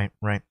 Right.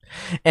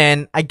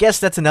 And I guess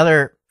that's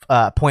another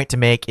point to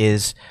make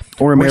is...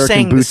 Or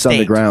American boots on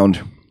the ground.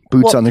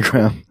 Boots on the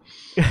ground.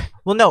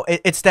 Well, no,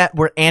 it's that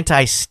we're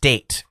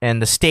anti-state,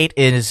 and the state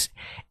is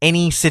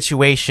any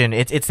situation.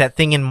 It's that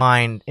thing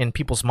in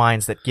people's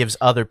minds that gives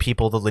other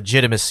people the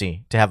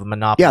legitimacy to have a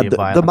monopoly of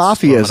violence. The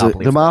mafia is a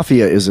state, the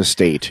mafia is a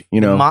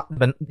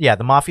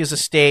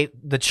state.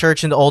 The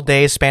church in the old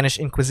days, Spanish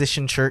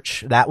Inquisition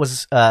church, that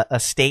was a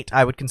state.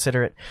 I would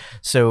consider it.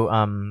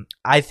 So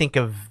I think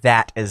of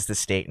that as the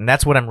state, and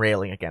that's what I'm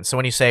railing against. So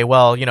when you say,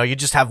 well, you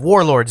just have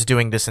warlords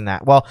doing this and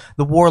that, well,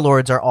 the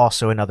warlords are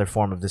also another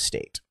form of the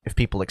state if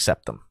people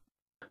accept them.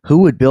 Who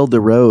would build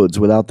the roads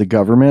without the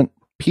government?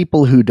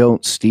 People who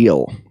don't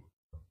steal.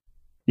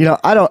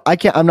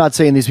 I'm not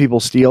saying these people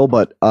steal,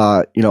 but,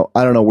 I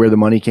don't know where the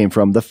money came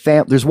from.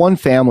 There's one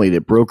family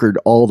that brokered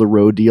all the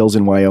road deals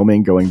in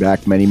Wyoming going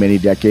back many, many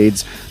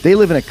decades. They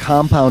live in a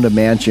compound of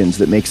mansions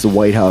that makes the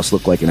White House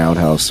look like an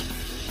outhouse.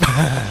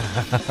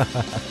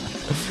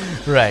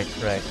 Right.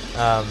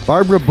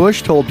 Barbara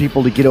Bush told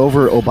people to get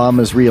over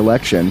Obama's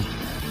reelection.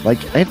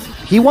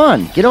 He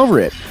won. Get over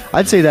it.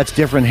 I'd say that's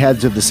different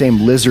heads of the same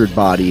lizard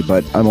body,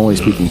 but I'm only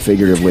speaking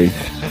figuratively.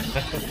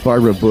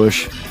 Barbara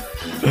Bush.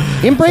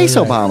 Embrace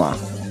Obama.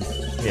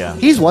 Yeah.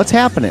 He's what's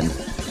happening.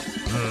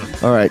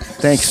 All right.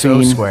 Thanks, So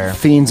Fiend. square.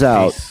 Fiend's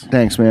out. Peace.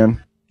 Thanks,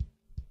 man.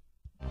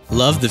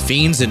 Love the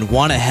Feens and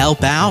want to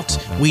help out?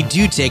 We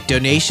do take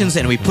donations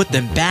and we put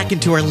them back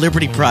into our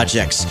Liberty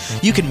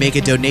projects. You can make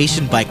a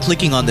donation by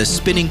clicking on the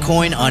spinning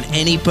coin on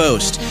any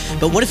post.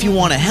 But what if you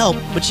want to help,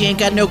 but you ain't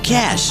got no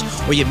cash?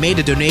 Or you made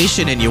a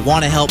donation and you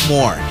want to help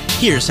more?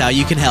 Here's how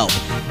you can help.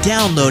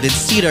 Download and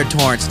seed our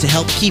torrents to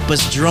help keep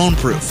us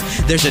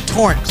drone-proof. There's a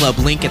torrent club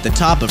link at the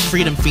top of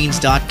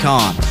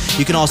freedomfiends.com.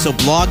 You can also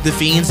blog the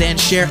Feens and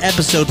share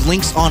episode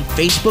links on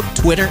Facebook,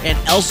 Twitter, and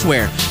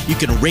elsewhere. You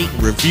can rate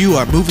and review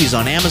our movies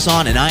on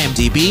Amazon and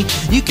IMDb.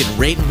 You can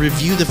rate and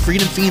review the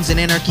Freedom Feens and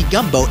Anarchy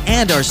Gumbo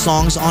and our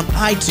songs on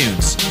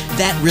iTunes.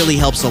 That really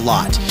helps a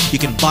lot. You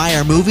can buy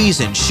our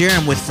movies and share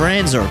them with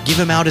friends or give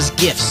them out as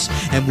gifts.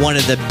 And one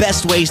of the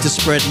best ways to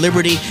spread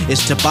liberty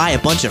is to buy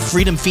a bunch of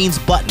Freedom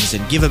Feens buttons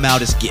and give them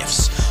out as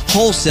gifts.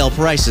 Wholesale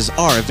prices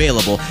are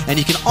available, and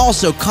you can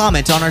also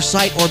comment on our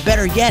site, or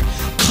better yet,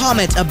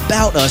 comment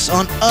about us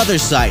on other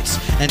sites.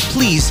 And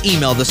please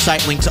email the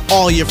site link to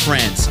all your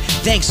friends.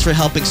 Thanks for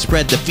helping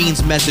spread the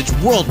Feens message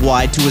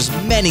worldwide to as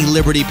many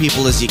liberty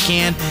people as you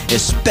can,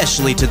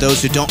 especially to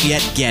those who don't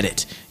yet get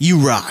it. You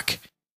rock.